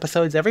bonus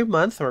episodes every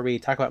month where we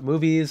talk about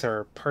movies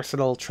or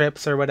personal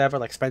trips or whatever,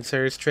 like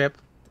Spencer's trip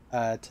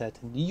to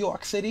New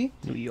York City.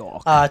 New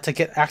York. To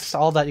get access to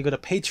all that, you go to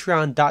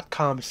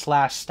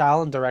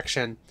patreon.com/style and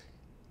direction.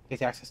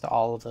 Get access to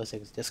all of those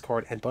things,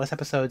 Discord and bonus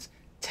episodes.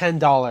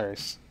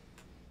 $10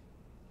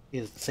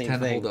 is the same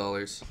thing.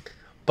 $10.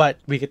 But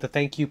we get to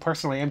thank you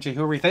personally. MJ,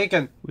 who are we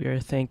thanking? We are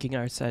thanking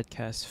our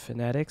Sadcast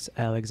fanatics,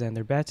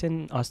 Alexander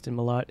Batten, Austin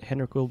Malott,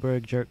 Henrik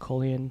Wilberg, Jarek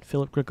Colian,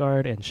 Philip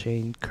Gregard, and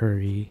Shane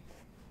Curry.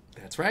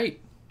 That's right.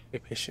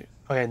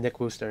 Oh yeah, Nick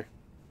Wooster.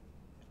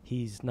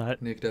 He's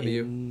not Nick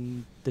W.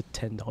 in the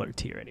 $10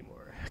 tier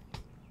anymore.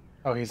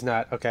 Oh, he's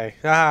not. Okay.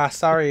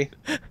 Sorry.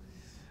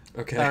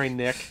 Okay. Sorry,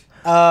 Nick.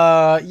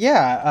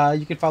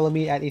 You can follow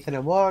me at Ethan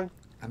M. Wong.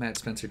 I'm at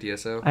Spencer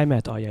DSO. I'm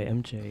at Aya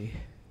MJ.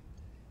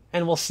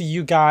 And we'll see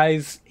you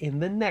guys in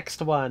the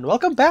next one.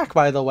 Welcome back,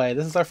 by the way.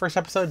 This is our first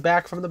episode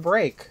back from the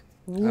break.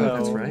 Oh,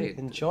 that's right.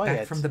 Enjoy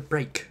back it. From the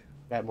break.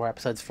 Got more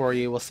episodes for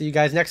you. We'll see you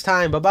guys next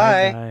time.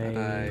 Bye-bye. Bye-bye.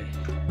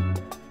 Bye-bye.